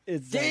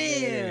 It's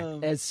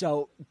Damn! And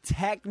so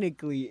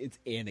technically it's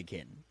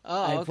Anakin.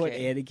 Oh, I put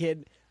okay.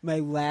 Anakin. My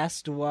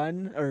last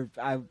one, or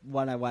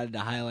one I wanted to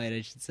highlight,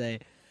 I should say.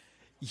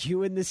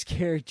 You and this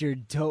character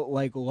don't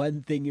like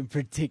one thing in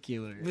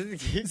particular.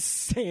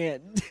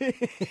 Sand.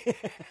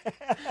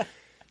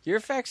 Your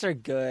facts are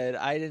good.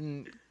 I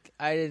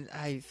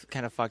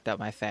kind of fucked up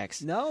my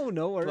facts. No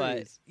But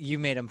worries. you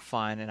made them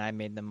fun, and I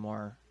made them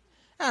more...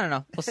 I don't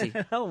know. We'll see.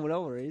 No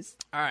worries.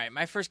 All right,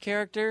 my first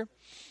character.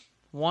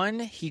 1,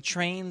 he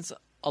trains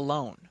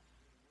alone.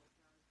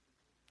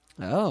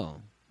 Oh.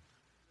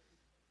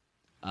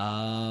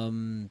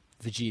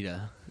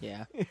 Vegeta.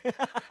 Yeah.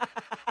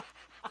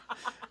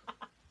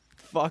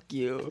 Fuck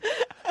you.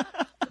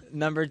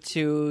 Number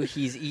 2,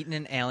 he's eaten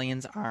an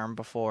alien's arm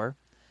before.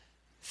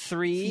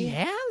 3, He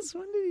has?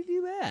 When did he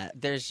do that?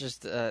 there's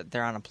just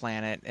they're on a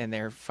planet and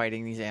they're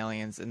fighting these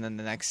aliens, and then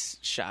the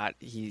next shot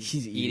he's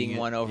He's eating eating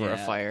one it, over a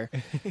yeah. fire.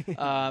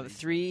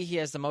 3, he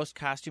has the most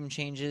costume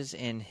changes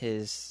in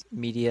his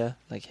media,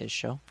 like his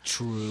show.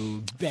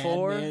 True.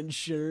 4, Batman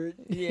shirt.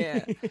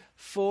 Yeah.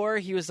 4,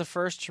 he was the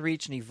first to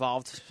reach an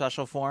evolved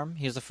special form.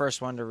 He was the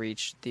first one to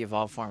reach the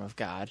evolved form of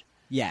God.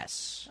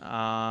 Yes.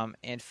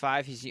 And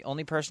 5, he's the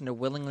only person to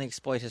willingly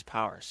exploit his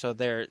power. So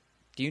do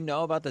you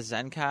know about the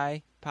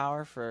Zenkai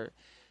power for...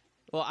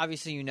 Well,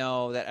 obviously you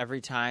know that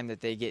every time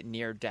that they get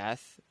near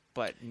death,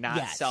 but not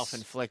Yes.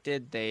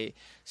 self-inflicted,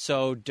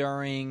 so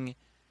during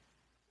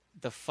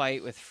the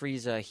fight with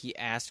Frieza, he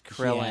asked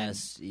Krillin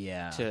Yes,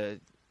 yeah. to...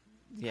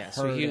 Yeah,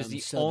 so Hurt he was him, the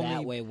so only...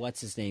 that way,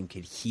 what's his name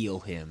could heal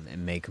him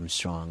and make him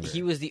stronger.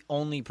 He was the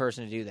only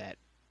person to do that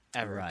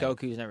ever. Right.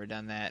 Goku's never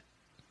done that.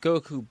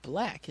 Goku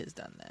Black has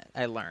done that.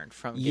 I learned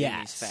from getting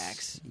Yes. these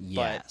facts.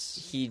 Yes.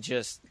 But he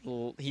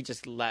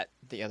just let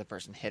the other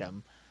person hit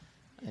him.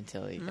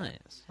 until he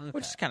Nice. Okay.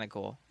 which is kind of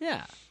cool.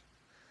 Yeah.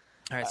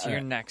 All right, so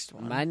your next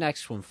one. My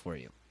next one for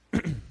you.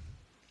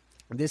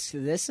 This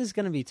is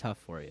going to be tough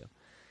for you.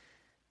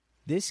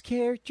 This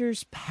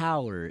character's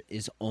power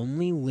is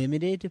only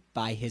limited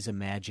by his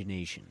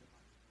imagination.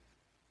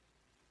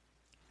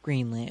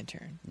 Green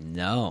Lantern.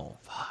 No.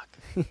 Fuck.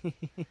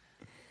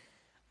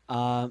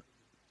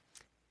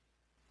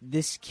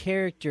 This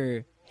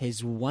character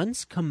has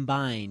once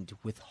combined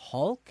with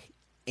Hulk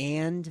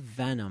and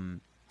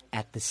Venom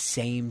at the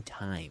same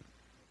time.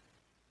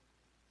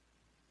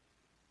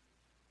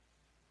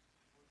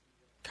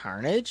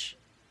 Carnage?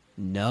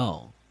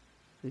 No.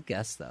 Good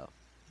guess, though.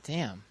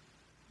 Damn.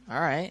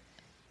 All right.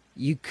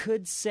 You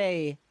could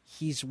say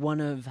he's one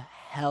of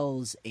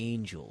Hell's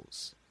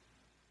Angels.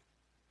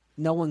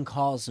 No one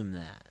calls him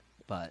that,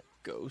 but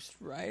Ghost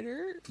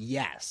Rider?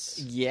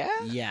 yes. Yeah?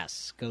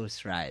 Yes,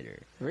 Ghost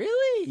Rider.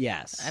 Really?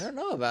 Yes. I don't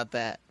know about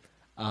that.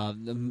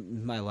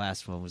 My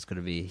last one was going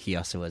to be he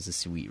also has a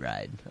sweet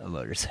ride, a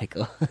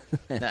motorcycle.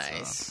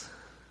 Nice.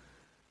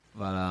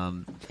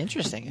 But,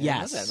 Interesting. I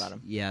yes. didn't know that about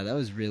him. Yeah, that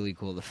was really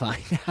cool to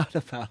find out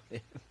about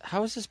it.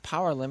 How is his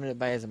power limited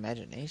by his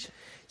imagination?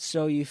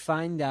 So you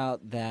find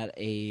out that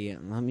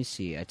let me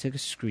see, I took a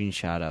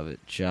screenshot of it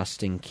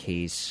just in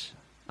case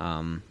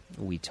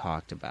we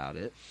talked about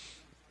it.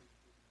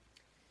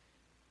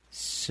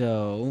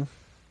 So,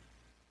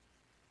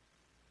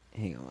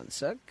 hang on one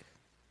sec.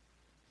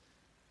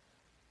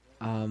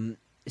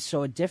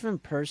 So a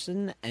different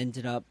person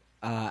ended up,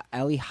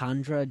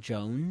 Alejandra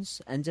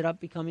Jones ended up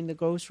becoming the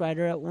Ghost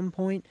Rider at one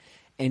point,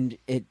 and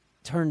it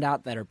turned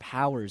out that her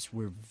powers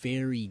were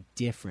very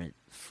different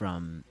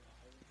from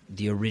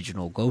the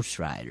original Ghost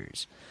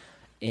Riders.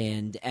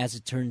 And as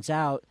it turns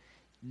out,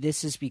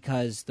 this is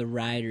because the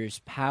rider's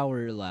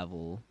power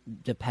level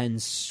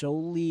depends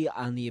solely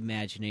on the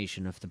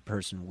imagination of the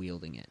person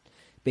wielding it.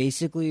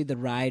 Basically, the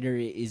rider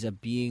is a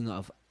being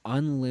of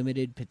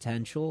unlimited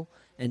potential,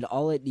 and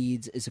all it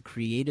needs is a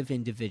creative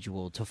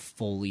individual to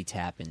fully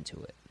tap into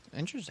it.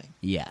 Interesting.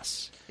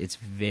 Yes. It's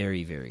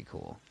very, very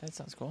cool. That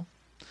sounds cool.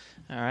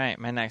 All right,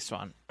 my next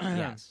one.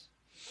 Yes.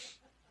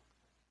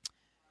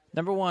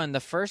 Number 1, the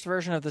first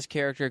version of this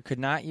character could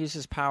not use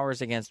his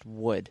powers against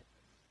wood.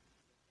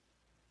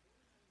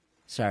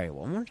 Sorry,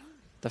 one more time?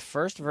 The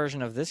first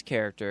version of this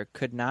character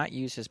could not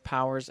use his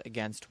powers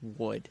against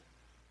wood.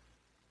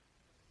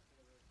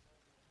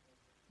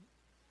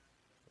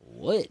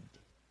 Wood.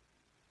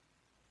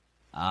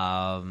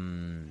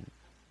 Hang?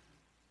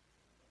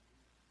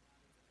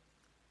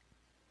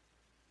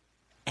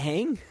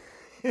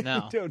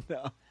 No. Don't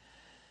know.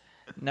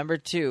 Number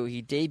 2,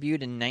 he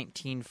debuted in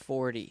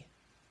 1940.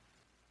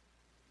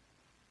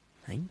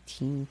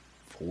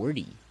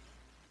 1940.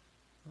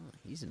 Oh,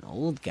 he's an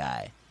old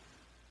guy.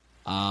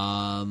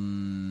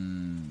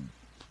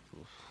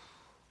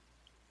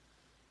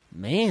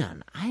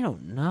 Man, I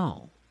don't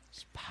know.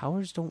 His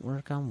powers don't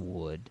work on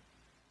wood.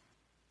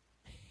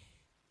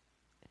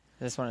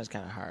 This one is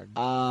kind of hard.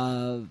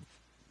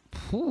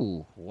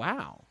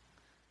 Wow.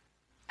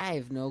 I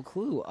have no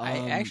clue.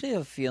 I actually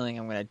have a feeling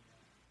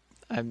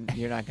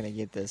you're not gonna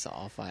get this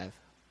all 5.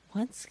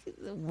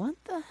 What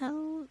the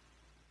hell?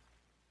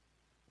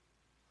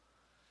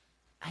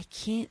 I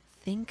can't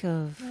think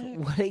of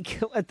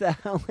what the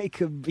hell it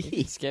could You be.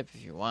 can skip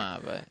if you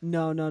want, but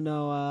No.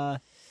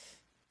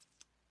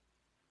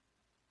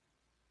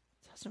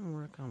 Doesn't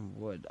work on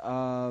wood.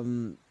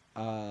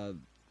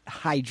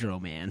 Hydro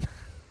Man.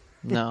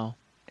 no.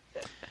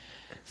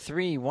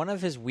 3, one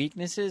of his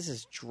weaknesses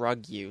is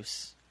drug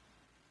use.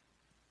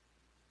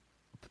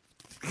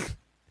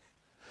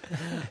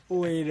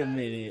 Wait a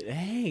minute.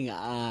 Hang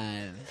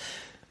on.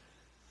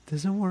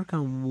 Doesn't work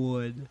on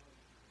wood.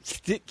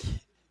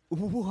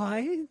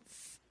 What?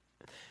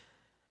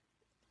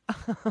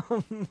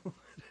 One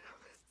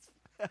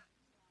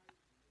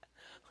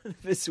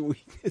of his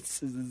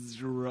weaknesses is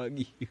drug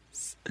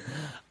use.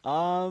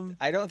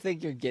 I don't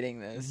think you're getting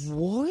this.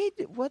 What?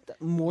 What?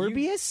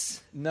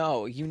 Morbius?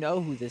 No, you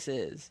know who this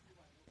is.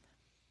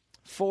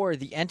 4,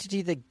 the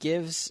entity that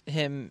gives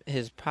him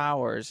his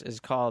powers is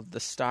called the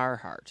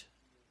Starheart.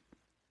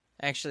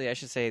 Actually, I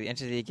should say the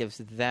entity that gives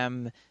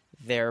them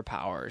their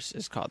powers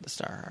is called the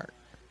Starheart.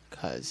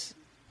 Because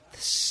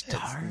it's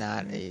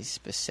not a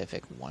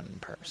specific one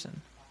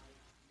person.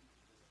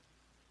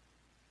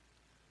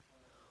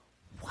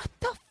 What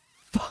the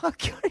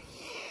fuck are you?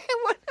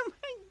 What am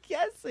I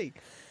guessing?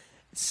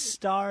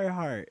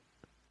 Starheart.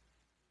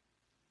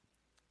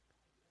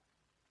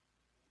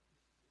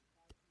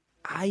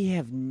 I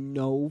have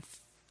no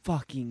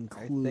fucking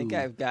clue. I think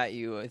I've got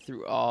you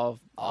through all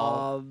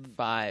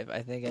 5.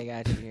 I think I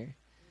got you here.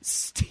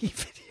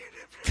 Steven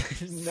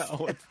Universe.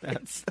 No, it's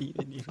not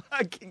Steven Universe.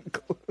 Fucking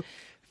clue.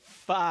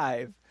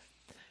 5.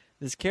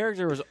 This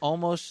character was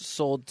almost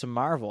sold to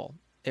Marvel.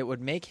 It would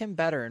make him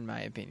better, in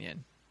my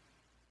opinion.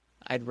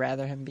 I'd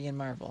rather him be in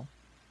Marvel.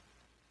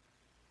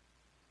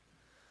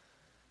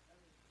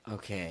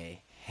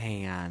 Okay,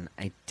 hang on.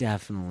 I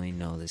definitely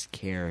know this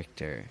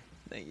character.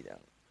 No, you don't.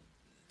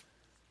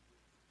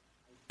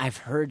 I've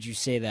heard you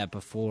say that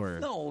before.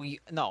 No,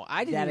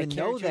 I didn't that even a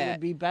know character that. would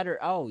be better.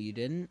 Oh, you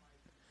didn't?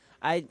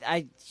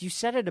 You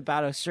said it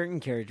about a certain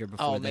character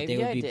before Oh, that maybe they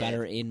would I be did.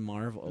 better in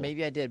Marvel.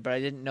 Maybe I did, but I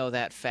didn't know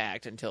that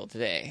fact until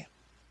today.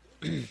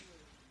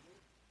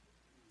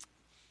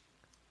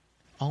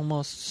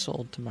 Almost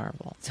sold to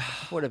Marvel.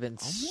 Would have been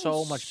so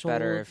Almost much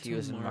better sold if he to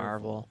was in Marvel.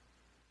 Marvel.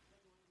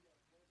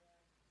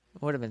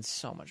 Would have been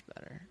so much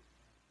better.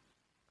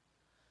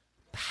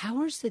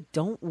 Powers that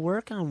don't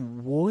work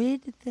on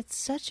wood? That's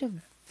such a...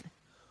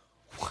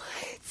 What?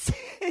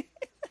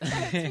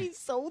 That's me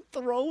so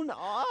thrown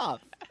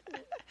off.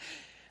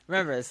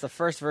 Remember, it's the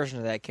first version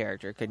of that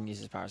character. Couldn't use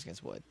his powers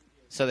against wood.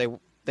 So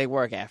they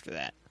work after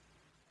that.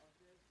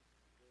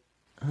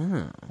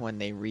 When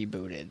they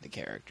rebooted the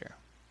character.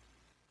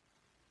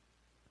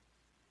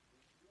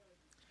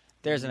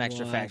 There's an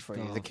extra What fact for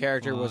you. the The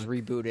character was fuck?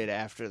 rebooted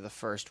after the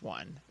first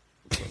one.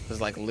 It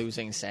was like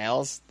losing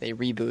sales. They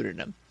rebooted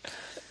him.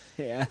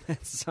 Yeah,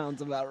 that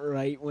sounds about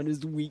right. When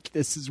his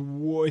weakness is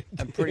wood.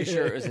 I'm pretty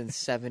sure it was in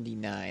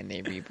 79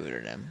 they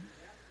rebooted him.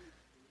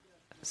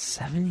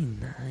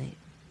 79.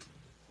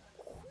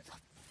 Who the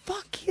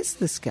fuck is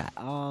this guy?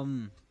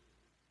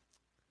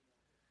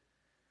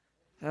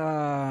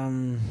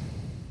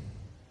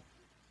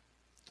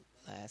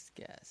 Last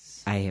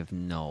guess. I have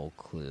no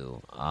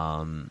clue.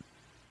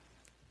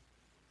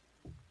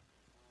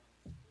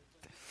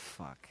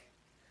 Fuck.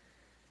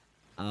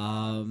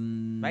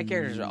 My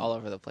characters are all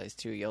over the place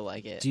too. You'll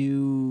like it.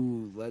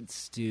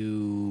 Let's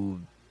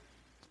do.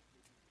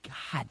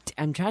 God,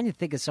 I'm trying to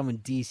think of someone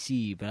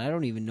DC, but I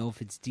don't even know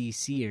if it's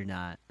DC or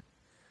not.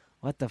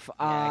 What the fuck?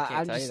 Yeah, I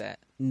can't tell you that.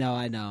 No,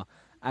 I know.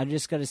 I'm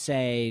just gonna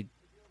say,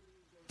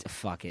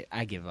 fuck it.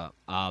 I give up.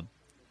 A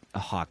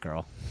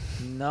Hawkgirl.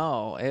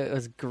 No, it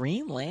was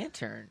Green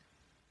Lantern.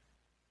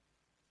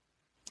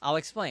 I'll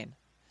explain.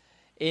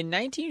 In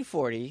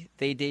 1940,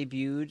 they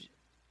debuted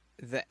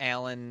the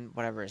Alan,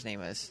 whatever his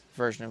name is,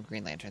 version of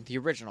Green Lantern, the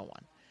original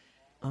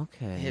one.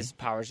 Okay. His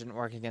powers didn't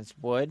work against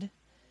wood.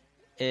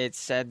 It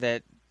said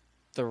that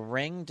the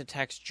ring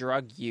detects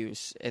drug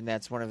use, and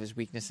that's one of his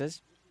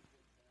weaknesses.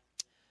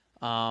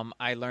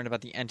 I learned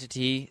about the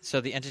entity.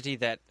 So the entity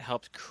that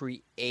helped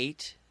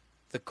create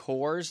the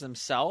cores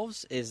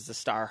themselves is the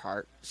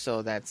Starheart.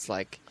 So that's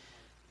like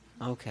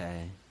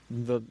Okay.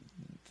 the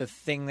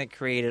thing that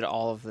created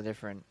all of the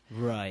different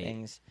Right.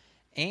 things.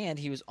 And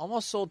he was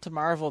almost sold to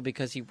Marvel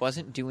because he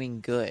wasn't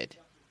doing good.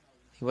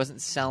 He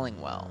wasn't selling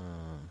well.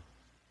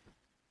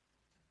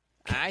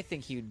 I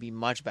think he would be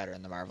much better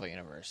in the Marvel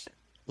universe.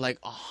 Like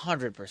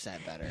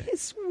 100% better.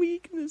 His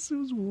weakness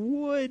was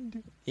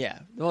wood. Yeah.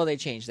 Well, they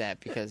changed that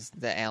because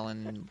the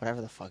Alan,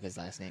 whatever the fuck his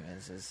last name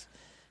is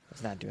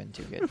not doing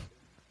too good.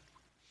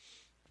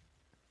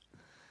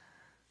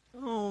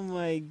 Oh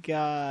my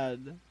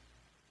god.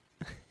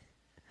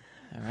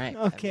 All right.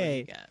 Okay. What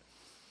do you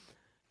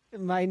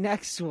got? My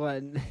next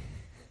one.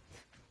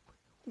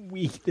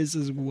 Weakness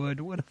is wood.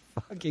 What a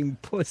fucking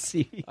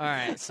pussy. All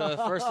right. So the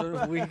first one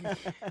was weak.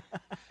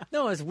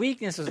 No, his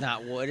weakness was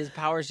not wood. His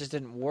powers just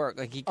didn't work.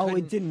 Like he. Oh, Couldn't,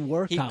 it didn't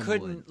work He on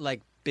couldn't wood.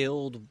 like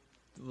build,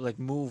 like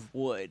move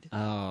wood.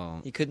 Oh.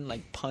 He couldn't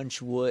like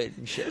punch wood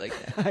and shit like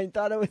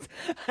that.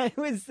 I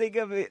was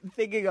thinking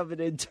of it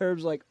in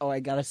terms like, oh, I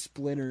got a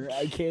splinter.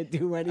 I can't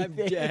do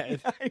anything. dead.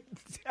 I'm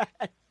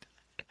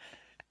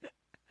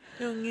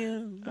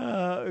dead.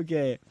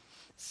 Okay.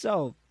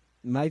 So,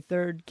 my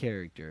third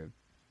character.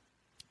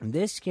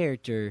 This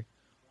character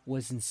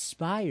was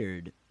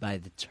inspired by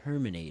the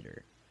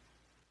Terminator.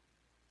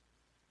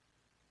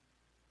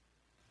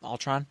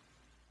 Ultron.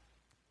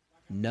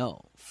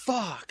 No.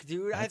 Fuck,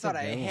 dude! I That's a thought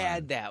I good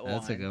had one. that one.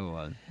 That's a good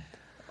one.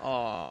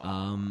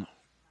 Oh,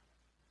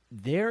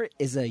 There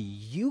is a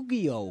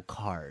Yu-Gi-Oh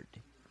card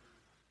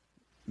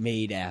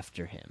made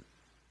after him.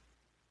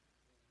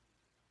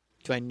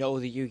 do I know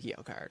the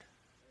Yu-Gi-Oh card?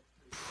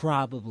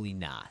 Probably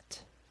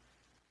not.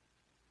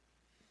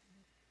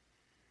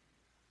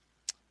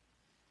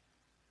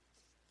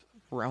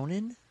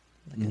 Ronin?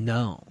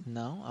 No.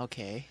 No.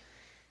 Okay.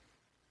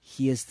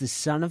 He is the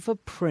son of a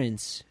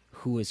prince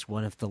who is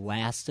one of the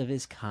last of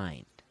his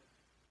kind.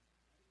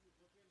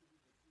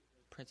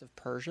 Prince of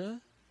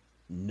Persia.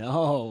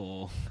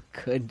 No.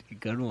 Good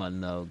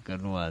one though.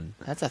 Good one.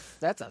 That's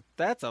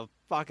a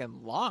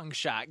fucking long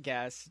shot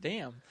guess.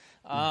 Damn.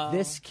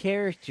 This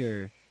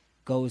character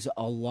goes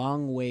a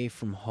long way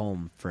from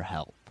home for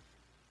help.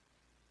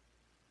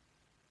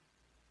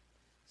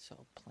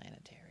 So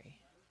planetary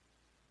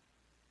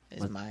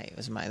is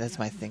that's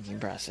my thinking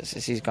process.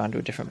 Is he's gone to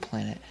a different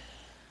planet?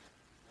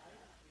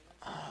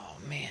 Oh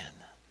man.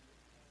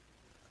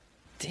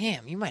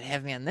 Damn, you might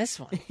have me on this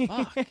one.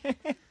 Fuck.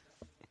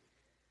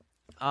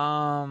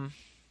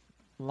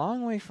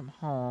 Long way from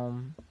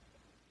home.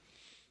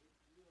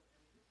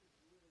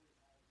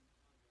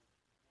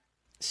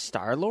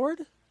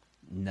 Star-Lord?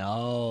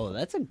 No,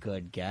 that's a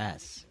good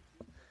guess.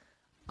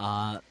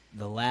 The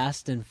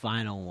last and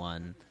final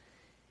one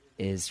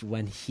is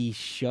when he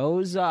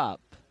shows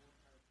up,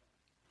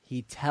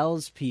 he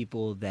tells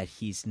people that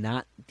he's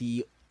not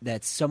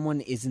that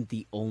someone isn't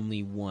the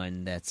only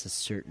one that's a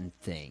certain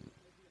thing.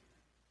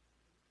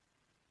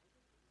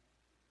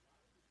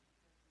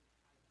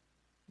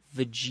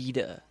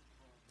 Vegeta.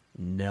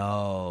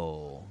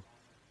 No.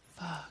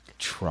 Fuck.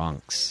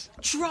 Trunks.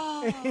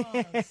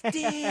 Trunks!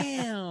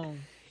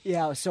 Damn!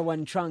 Yeah, so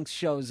when Trunks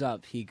shows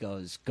up, he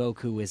goes,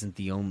 Goku isn't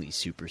the only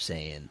Super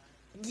Saiyan.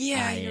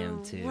 Yeah, I you're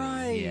am too.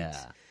 right. Yeah.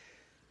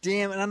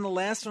 Damn, and on the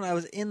last one, I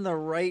was in the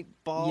right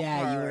ballpark.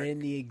 Yeah, you were in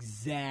the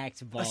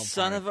exact ballpark. A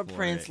son of a for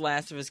prince, it.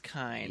 last of his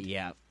kind.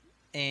 Yep.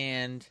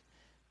 And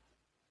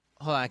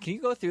hold on, can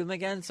you go through them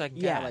again so I can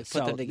Yeah, kinda, like put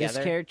so them together?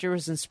 this character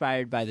was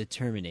inspired by the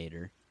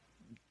Terminator.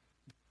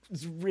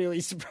 It's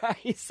really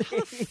surprising. How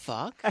the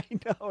fuck? I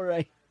know,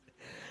 right?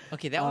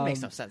 Okay, that one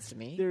makes no sense to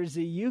me. There's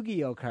a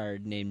Yu-Gi-Oh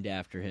card named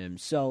after him.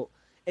 So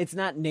it's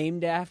not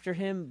named after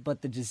him,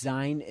 but the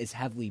design is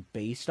heavily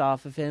based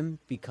off of him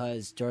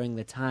because during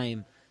the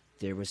time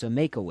there was a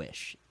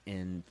Make-A-Wish,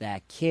 and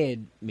that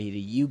kid made a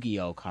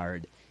Yu-Gi-Oh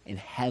card and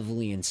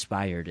heavily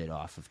inspired it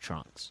off of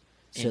Trunks.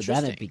 So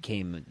then it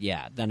became an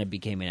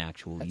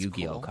actual That's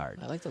Yu-Gi-Oh cool. card.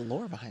 I like the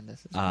lore behind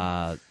this.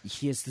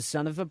 He is the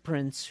son of a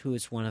prince who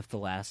is one of the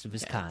last of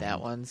his kind. That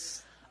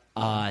one's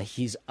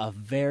He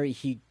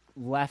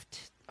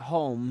left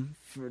home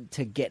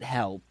to get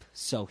help,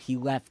 so he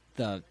left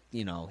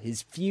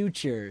his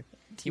future.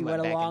 He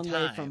went a back in long way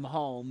time. from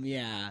home,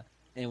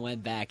 and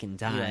went back in he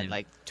time. had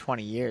like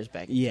 20 years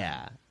back.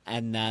 Yeah,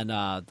 and then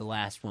the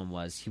last one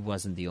was he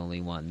wasn't the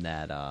only one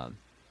that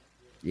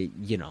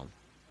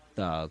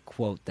the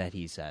quote that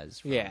he says.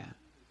 From, Yeah.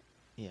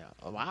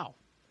 Oh, wow.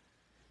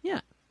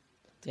 yeah.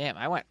 Damn,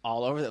 I went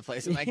all over the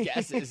place with my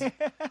guesses.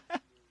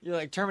 You're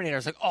like Terminator.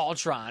 It's like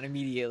Ultron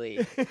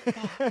immediately.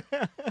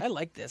 I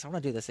like this. I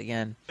want to do this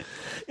again.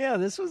 Yeah,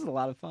 this was a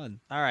lot of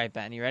fun. All right,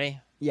 Ben, you ready?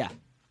 Yeah.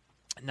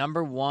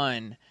 Number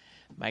 1,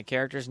 my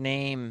character's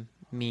name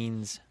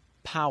means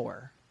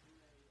power.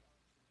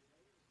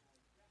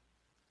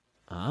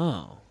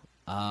 Oh.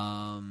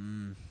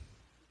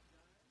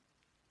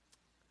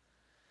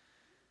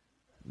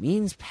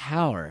 Means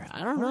power.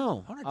 I don't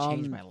know. I want to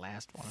change my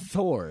last one.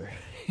 Thor.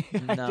 I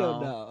don't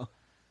know.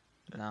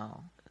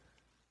 No.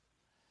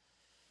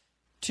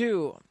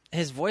 2,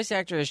 his voice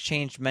actor has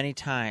changed many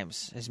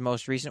times. His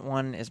most recent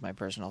one is my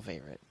personal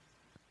favorite.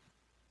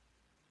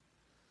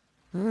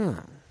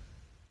 Many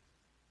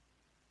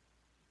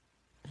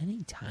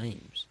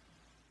times.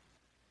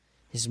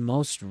 His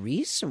most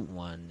recent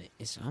one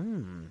is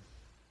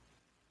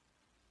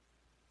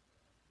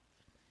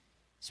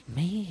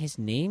his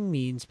name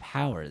means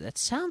power. That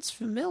sounds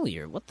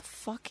familiar. What the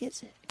fuck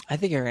is it? I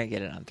think you're going to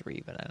get it on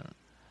 3, but I don't.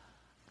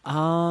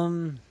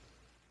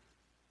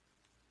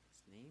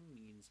 His name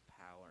means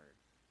power.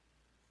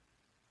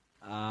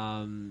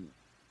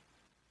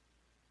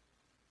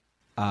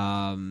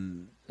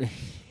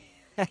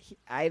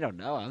 I don't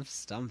know. I'm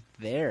stumped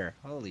there.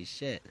 Holy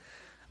shit.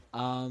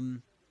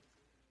 So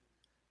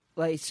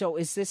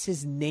is this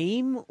his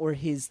name or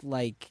his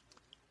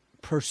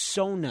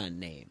persona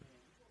name?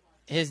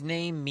 His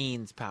name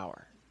means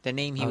power. The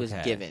name he was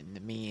Okay. given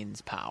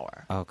means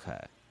power. Okay.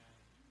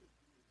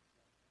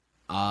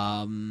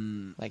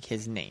 Like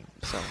his name.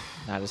 So,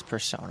 not his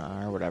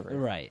persona or whatever.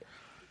 Right.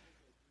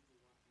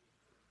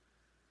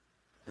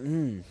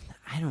 I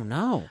don't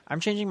know. I'm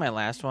changing my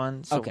last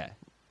one. So, Okay.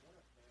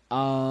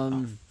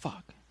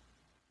 Fuck.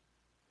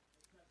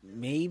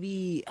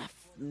 Maybe,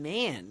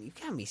 man, you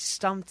got me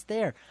stumped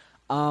there.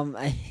 I'm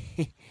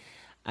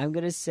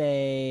gonna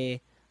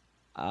say,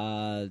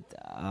 fuck,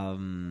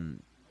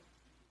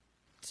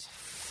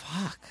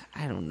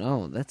 I don't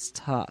know. That's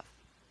tough.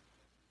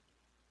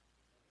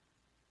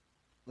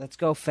 Let's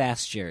go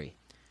Fast Jerry.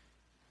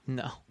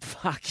 No.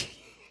 Fuck.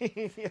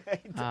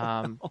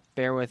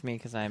 Bear with me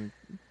because I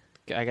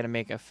got to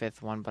make a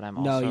 5th one, but I'm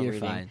No, also you're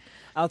reading. fine.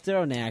 I'll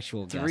throw an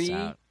actual guess 3.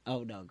 out.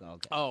 Oh, no, go.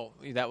 Okay. Oh,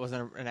 that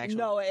wasn't an actual.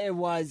 No, it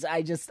was.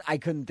 I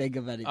couldn't think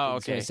of anything, Oh,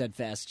 so I okay. said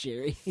Fast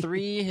Jerry.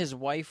 3, his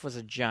wife was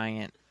a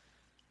giant.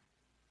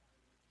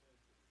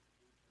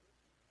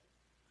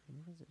 Who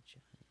was a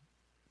giant?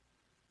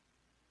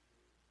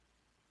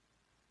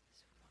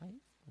 His wife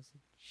was a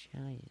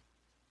giant.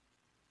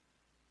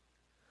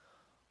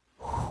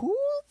 Who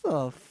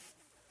the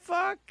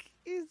fuck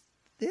is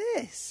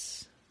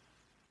this?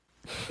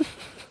 You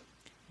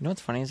know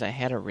what's funny is I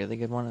had a really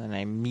good one and I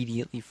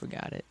immediately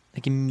forgot it.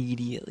 Like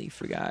immediately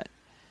forgot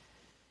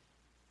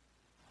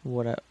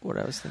what I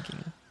was thinking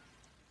of.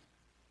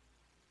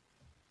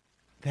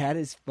 That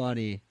is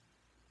funny.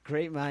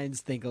 Great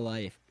minds think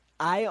alike.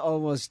 I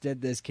almost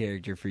did this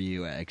character for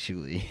you,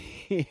 actually.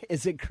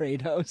 Is it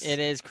Kratos? It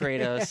is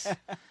Kratos.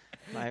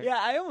 Yeah,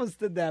 I almost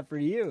did that for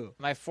you.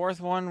 My 4th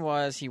one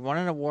was he won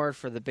an award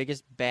for the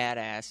biggest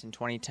badass in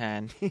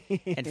 2010.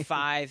 And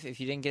 5, if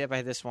you didn't get it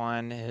by this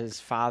one, his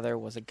father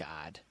was a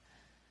god.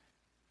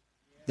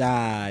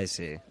 Ah, I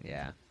see.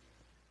 Yeah.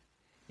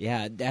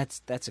 Yeah,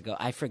 that's a go.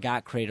 I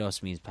forgot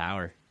Kratos means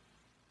power.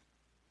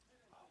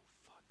 Oh,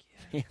 fuck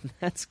yeah.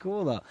 That's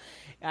cool, though.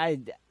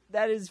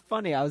 That is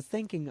funny. I was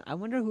thinking, I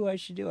wonder who I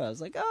should do. I was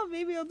like, oh,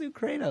 maybe I'll do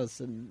Kratos.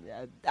 And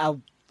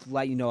I'll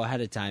let you know ahead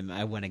of time.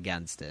 I went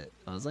against it.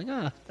 I was like,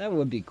 that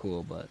would be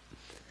cool, but...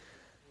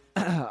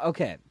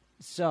 okay,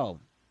 so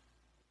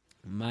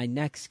my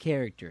next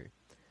character.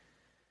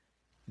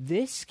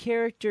 This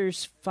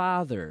character's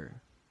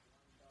father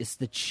is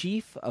the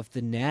chief of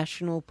the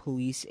National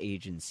Police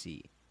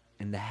Agency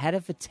and the head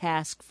of a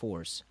task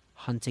force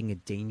hunting a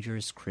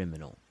dangerous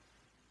criminal.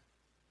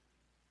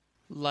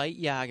 Light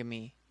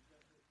Yagami.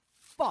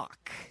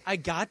 Fuck. I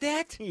got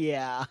that?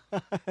 Yeah.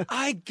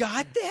 I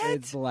got that?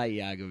 It's Light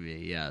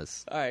Yagami,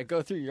 yes. All right,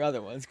 go through your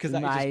other ones, because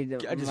My I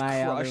just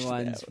other crushed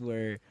ones that.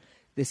 were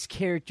this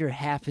character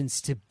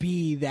happens to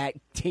be that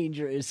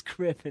dangerous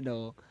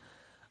criminal.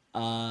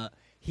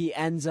 He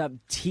ends up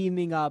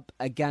teaming up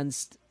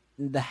against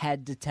the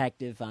head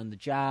detective on the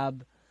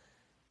job.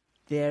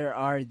 There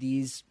are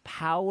these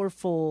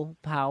powerful,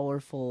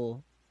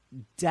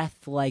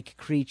 death-like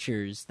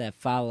creatures that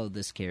follow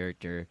this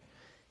character,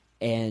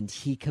 and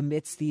he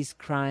commits these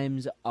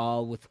crimes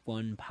all with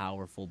one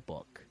powerful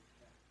book.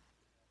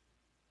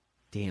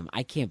 Damn,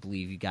 I can't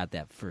believe you got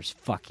that first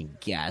fucking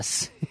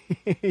guess.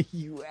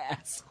 You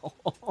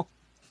asshole.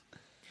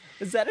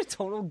 Is that a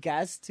total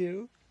guess,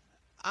 too?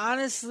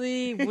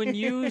 Honestly, when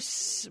you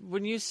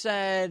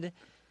said,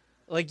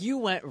 like, you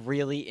went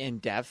really in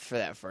depth for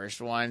that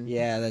first one.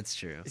 Yeah, that's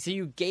true. So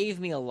you gave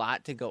me a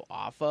lot to go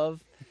off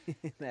of.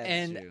 That's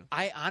and true.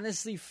 I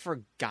honestly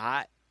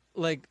forgot.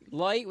 Like,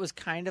 Light was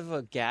kind of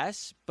a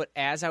guess, but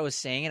as I was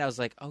saying it, I was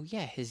like, "Oh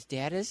yeah, his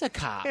dad is a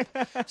cop."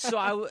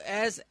 So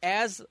as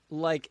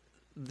like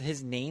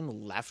his name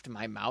left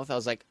my mouth, I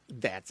was like,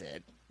 "That's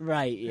it."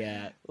 Right,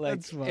 yeah. Like,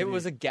 That's funny. it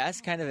was a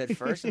guess kind of at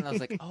first, and I was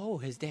like, "Oh,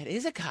 his dad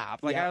is a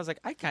cop." Like, Yeah. I was like,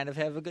 "I kind of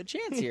have a good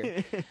chance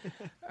here."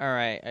 All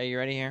right, are you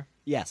ready here?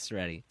 Yes,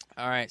 ready.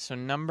 All right, so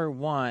number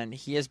 1,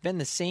 he has been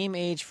the same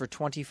age for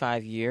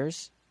 25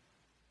 years.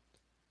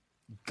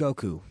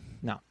 Goku.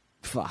 No.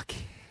 Fuck.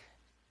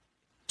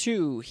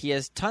 2, he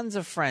has tons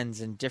of friends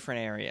in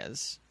different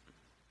areas.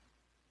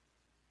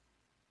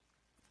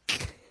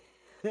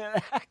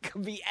 That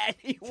could be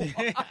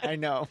anyone. I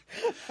know.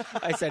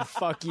 I said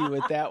fuck you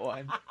with that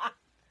one.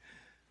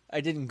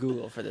 I didn't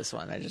Google for this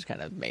one. I just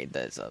kind of made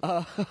this up.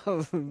 How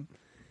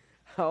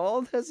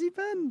old has he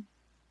been?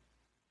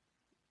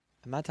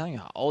 I'm not telling you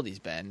how old he's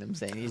been. I'm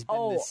saying he's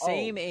been the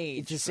same age.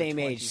 It's the for same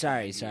age.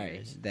 25 Sorry.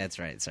 years. That's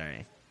right.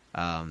 Sorry.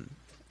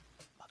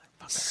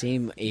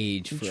 Same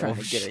age You're for. trying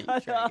to get it.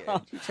 You're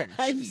trying to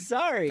I'm cheat.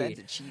 sorry. Ben's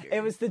a cheater.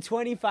 It was the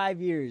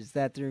 25 years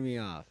that threw me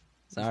off.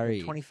 He's been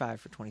Sorry.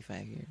 25 for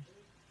 25 years.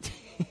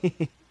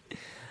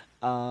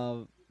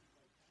 Um,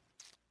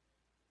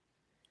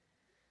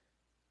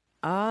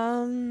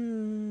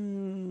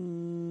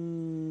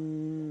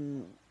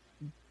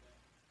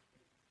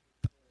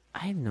 I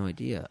have no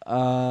idea.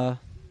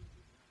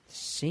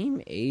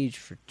 Same age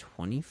for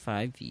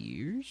 25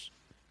 years?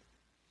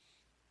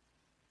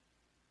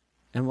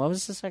 And what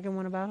was the second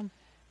one about him?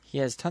 He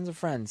has tons of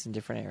friends in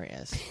different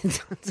areas.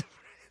 It's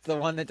the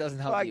one that doesn't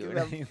help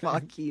you.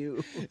 Fuck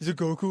you. Is it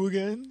Goku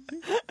again?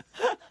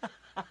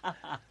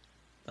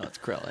 No, it's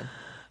Krillin.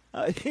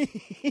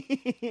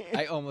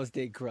 I almost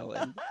did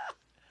Krillin.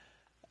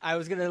 I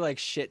was gonna like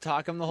shit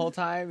talk him the whole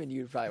time, and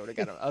you probably would have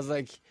got him. I was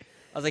like,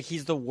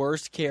 he's the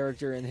worst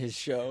character in his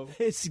show.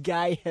 This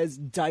guy has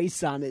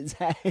dice on his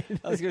head.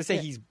 I was gonna say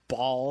he's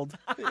bald.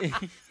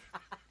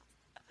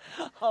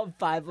 All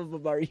 5 of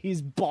them are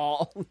he's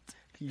bald.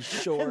 He's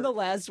short. And the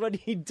last one,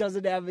 he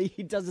doesn't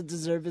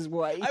deserve his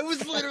wife. I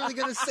was literally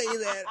gonna say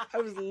that. I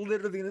was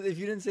literally gonna. If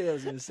you didn't say that, I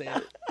was gonna say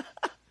it.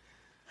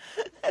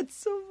 That's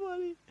so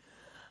funny.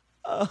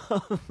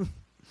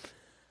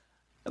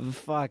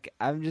 Fuck,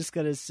 I'm just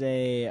gonna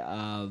say,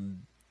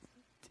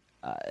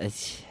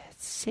 it's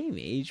same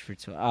age for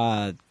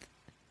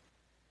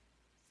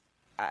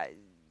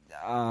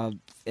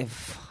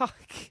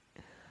fuck.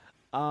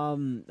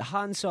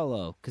 Han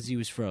Solo, because he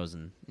was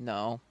frozen.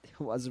 No, It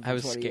wasn't. I For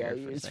was 20 scared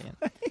for a years. second.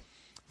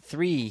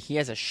 3, he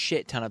has a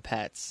shit ton of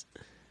pets.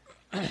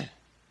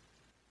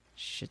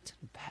 Shit ton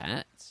of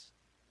pets.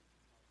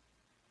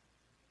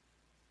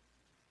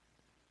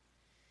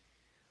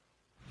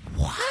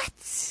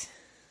 What?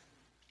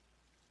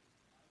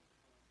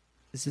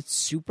 Is it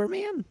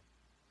Superman?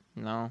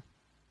 No,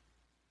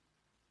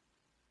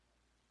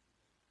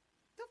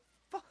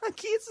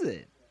 Fuck is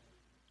it?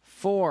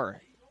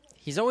 4,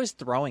 he's always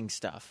throwing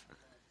stuff.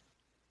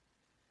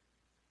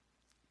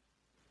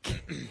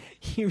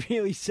 You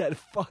really said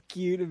fuck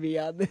you to me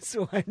on this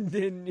one,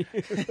 didn't you?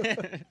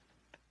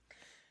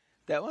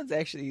 That one's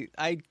actually.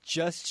 I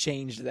just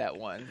changed that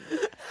one.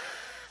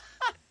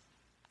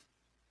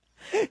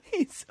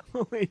 He's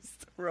always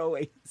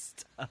throwing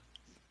stuff.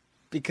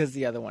 Because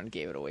the other one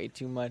gave it away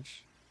too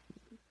much.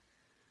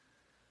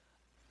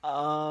 If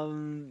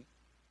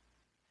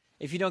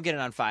you don't get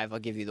it on 5, I'll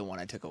give you the one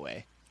I took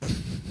away.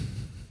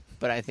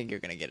 But I think you're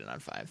going to get it on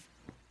 5.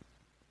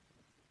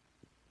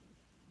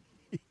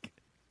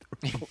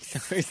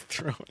 He's always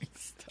throwing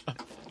stuff.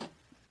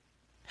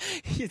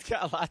 He's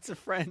got lots of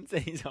friends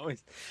and he's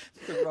always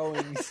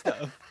throwing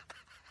stuff.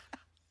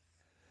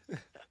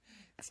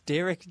 It's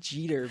Derek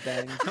Jeter,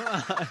 Ben.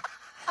 Come on.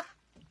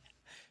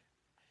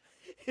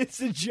 It's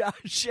a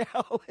Josh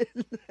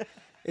Allen.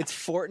 It's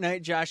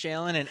Fortnite Josh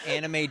Allen and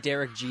anime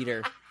Derek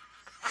Jeter.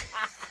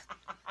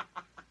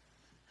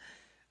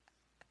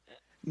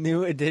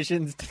 New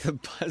additions to the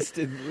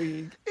Busted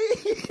League.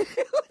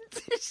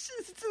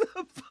 Additions to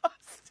the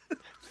Busted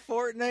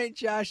Fortnite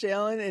Josh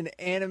Allen and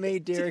anime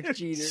Derek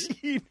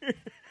Jeter.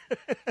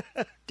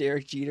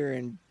 Derek Jeter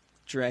and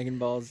Dragon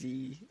Ball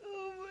Z.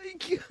 Oh my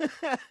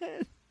god.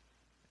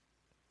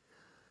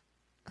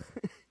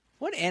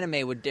 What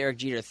anime would Derek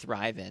Jeter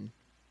thrive in?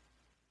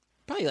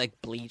 Probably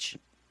like Bleach.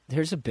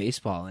 There's a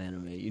baseball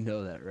anime, you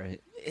know that,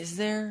 right? Is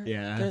there?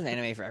 Yeah. There's an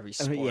anime for every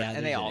sport,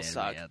 and they all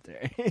suck. Out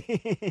there.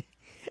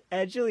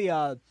 Actually,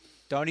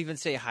 Don't even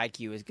say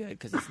Haikyuu is good,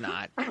 because it's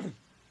not.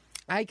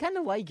 I kind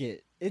of like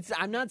it.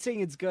 I'm not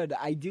saying it's good.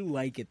 I do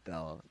like it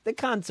though. The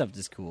concept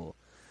is cool.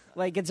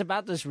 Like, it's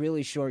about this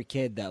really short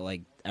kid that,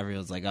 like,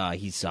 everyone's like, oh,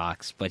 he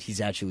sucks, but he's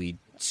actually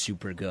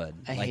super good.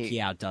 He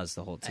outdoes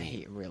the whole I team.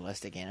 hate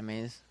realistic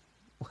animes.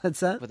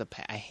 What's that?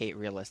 I hate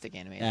realistic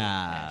animes. With a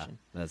passion.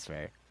 That's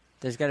fair.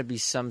 There's got to be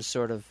some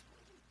sort of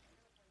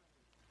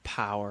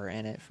power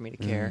in it for me to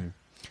care.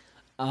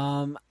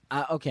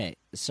 Okay,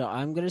 so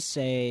I'm gonna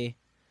say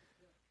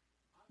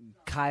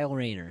Kyle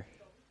Rayner.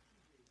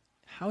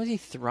 How is he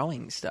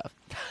throwing stuff?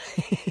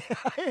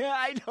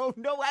 I don't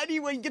know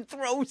anyone can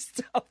throw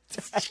stuff.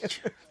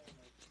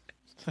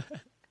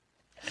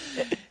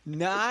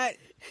 Not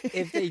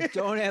if they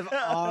don't have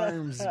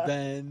arms,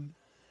 Ben.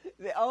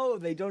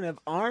 They don't have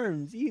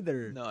arms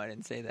either. No, I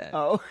didn't say that.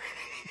 Oh.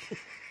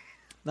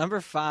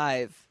 Number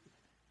 5.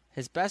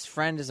 His best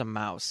friend is a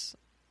mouse.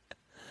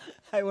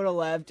 I would have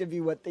laughed if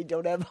you went, they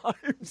don't have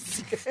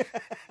arms.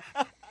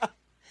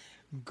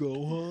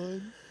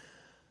 Gohan?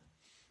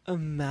 A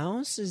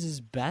mouse is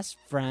his best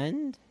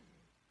friend?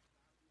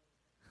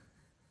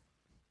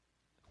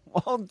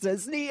 Walt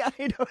Disney? I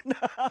don't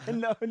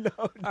know. No.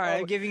 All right,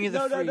 I'm giving you the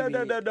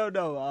freebie.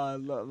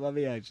 No. Let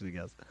me actually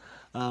guess.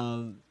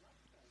 A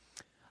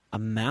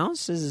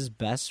mouse is his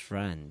best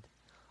friend.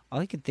 All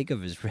I can think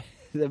of is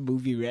the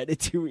movie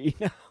Ratatouille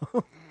now.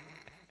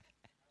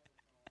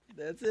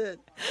 That's it.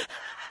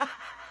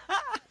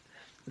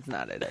 That's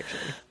not it,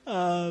 actually.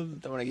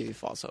 Don't want to give you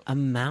false hope. A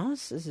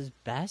mouse is his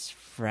best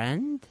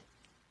friend?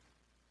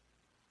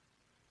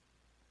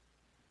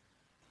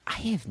 I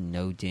have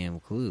no damn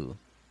clue.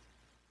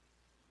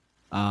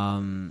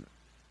 I'm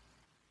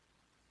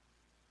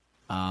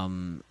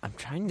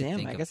trying to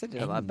think. I guess I of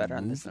did a lot any better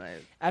on this movie. than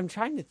I'm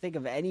trying to think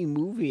of any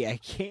movie I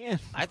can.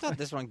 I thought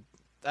this one.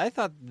 I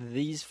thought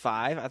these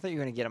 5. I thought you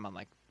were gonna get them on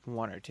like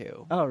 1 or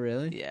 2. Oh,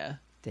 really? Yeah.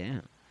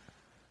 Damn.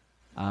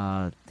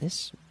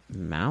 This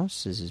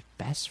mouse is his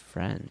best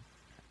friend.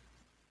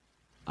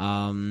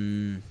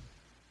 Tom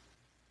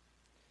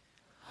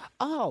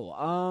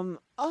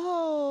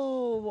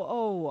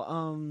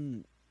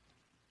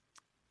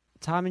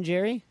and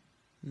Jerry?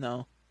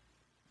 No.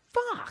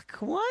 Fuck,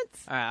 what?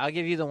 All right, I'll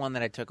give you the one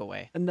that I took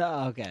away.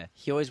 No, okay.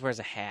 He always wears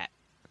a hat.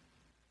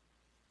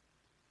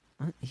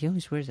 What? He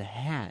always wears a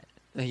hat.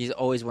 He's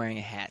always wearing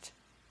a hat,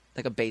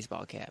 like a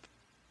baseball cap.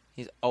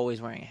 He's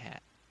always wearing a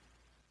hat.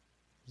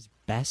 His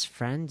best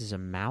friend is a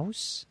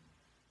mouse?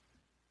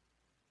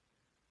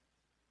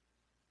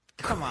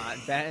 Come on,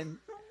 Ben.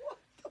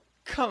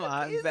 Come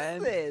on,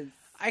 Ben. This?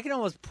 I can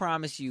almost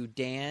promise you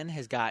Dan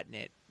has gotten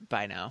it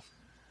by now.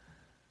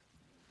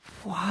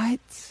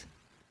 What?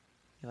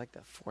 You like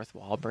the fourth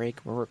wall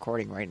break? We're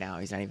recording right now.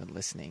 He's not even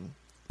listening.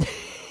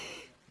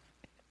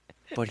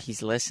 But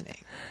he's listening.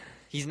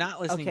 He's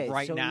not listening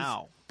so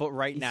now. But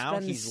right now,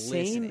 he's been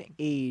the same listening.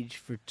 age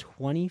for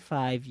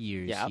 25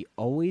 years. Yep. He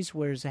always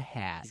wears a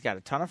hat. He's got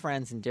a ton of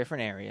friends in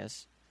different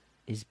areas.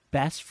 His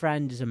best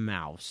friend is a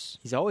mouse.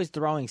 He's always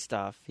throwing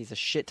stuff. He's a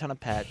shit ton of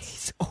pets.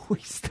 He's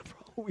always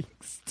throwing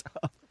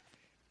stuff.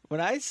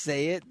 When I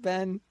say it,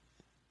 Ben,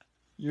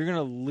 you're going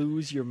to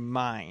lose your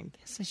mind.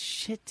 He has a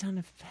shit ton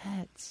of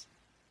pets.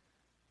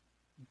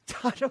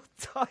 Donald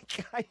Duck.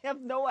 I have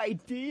no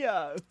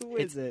idea. Who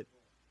is it?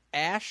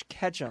 Ash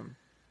Ketchum.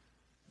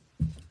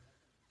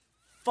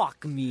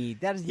 Fuck me.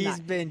 That is He's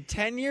not... been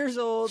 10 years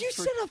old. You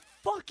said a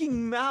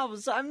fucking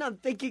mouse. I'm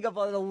not thinking of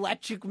an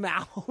electric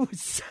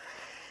mouse.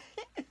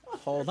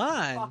 Hold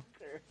on.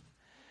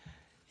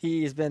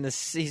 He's been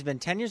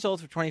 10 years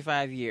old for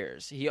 25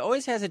 years. He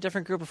always has a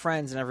different group of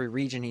friends in every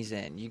region he's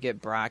in. You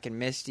get Brock and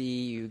Misty.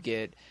 You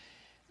get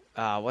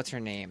what's her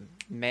name?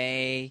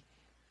 May.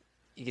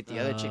 You get the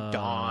other chick,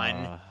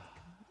 Dawn.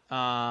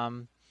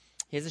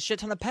 He has a shit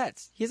ton of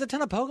pets. He has a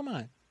ton of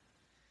Pokemon.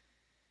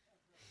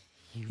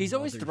 He's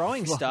always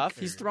throwing stuff.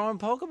 He's throwing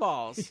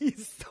Pokeballs.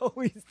 He's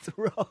always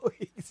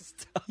throwing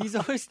stuff. He's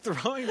always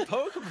throwing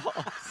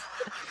Pokeballs.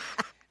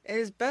 And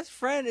his best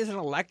friend is an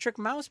electric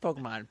mouse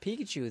Pokemon,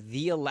 Pikachu,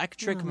 the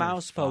electric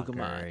mouse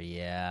Pokemon.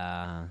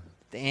 Yeah.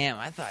 Damn,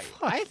 I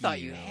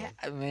thought you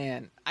had,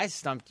 man. I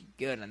stumped you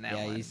good on that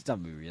one. Yeah, you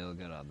stumped me real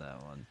good on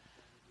that one.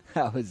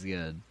 That was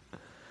good.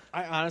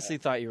 I honestly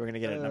thought you were going to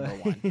get it number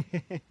 1.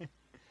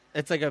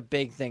 It's like a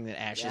big thing that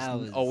Ash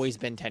has always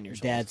been 10 years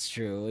old. That's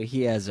true.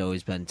 He has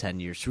always been 10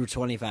 years, through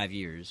 25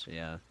 years,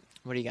 yeah.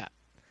 What do you got?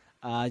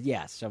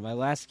 Yeah, so my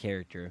last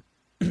character,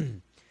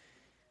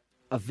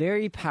 a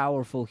very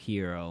powerful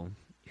hero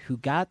who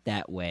got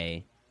that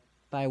way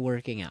by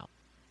working out.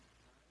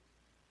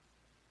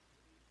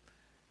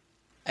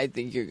 I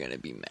think you're gonna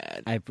be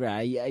mad.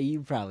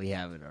 You probably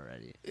have it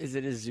already. Is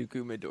it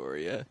Izuku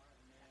Midoriya?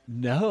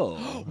 No.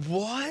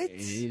 What? It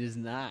is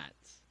not.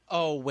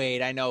 Oh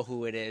wait, I know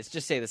who it is.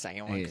 Just say the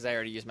second one because I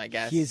already used my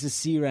guess. He is a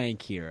C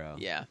rank hero.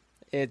 Yeah,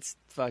 it's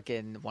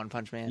fucking One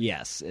Punch Man.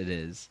 Yes, it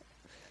is.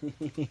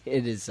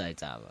 It is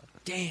Saitama.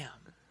 Damn.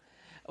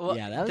 Well,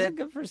 Yeah, that was a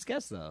good first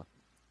guess, though.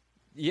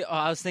 Yeah,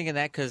 I was thinking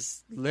that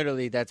because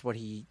literally that's what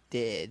he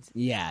did.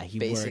 Yeah, he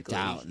Basically, worked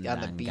out and on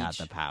the then got beach.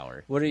 the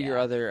power. What are Yeah. your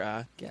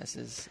other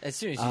guesses? As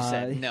soon as you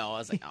said no, I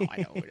was like, oh, I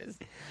know who it is.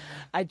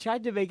 I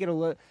tried to make it a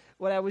little.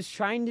 What I was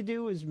trying to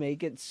do was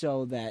make it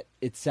so that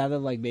it sounded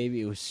like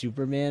maybe it was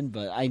Superman,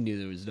 but I knew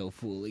there was no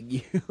fooling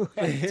you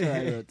after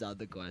I wrote down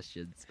the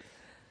questions.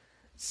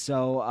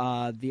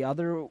 So the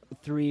other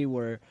three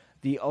were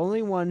the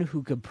only one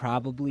who could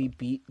probably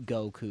beat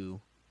Goku.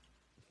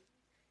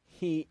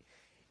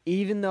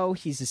 Even though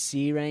he's a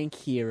C rank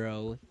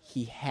hero,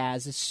 he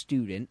has a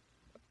student,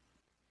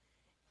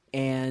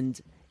 and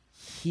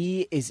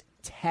he is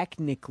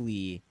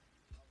technically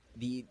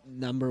the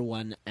number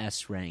one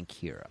S rank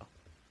hero.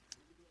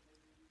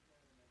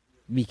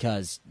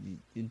 Because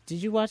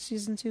did you watch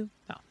season 2?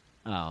 No.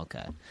 Oh,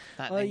 okay.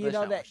 Not in Well, English,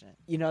 not watching it.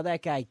 you know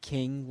that guy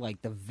King,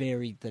 like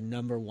the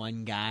number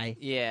one guy.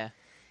 Yeah.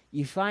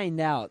 You find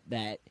out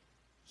that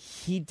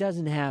he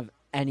doesn't have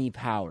any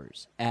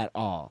powers at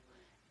all.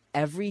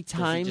 Every Does he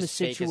time a just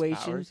fake his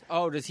situation, powers?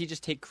 Oh, does he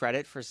just take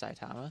credit for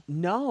Saitama?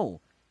 no,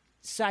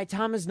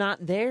 Saitama's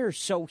not there,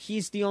 so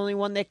he's the only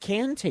one that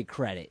can take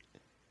credit.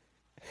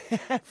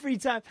 Every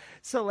time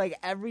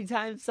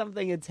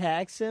something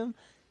attacks him,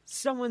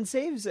 someone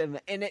saves him,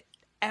 and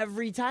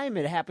every time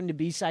it happened to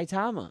be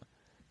Saitama.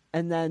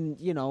 And then,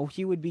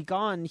 he would be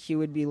gone, he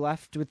would be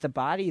left with the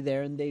body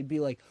there, and they'd be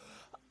like,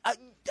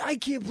 I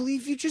can't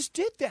believe you just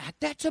did that.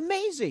 That's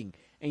amazing.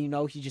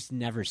 And, he just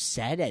never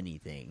said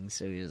anything.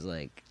 So he was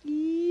like,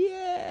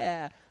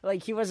 yeah.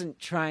 Like, he wasn't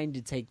trying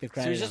to take the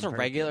credit. So he's just a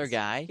regular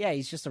guy? Yeah,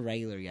 he's just a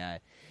regular guy.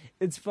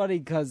 It's funny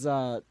because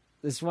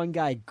this one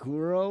guy,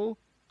 Guro,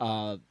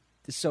 so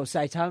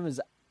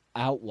Saitama's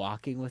out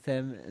walking with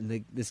him,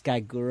 and this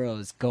guy, Guro,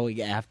 is going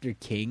after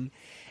King,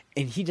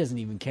 and he doesn't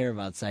even care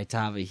about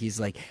Saitama. He's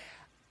like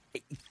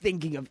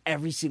thinking of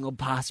every single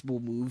possible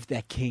move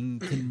that King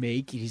can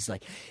make, and he's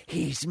like,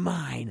 he's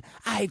mine,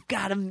 I've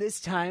got him this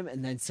time,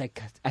 and then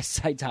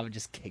Saitama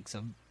just kicks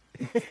him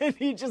and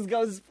he just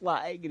goes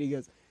flying, and he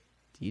goes,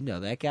 do you know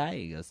that guy?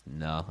 He goes,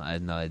 no, I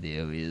have no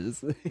idea who he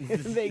is. And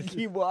they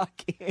keep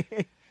walking.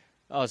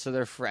 Oh, so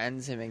they're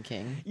friends, him and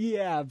King?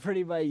 Yeah,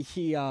 pretty much.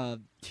 He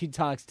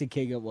talks to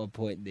King at one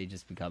point, and they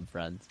just become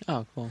friends.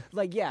 Oh, cool.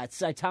 Like, yeah,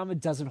 Saitama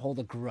doesn't hold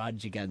a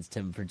grudge against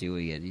him for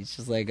doing it. He's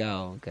just like,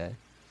 oh, okay.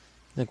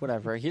 Like,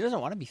 whatever. He doesn't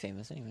want to be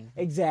famous anyway.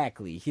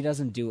 Exactly. He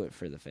doesn't do it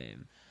for the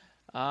fame.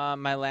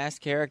 My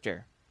last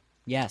character.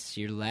 Yes,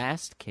 your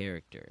last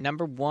character.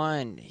 Number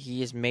 1,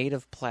 he is made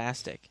of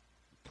plastic.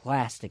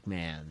 Plastic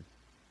Man.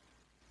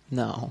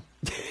 No.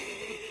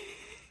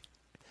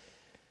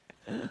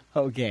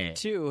 Okay.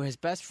 2, his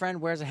best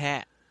friend wears a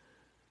hat.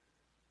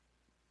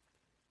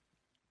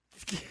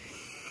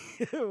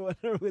 What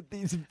are with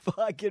these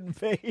fucking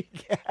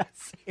fake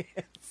ass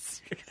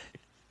answers?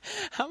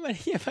 How many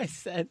have I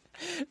said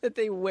that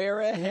they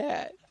wear a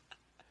hat?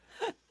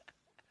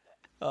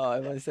 Oh, I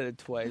only said it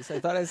twice. I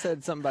thought I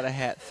said something about a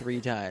hat 3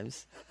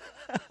 times.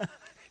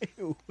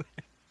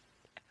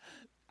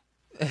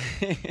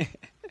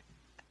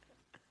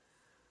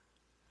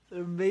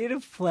 They're made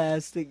of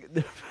plastic.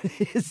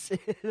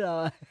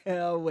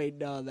 Oh wait,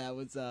 no,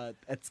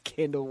 that's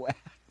candle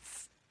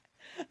wax.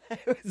 I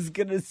was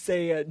gonna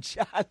say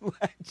John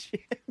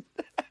Legend.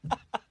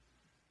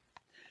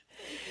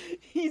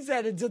 He's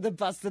headed to the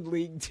Busted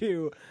League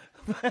too.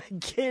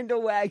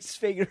 Candle wax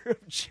figure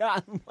of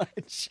John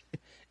Legend.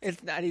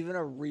 It's not even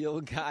a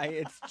real guy.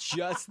 It's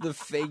just the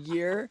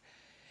figure.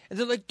 And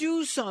they're like,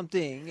 do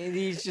something. And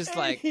he's just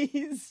like,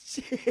 He's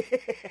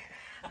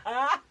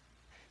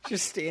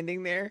just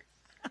standing there.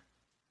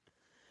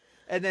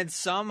 And then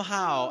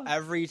somehow,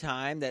 every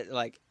time that,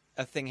 like,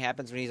 a thing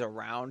happens when he's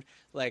around,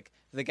 like,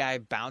 the guy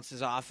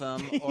bounces off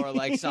him or,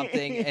 like,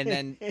 something. And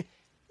then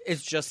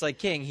it's just like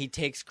King. He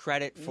takes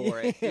credit for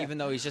it, even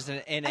though he's just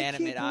an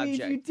inanimate I can't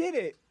believe object. you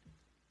did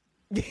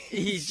it.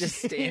 He's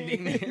just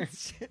standing there.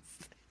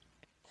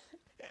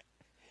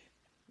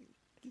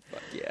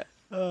 Fuck yeah.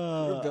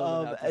 We're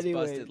building up this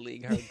Busted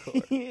League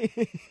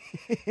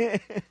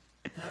hardcore.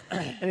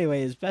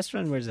 Anyway, his best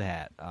friend wears a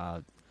hat.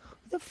 Who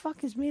the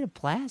fuck is made of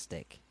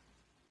plastic?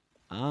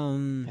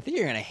 I think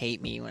you're going to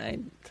hate me when I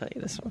tell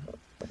you this one.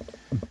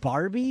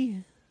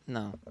 Barbie?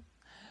 No.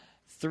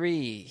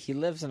 3, he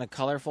lives in a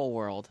colorful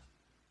world.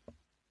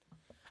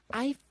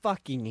 I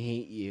fucking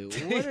hate you.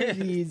 What are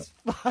these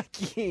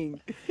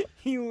fucking...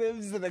 He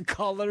lives in a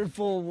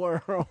colorful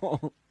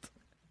world.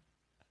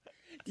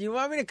 Do you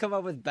want me to come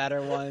up with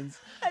better ones?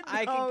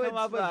 I No, can come it's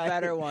up with fine.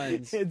 better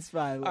ones. It's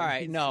fine. All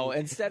right, no.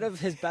 Instead of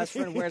his best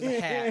friend wears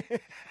a hat,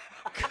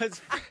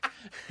 because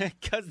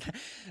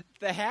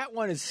the hat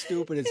one is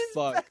stupid as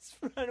fuck. Best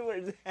friend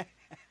wears a hat.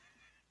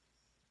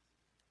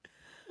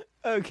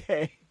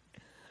 Okay.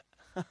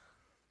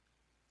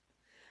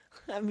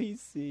 Let me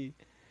see.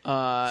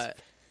 Fuck.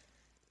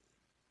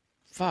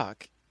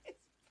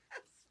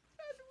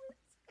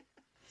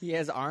 He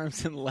has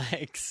arms and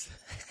legs.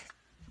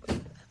 He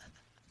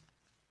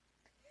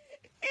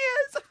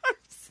has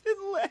arms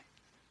and legs.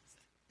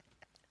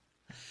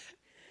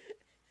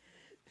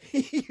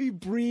 He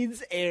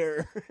breathes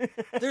air.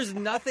 There's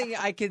nothing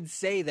I can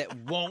say that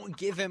won't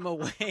give him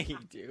away,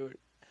 dude.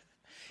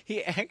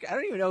 I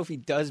don't even know if he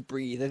does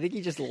breathe. I think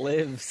he just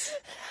lives.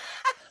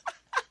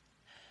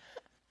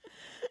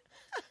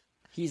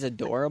 He's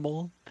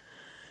adorable.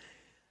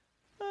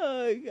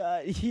 Oh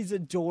God, he's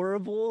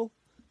adorable.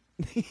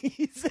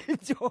 He's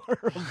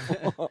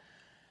adorable. All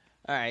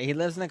right, he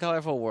lives in a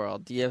colorful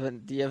world. Do you have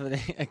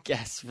a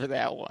guess for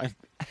that one?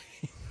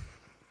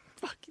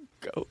 Fucking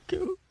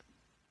Goku.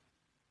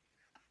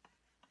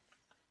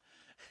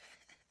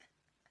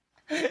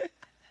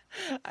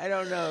 I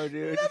don't know,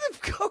 dude. None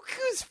of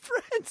Goku's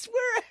friends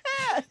wear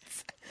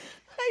hats.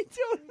 I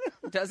don't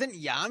know. Doesn't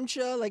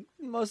Yamcha, like,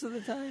 most of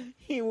the time?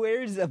 He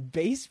wears a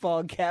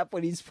baseball cap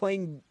when he's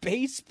playing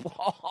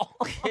baseball.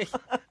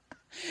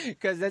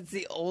 Because that's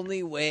the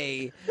only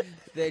way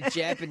that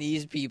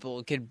Japanese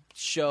people can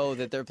show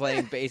that they're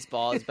playing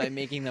baseball is by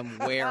making them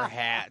wear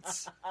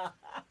hats.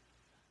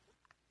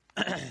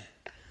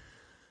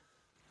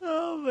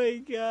 Oh my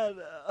God.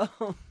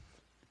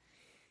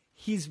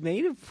 He's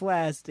made of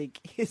plastic.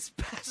 His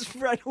best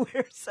friend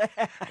wears a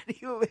hat.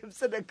 He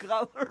lives in a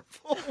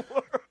colorful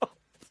world.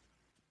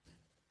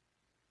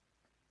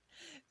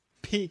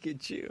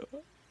 Pikachu.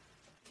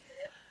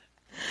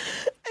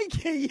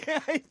 Okay,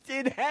 yeah,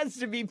 it has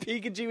to be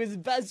Pikachu. His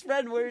best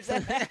friend wears a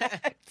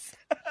hat.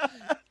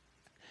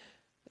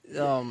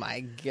 Oh my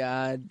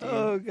God, dude.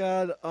 Oh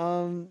God.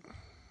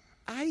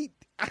 I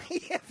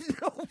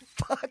have no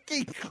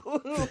fucking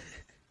clue.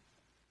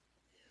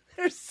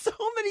 There's so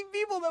many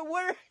people that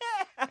wear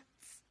hats.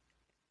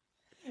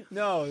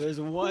 No, there's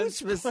one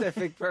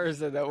specific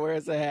person that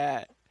wears a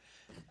hat.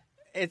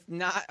 It's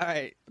not... All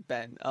right,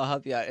 Ben, I'll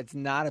help you out. It's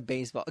not a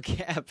baseball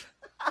cap.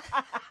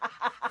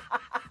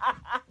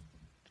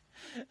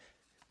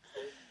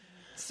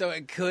 So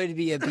it could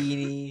be a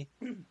beanie.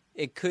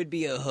 It could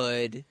be a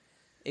hood.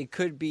 It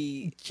could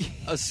be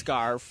a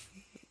scarf,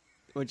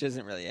 which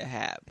isn't really a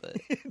hat, but...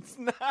 It's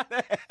not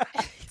a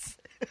hat.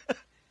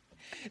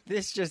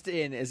 This just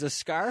in. Is a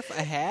scarf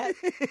a hat?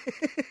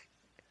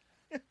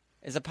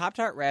 Is a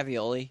Pop-Tart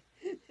ravioli?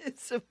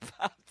 It's a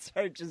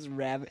Pop-Tart just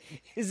ravioli.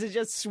 Is it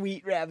just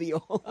sweet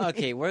ravioli?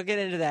 Okay, we'll get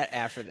into that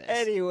after this.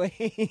 Anyway.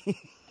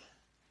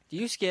 Do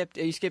you skip?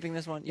 Are you skipping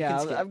this one? You Yeah,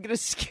 can skip. I'm going to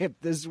skip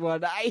this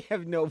one. I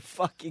have no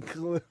fucking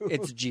clue.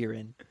 It's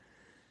Jiren.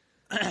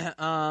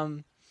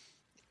 No,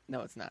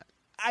 it's not.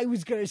 I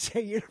was going to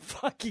say you're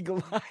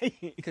fucking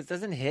lying. Because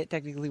doesn't Hit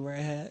technically wear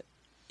a hat?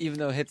 Even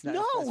though Hit's not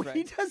his No, best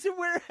he friend. doesn't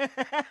wear a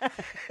hat.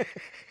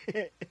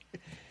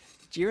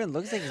 Jiren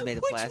looks like he's made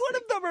of Which plastic. one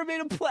of them are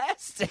made of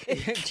plastic?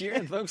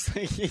 Jiren looks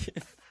like he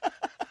is.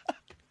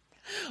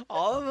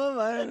 All of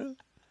them?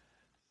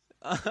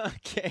 I don't know.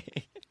 Okay.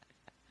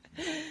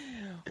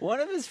 One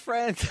of his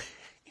friends...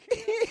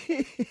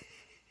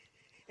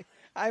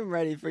 I'm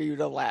ready for you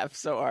to laugh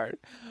so hard.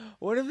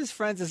 One of his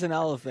friends is an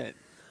elephant.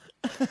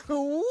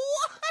 What?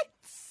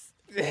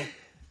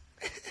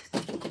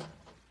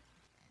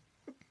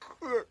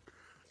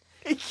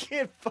 I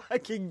can't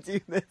fucking do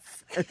this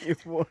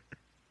anymore.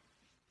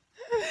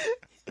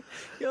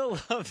 You'll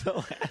love the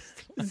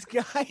last one. This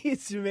guy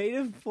is made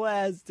of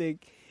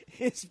plastic.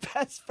 His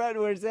best friend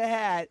wears a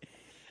hat.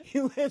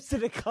 He lives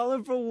in a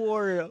colorful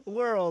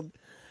world.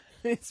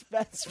 His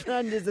best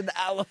friend is an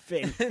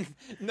elephant.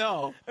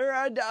 No. Or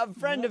a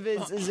friend of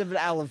his is an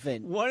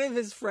elephant. One of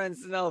his friends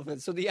is an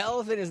elephant, so the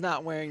elephant is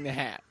not wearing the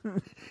hat.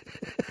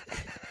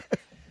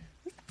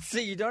 So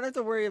you don't have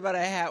to worry about a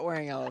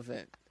hat-wearing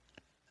elephant.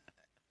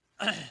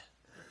 I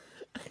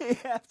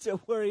have to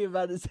worry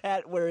about his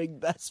hat-wearing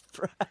best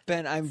friend.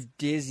 Ben, I'm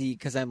dizzy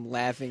because I'm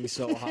laughing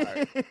so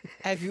hard.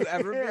 Have you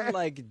ever been,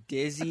 like,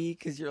 dizzy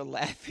because you're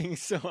laughing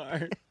so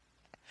hard?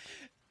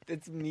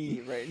 That's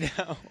me right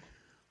now.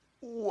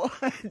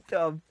 What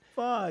the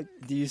fuck?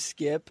 Do you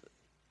skip?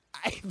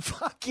 I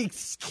fucking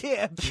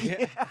skip.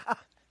 Yeah.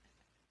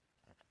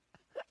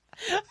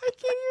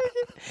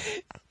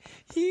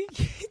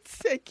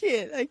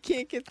 I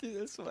can't get through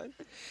this one.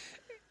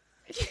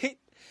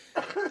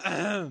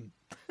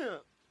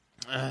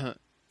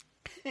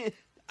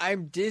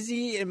 I'm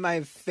dizzy and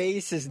my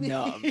face is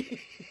numb.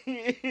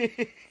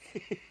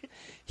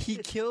 He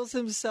kills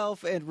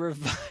himself and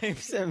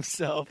revives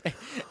himself.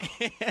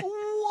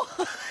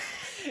 What?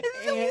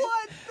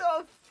 What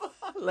the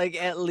fuck? Like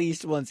at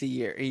least once a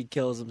year, he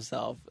kills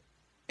himself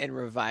and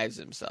revives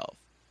himself.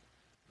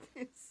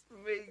 This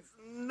makes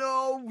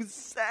no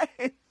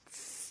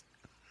sense.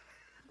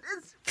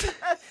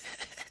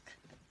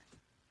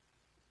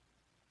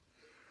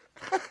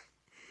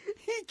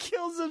 He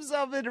kills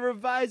himself and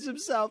revives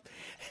himself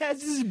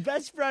as his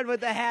best friend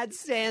with a hat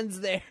stands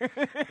there.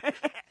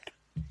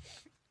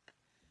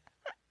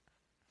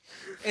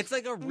 It's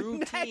like a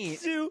routine.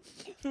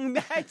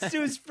 Next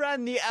to his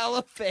friend, the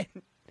elephant.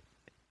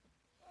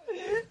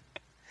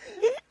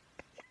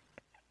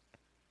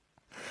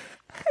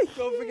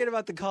 Don't forget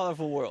about the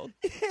colorful world.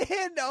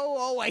 No,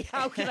 oh wait,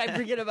 how can I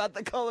forget about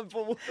the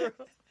colorful world?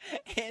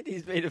 And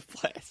he's made of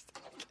plastic.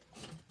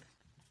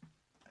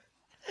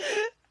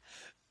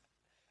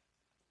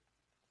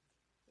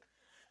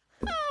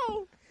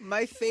 Oh,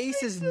 My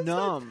face is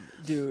numb,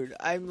 dude.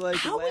 I'm like,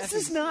 how is laughing.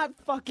 this not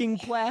fucking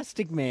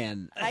Plastic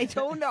Man? I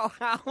don't know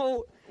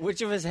how.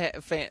 Which of his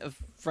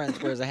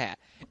friends wears a hat?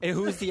 And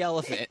who's the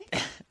elephant?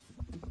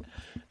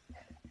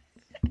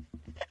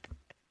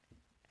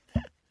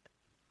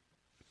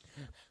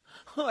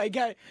 Oh, I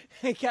got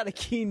a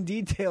keen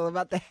detail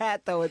about the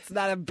hat, though. It's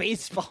not a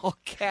baseball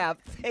cap.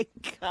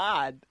 Thank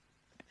God.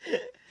 Do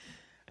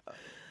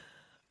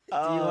you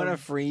want a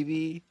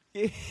freebie?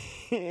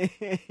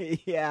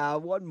 Yeah,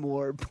 one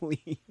more,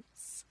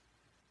 please.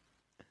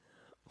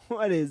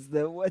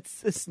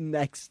 What's this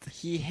next?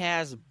 He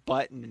has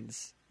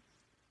buttons.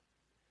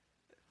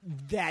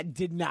 That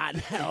did not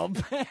help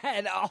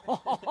at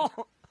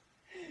all.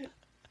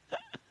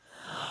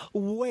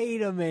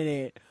 Wait a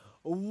minute.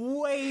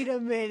 Oh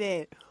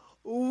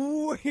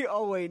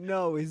wait,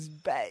 no,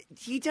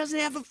 he doesn't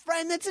have a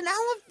friend that's an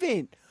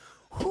elephant.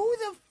 Who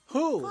the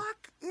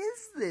fuck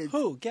is this?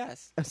 Who?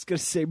 Guess. I was gonna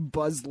say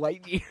Buzz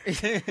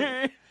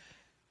Lightyear.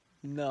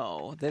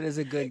 No, that is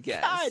a good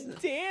guess.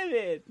 God damn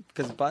it!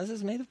 Because Buzz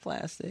is made of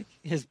plastic.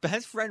 His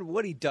best friend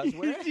Woody does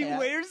wear a He hat.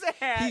 wears a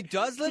hat. He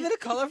does live in a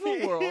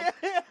colorful world.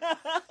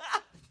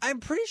 I'm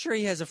pretty sure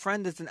he has a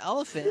friend that's an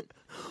elephant.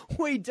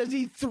 Wait, does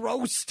he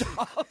throw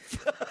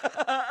stuff?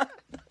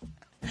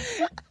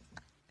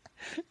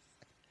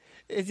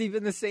 Has he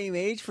been the same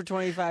age for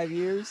 25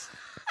 years?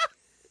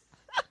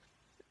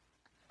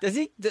 Does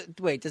he?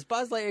 Wait, does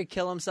Buzz Lightyear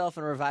kill himself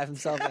and revive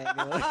himself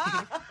annually?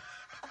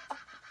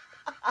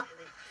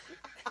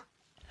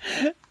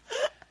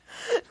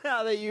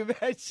 Now that you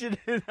mention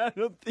it, I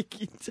don't think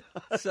he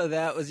does. So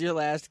that was your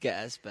last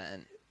guess,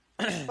 Ben.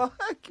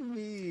 Fuck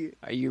me.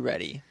 Are you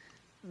ready?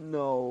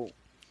 No.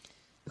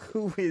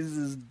 Who is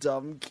this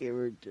dumb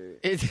character?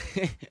 It's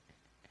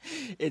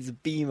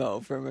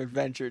BMO from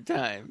Adventure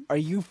Time. Are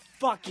you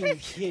fucking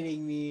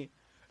kidding me?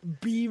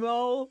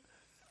 BMO?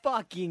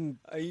 Fucking.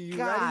 Are you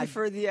God, ready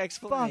for the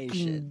explanation?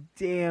 fucking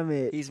damn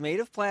it. He's made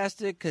of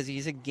plastic because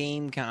he's a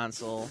game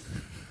console.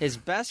 His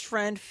best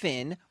friend,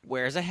 Finn,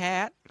 wears a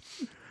hat.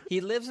 He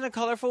lives in a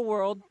colorful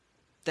world.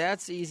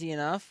 That's easy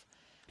enough.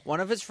 One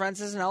of his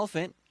friends is an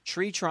elephant,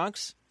 Tree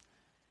Trunks.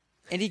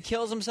 And he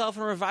kills himself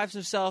and revives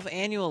himself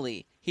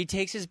annually. He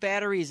takes his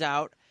batteries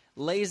out,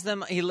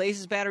 he lays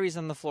his batteries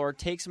on the floor,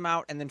 takes them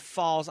out, and then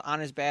falls on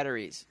his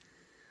batteries.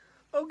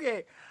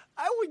 Okay,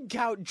 I would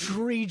count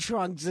Tree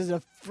Trunks as a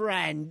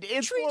friend.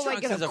 It's Tree more like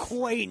Trunks an is a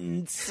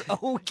acquaintance,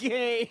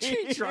 okay?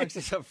 Tree Trunks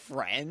is a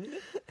friend.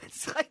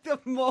 It's like the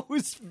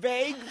most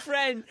vague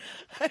friend.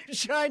 I'm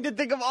trying to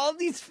think of all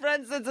these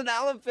friends that's an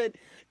elephant.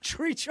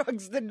 Tree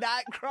Trunks did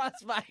not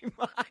cross my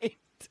mind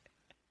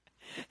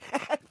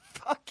at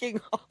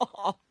fucking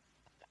all.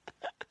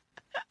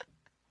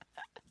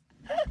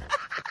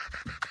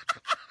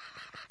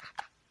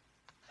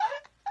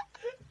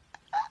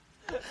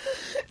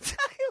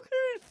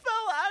 Tyler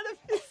fell out of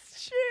his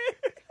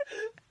chair.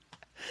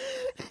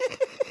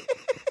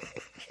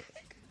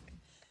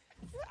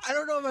 I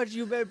don't know about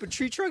you, Ben, but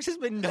Tree Trunks has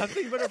been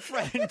nothing but a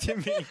friend to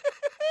me.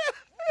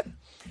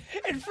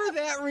 And for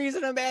that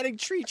reason, I'm adding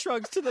Tree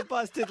Trunks to the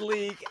Busted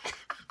League.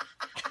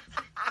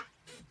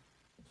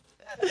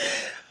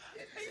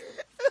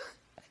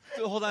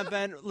 So hold on,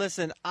 Ben.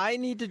 Listen, I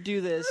need to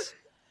do this.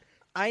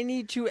 I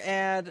need to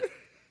add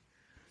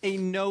a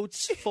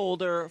notes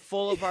folder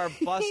full of our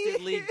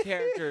Busted League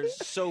characters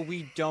so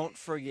we don't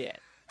forget.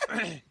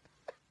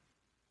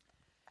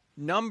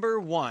 Number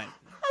 1.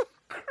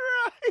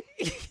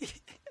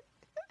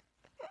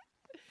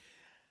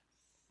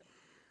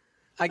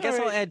 I guess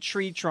I'll add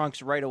Tree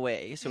Trunks right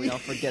away so we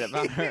don't forget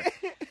about her.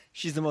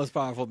 She's the most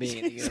powerful being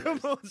in the She's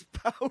universe. the most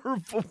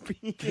powerful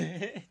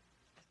being.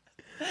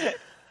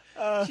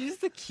 She's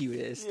the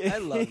cutest. I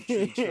love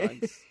Tree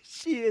Trunks.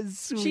 She is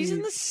sweet. She's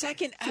in the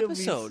second She'll be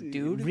episode, sweet.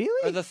 dude.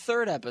 Really? Or the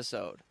third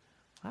episode.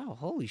 Wow,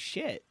 holy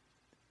shit.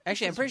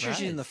 Actually, I'm pretty sure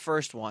she's in the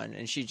first one,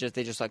 and they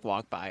just like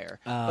walk by her.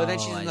 But then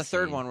she's in the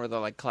third one where they're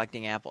like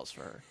collecting apples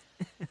for her.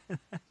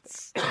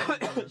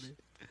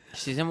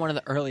 She's in one of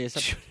the earliest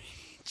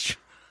episodes.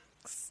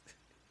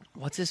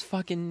 What's his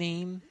fucking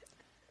name?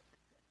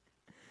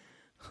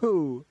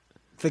 Who?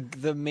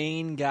 The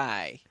main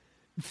guy.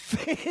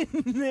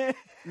 Finn.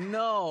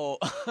 No,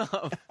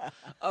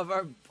 of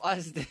our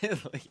Busted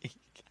League.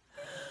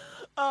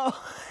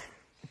 Oh.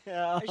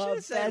 I should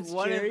have said that's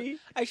one. Jerry.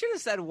 I should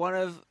have said one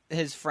of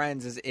his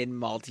friends is in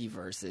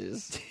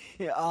multiverses.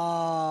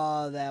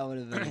 Oh, that would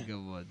have been a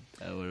good one.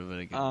 That would have been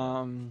a good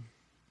one.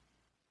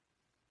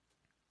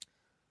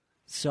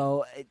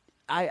 So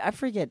I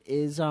forget,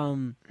 is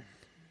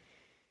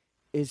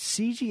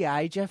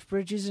CGI Jeff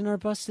Bridges in our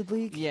Busted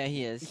League? Yeah,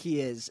 he is. He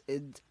is.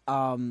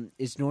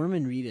 Is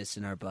Norman Reedus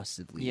in our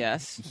Busted League?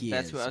 Yes, he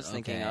that's is. what I was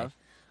thinking Okay.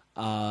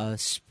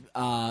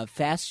 of.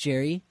 Fast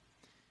Jerry.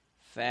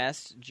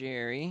 Fast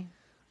Jerry.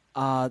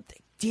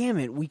 Damn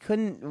it, we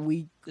couldn't.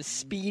 The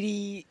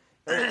Speedy.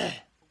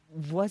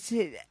 Was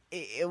it?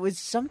 It was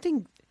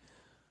something.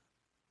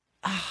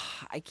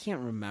 I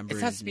can't remember.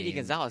 It's not his Speedy name.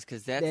 Gonzalez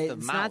because that's the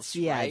It's mouse,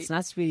 not, yeah, right? it's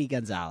not Speedy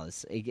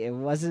Gonzalez. It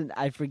wasn't.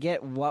 I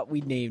forget what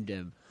we named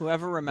him.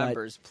 Whoever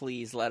remembers,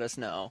 please let us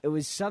know. It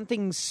was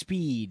something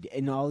Speed,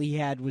 and all he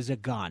had was a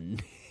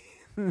gun.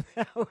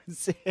 That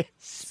was it.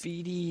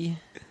 Speedy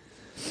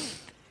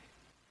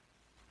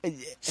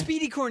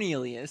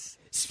Cornelius.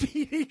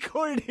 Speedy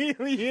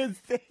Cornelius.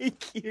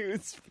 Thank you,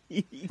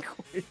 Speedy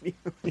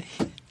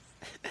Cornelius.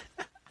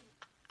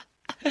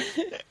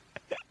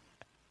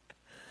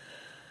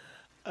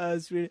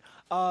 Sweet.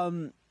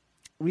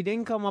 We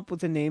didn't come up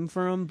with a name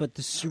for him, but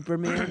the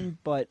Superman.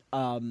 But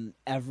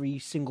every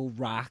single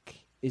rock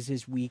is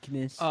his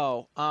weakness.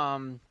 Oh,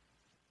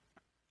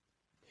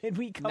 Did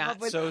we come Not up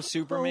with So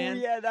Superman?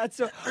 Oh, yeah, that's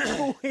so.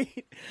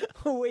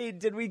 Wait.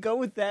 Did we go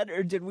with that,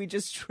 or did we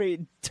just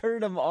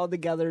turn them all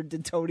together into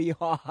Tony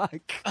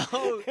Hawk?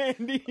 Oh.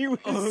 And he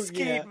was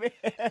Skate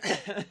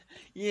Man.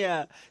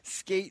 yeah,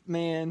 Skate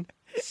Man.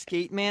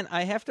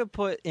 I have to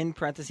put in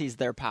parentheses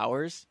their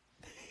powers.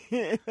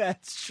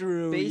 That's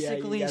true.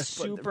 Basically, yeah, you gotta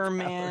put the powers.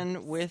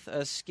 Superman with a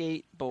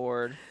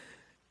skateboard.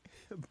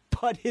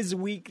 But his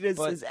weakness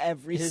But is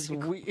every his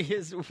single.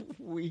 his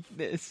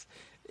weakness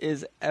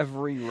is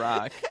every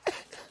rock.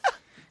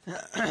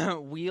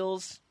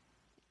 Wheels.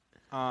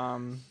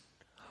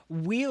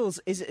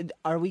 Wheels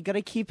are we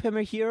gonna keep him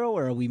a hero,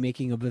 or are we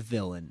making him a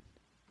villain?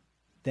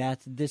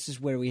 This is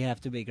where we have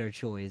to make our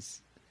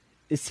choice.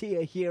 Is he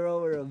a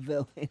hero or a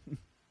villain?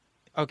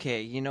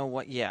 Okay, you know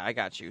what? Yeah, I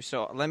got you.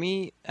 So let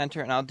me enter,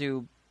 and I'll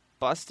do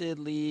Busted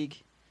League.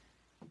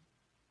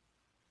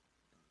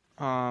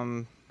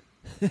 In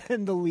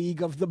the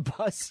League of the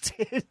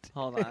Busted.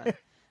 Hold on.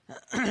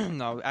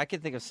 No, I can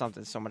think of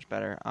something so much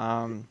better.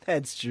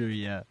 That's true.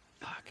 Yeah,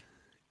 Fuck.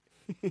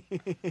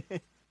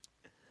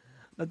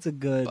 that's a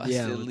good.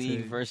 Busted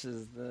League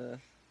versus the.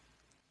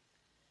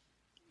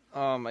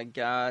 Oh my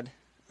god.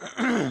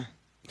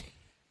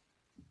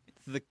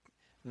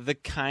 The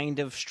kind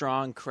of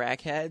strong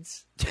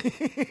crackheads.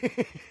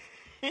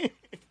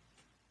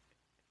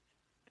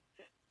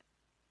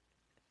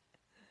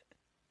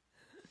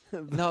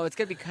 No, it's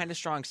gonna be kind of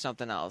strong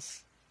something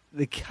else.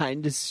 the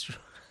kind of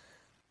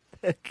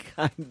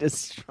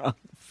strong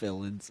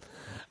villains.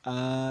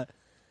 I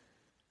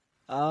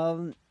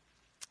don't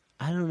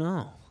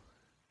know.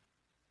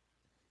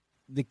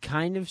 The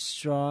kind of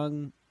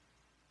strong.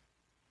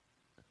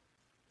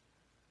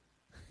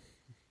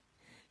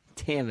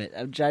 Damn it!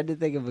 I'm trying to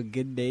think of a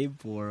good name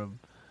for him.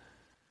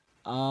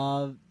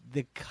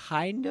 The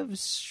kind of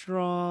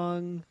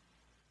strong.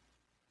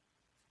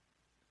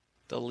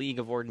 The League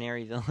of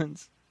Ordinary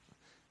Villains.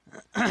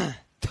 The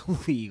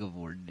League of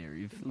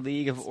Ordinary.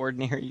 League of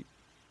Ordinary.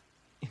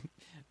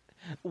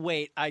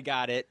 Wait, I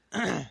got it.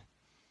 The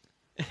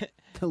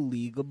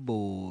League of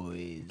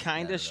Boys.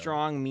 Kind of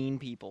strong, mean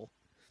people.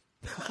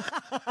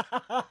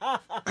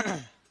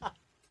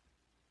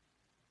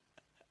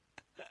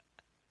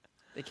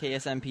 The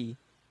KSMP.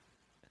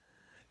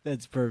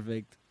 That's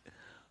perfect.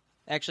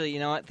 Actually, you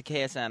know what? The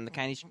KSM. The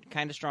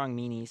kind of strong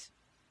meanies.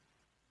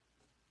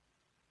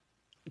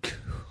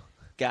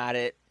 Got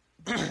it.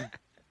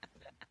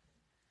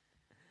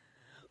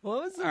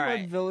 What was the All one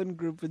right. villain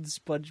group in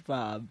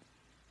SpongeBob?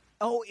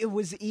 Oh, it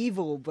was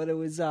evil, but it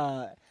was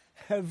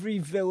every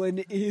villain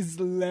is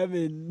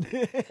lemon.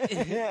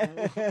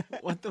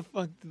 What the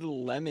fuck did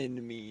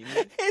lemon mean?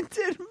 It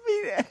didn't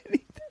mean anything.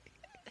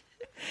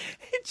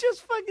 It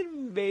just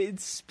fucking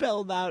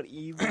spelled out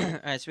evil. All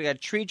right, so we got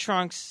Tree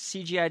Trunks,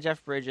 CGI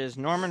Jeff Bridges,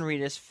 Norman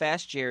Reedus,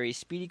 Fast Jerry,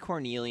 Speedy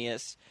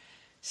Cornelius,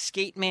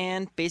 Skate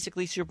Man,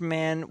 basically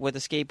Superman with a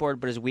skateboard,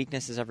 but his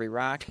weakness is every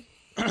rock.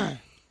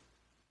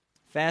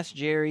 Fast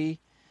Jerry.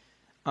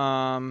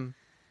 Yeah,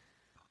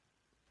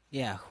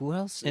 who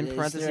else? In Is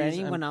parentheses, there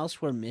anyone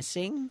else we're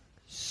missing?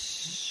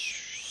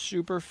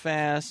 Super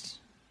fast,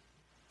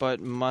 but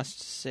must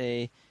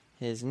say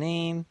his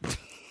name.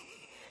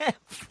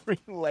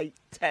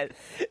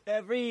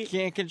 Every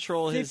Can't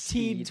control his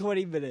 15, speed.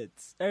 20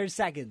 minutes. Or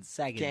seconds.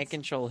 Can't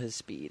control his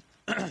speed.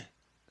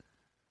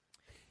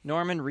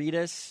 Norman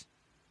Reedus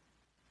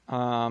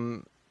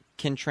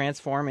can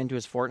transform into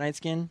his Fortnite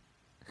skin.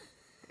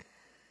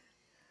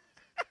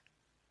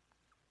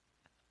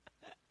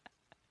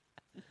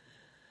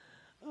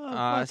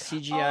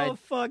 CGI Oh,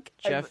 fuck.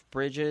 Jeff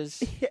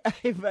Bridges.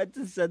 I meant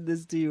to send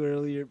this to you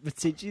earlier, but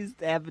did you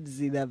happen to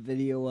see that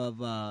video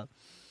of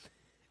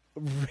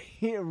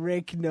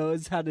Rick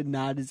knows how to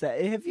nod his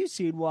head? Have you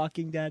seen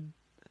Walking Dead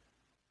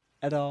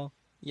at all?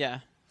 Yeah.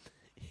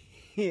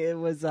 It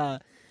was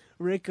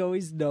Rick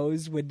always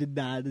knows when to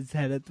nod his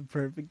head at the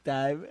perfect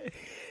time.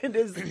 And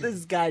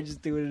this guy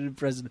just doing it in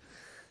prison.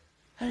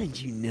 How did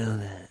you know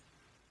that?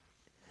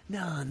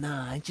 No,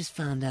 I just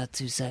found out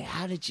too. So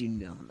how did you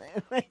know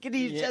that? Like, and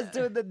he's just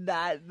doing the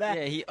nod.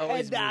 Yeah, he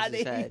always moves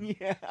his head.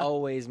 Yeah.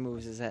 Always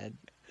moves his head.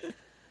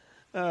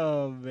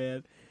 Oh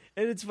man,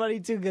 and it's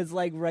funny too because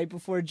like right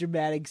before a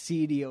dramatic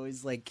scene, he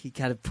always he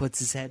kind of puts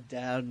his head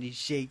down and he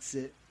shakes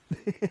it.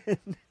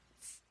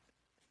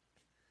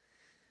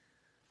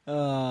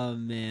 Oh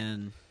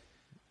man,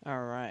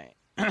 All right.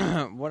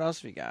 What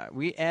else we got?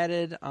 We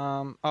added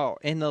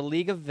in the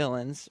League of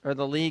Villains, or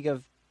the League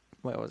of,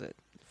 what was it?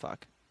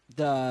 Fuck.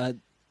 The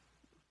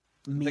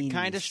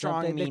Kinda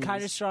Strong The Meanies.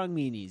 kind of strong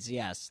meanies,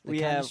 yes. The We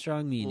kind have of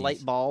strong meanies.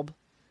 Light Bulb.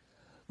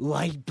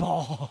 Light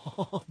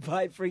bulb.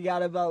 I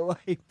forgot about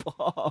light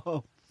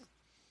bulb.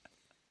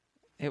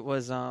 It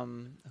was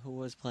who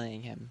was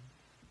playing him?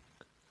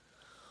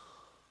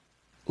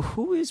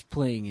 Who is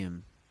playing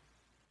him?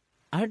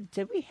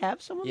 Did we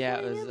have someone? Yeah,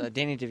 it playing was him?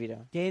 Danny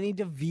DeVito. Danny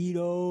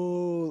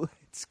DeVito.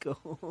 Let's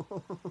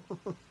go.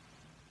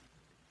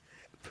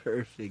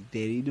 Perfect,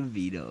 Danny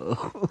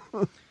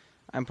DeVito.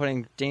 I'm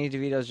putting Danny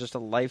DeVito as just a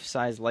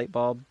life-size light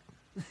bulb.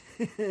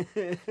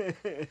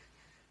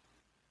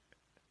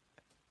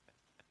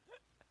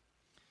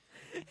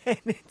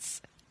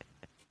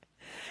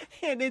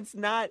 and it's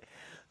not.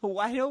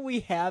 Why don't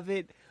we have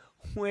it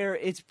where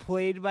it's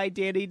played by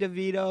Danny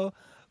DeVito,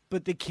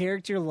 but the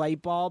character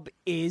Lightbulb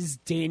is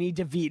Danny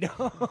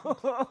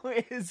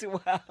DeVito as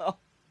well?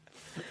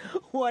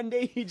 One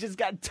day he just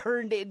got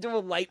turned into a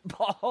light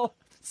bulb,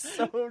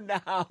 so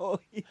now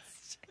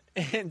he's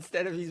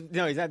Instead of he's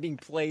not being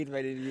played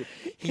by Danny DeVito.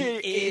 He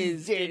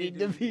is Danny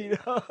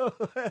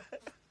DeVito.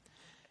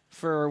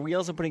 For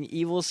Wheels, I'm putting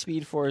evil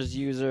Speed Force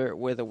user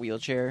with a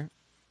wheelchair.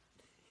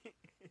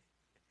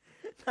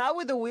 Not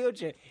with a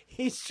wheelchair.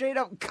 He straight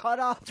up cut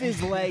off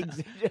his legs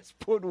and just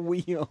put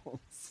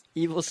wheels.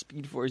 Evil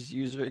Speed Force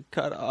user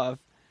cut off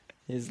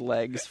his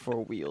legs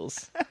for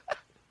wheels.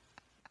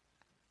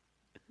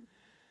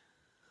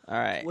 All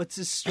right. What's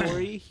his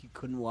story? He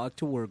couldn't walk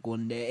to work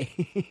one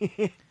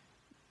day.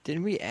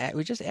 Didn't we add?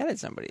 We just added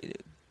somebody.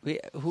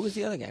 Who was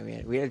the other guy we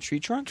had? We had Tree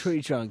Trunks?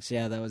 Tree Trunks,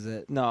 yeah, that was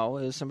it. No,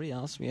 it was somebody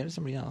else. We added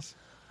somebody else.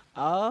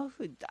 I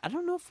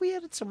don't know if we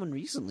added someone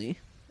recently.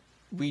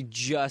 We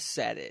just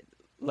said it.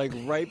 Like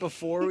right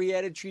before we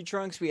added Tree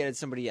Trunks, we added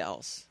somebody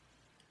else.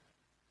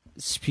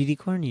 Speedy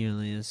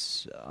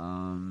Cornelius.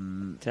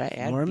 Did I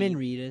add Norman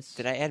Reedus.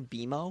 Did I add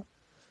BMO?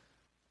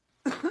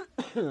 I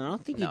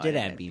don't think you No, did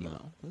I add didn't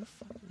BMO. Who the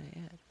fuck did I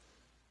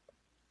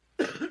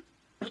add?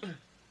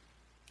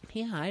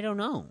 Yeah, I don't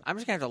know. I'm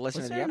just gonna have to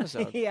listen to the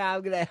episode. Yeah,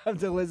 I'm gonna have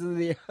to listen to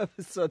the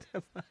episode.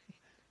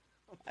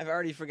 I've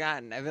already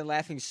forgotten. I've been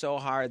laughing so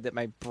hard that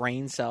my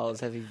brain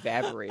cells have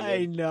evaporated.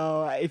 I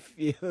know. I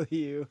feel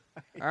you.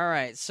 All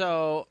right,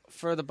 so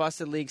for the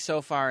Busted League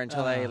so far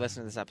until I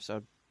listen to this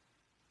episode,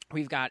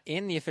 we've got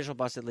in the official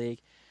Busted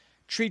League,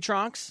 Tree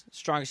Trunks,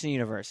 strongest in the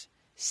universe.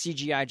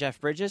 CGI Jeff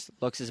Bridges,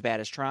 looks as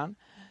bad as Tron.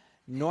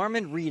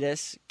 Norman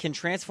Reedus can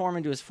transform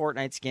into his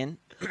Fortnite skin.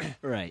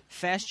 Right.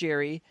 Fast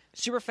Jerry,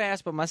 super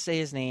fast but must say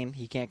his name.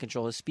 He can't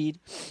control his speed.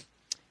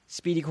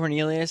 Speedy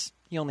Cornelius,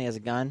 he only has a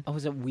gun. Oh,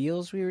 was it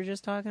Wheels we were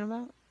just talking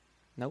about?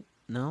 Nope.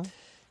 No?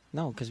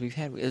 No, because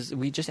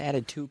we just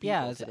added two people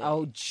Yeah.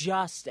 today.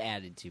 Just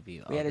added two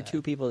people. We added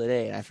two people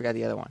today, and I forgot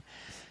the other one.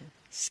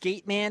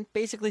 Skate Man,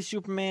 basically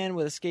Superman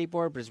with a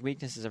skateboard, but his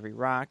weakness is every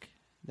rock.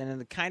 Then in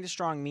the kind of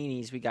strong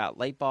meanies, we got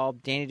Light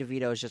Bulb. Danny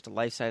DeVito is just a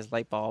life-size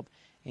light bulb.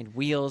 And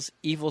Wheels,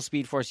 evil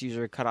Speed Force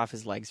user, cut off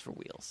his legs for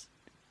Wheels.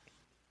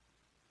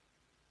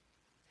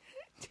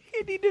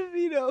 Danny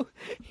DeVito.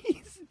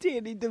 He's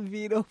Danny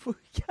DeVito who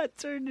got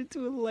turned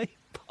into a light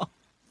bulb.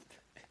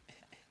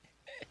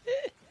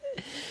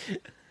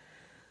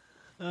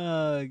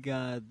 Oh,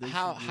 God.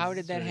 How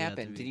did that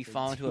happen? Did he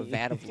fall into a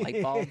vat of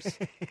light bulbs?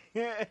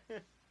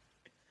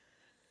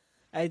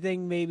 I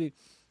think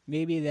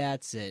maybe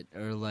that's it.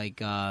 Or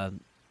like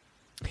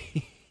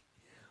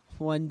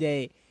one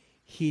day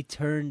he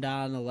turned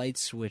on a light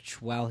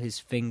switch while his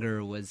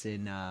finger was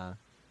in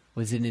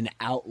an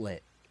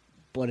outlet.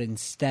 But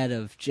instead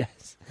of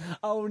just...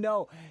 Oh,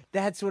 no.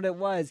 That's what it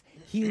was.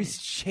 He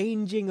was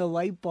changing a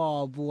light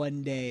bulb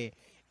one day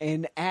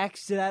and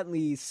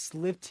accidentally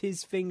slipped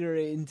his finger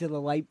into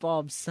the light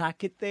bulb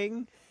socket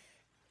thing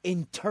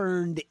and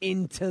turned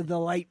into the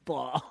light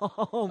bulb.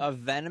 A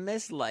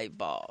venomous light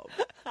bulb.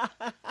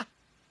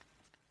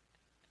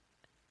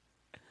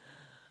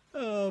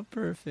 Oh,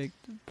 perfect.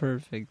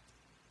 Perfect.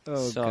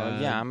 Oh, so,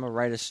 God. yeah, I'm going to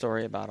write a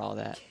story about all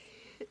that.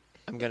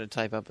 I'm going to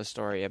type up a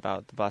story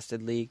about the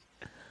Busted League.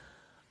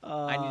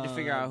 I need to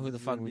figure out who the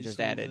fuck we just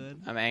added.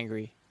 Good. I'm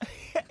angry.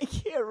 I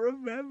can't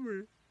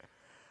remember.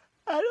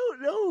 I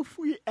don't know if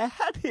we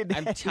added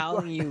I'm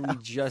telling you, we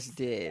just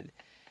did.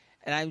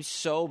 And I'm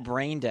so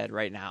brain dead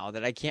right now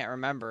that I can't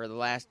remember the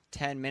last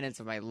 10 minutes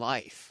of my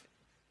life.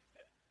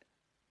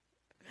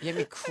 You have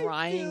me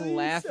crying,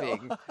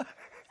 laughing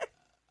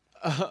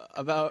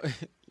about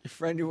your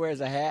friend who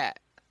wears a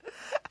hat.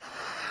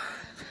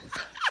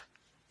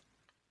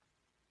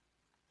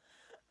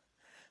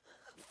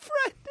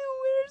 Friend who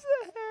wears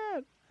a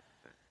hat.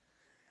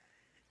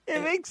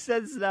 It makes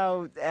sense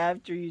now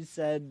after you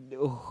said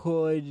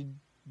hood,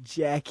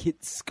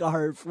 jacket,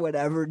 scarf,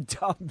 whatever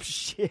dumb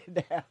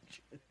shit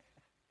after.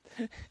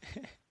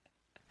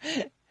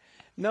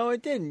 No,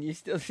 it didn't. You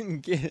still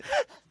didn't get it.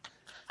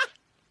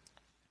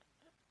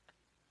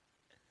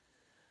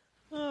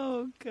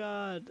 Oh,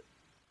 God.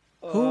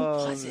 Who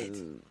was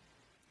it?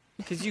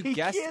 Because you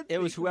guessed. can't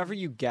It was think whoever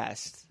you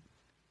guessed.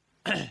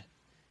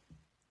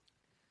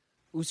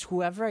 was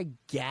whoever I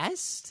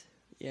guessed.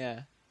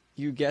 Yeah.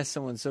 You guessed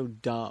someone so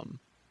dumb.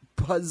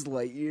 Buzz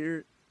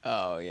Lightyear.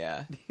 Oh,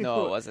 yeah.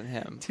 No, it wasn't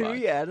him. Fuck.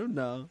 Yeah, I don't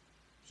know.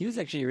 He was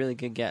actually a really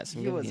good guess. I'm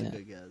He giving was you a that.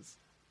 good guess.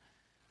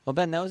 Well,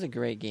 Ben, that was a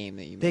great game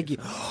that you made. Thank you.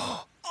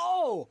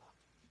 Oh,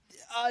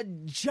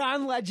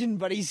 John Legend,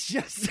 but he's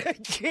just a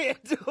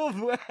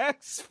candle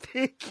wax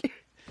figure.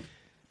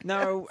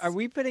 Now, are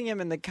we putting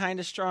him in the kind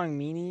of strong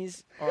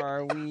meanies, or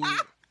are we...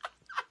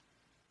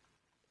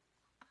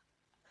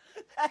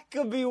 That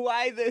could be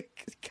why the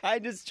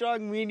kind of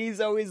strong meanies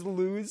always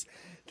lose.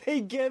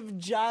 They give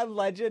John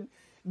Legend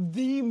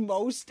the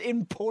most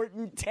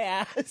important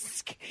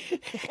task,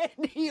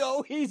 and he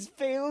always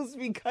fails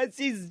because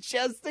he's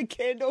just a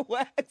candle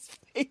wax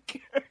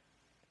figure.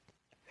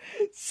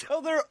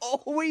 So they're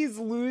always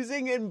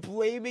losing and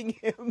blaming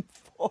him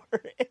for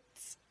it.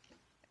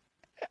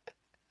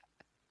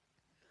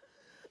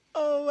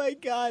 Oh my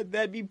god,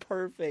 that'd be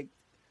perfect.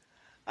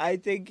 I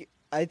think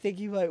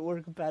he might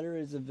work better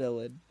as a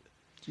villain.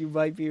 You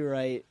might be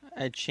right.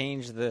 I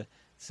changed the...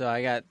 So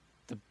I got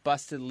the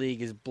Busted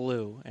League is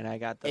blue, and I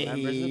got the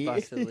members of the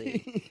Busted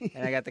League.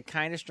 And I got the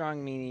kind of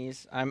strong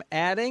meanies. I'm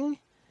adding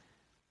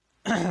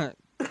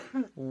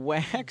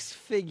wax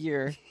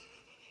figure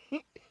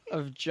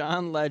of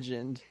John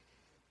Legend.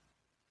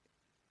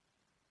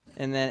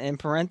 And then in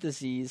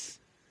parentheses,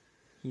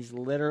 he's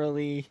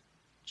literally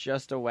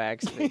just a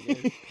wax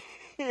figure.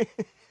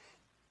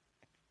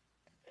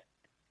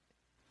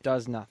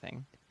 Does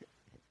nothing.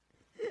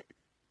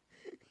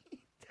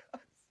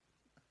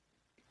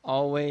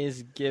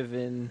 Always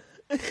given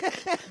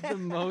the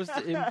most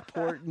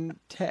important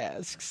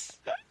tasks.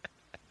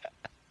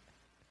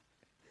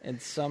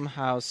 And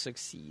somehow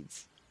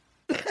succeeds.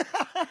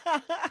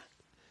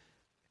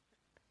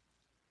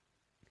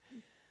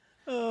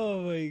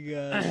 Oh my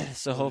god.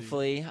 So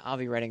hopefully I'll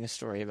be writing a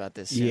story about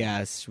this soon.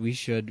 Yes, we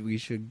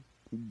should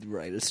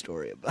write a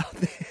story about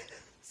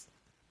this.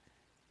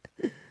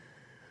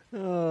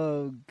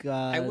 Oh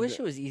god. I wish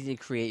it was easy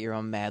to create your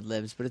own Mad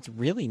Libs, but it's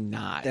really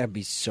not. That'd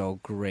be so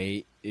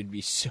great. It'd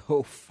be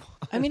so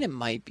fun. I mean, it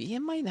might be. It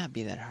might not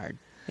be that hard.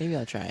 Maybe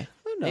I'll try.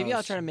 Maybe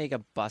I'll try to make a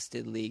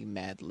Busted League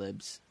Mad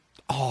Libs.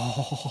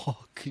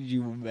 Oh, could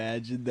you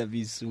imagine? That'd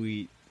be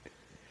sweet.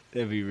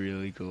 That'd be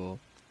really cool.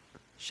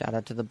 Shout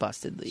out to the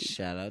Busted League.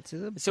 Shout out to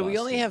the So we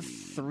only Busted have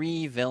League.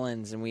 3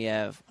 villains, and we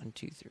have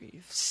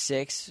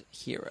 6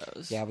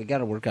 heroes. Yeah, we got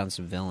to work on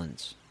some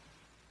villains.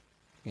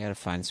 We got to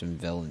find some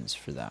villains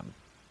for them.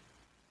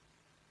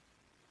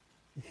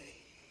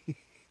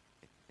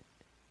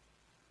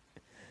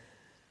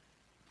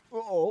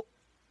 Oh,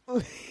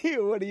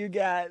 what do you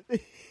got?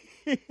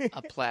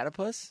 A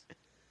platypus,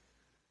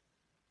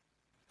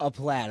 A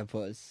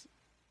platypus.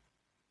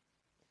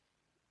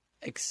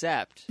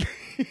 except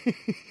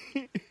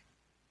it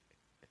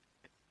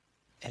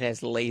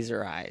has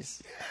laser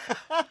eyes.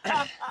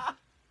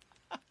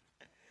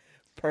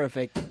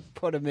 Perfect.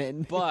 Put him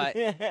in. But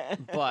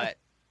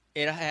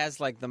it has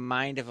like the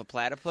mind of a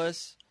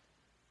platypus,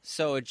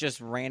 so it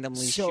just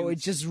randomly so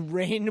it shoots just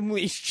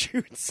randomly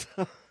shoots.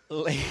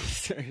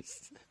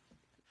 lasers.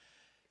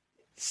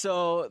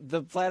 So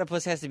the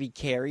platypus has to be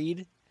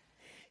carried,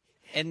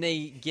 and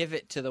they give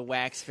it to the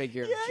wax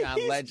figure of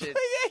John Legend.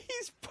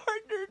 He's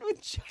partnered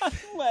with John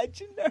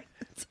Legend.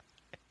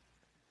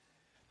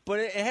 But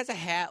it has a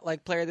hat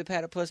like Player the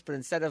Platypus, but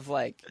instead of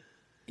like,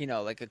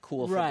 like a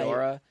cool Right.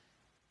 fedora,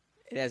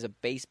 it has a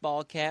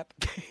baseball cap.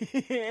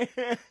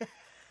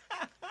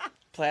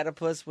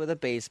 Platypus with a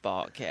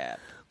baseball cap.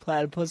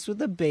 Platypus with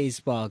a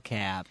baseball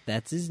cap.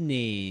 That's his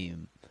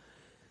name.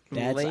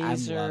 I'm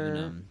Laser loving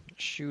him.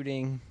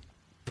 shooting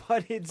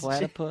But it's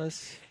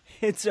platypus.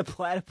 it's a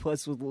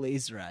platypus with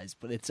laser eyes,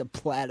 but it's a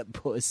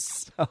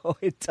platypus, so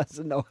it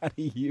doesn't know how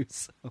to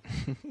use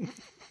them.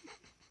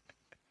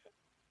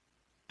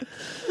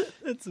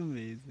 That's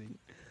amazing.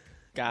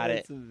 Got it.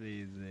 That's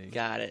amazing.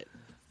 Got it.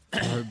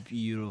 They're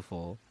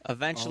beautiful.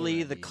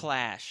 Eventually, the Alrighty.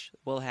 clash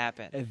will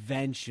happen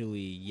Eventually,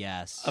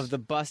 yes. of the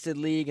Busted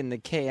League and the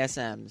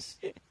KSMs.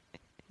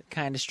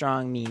 Kind of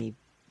strong meanies.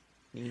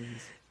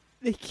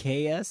 The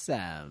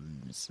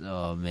KSMs.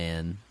 Oh,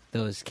 man.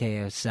 Those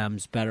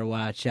KSMs better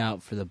watch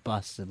out for the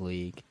Busted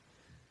League.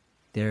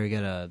 They're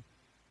gonna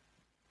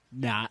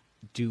not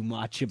do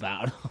much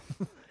about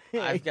them.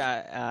 I've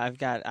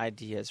got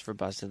ideas for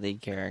Busted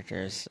League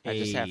characters. I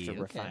just have to Hey, okay.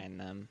 refine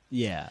them.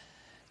 Yeah.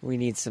 We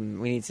need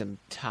some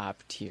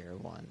top tier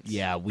ones.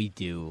 Yeah, we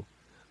do.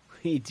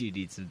 We do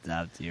need some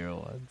top tier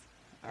ones.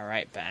 All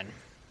right, Ben.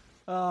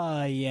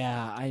 Oh,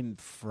 yeah. I'm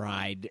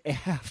fried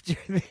after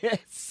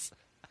this.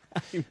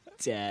 I'm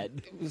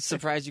dead.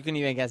 Surprised you couldn't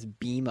even guess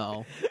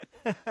BMO.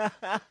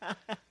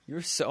 You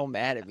were so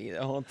mad at me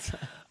the whole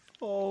time.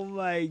 Oh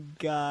my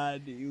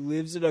god, he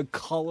lives in a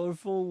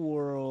colorful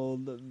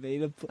world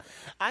made of.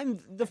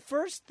 The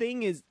first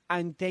thing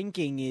I'm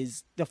thinking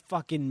is the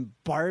fucking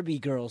Barbie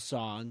girl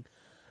song,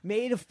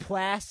 made of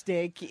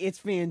plastic. It's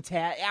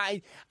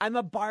fantastic. I'm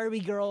a Barbie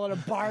girl in a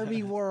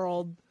Barbie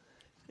world.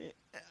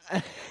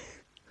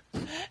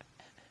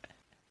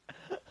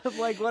 I'm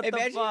like, what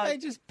Imagine the fuck? if I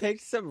just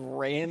picked some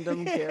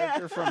random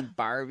character from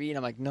Barbie, and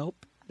I'm like,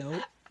 nope.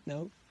 And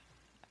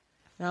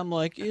I'm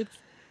like, it's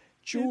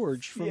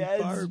George from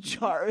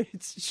Barbie.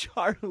 It's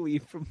Charlie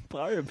from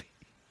Barbie.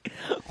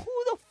 Who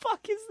the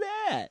fuck is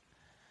that?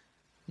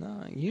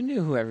 No, you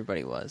knew who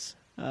everybody was.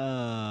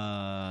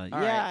 Yeah,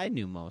 right. I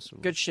knew most of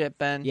them. Good shit,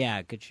 Ben.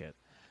 Yeah, good shit.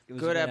 It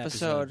was a Good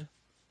episode. episode.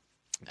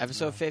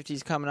 Episode 50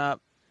 is coming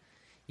up.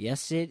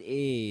 Yes, it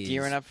is.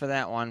 Gearing up for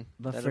that one.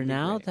 But That'll for be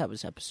now, great. that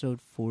was episode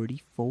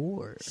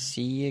 44.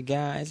 See you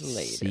guys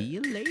later. See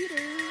you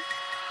later.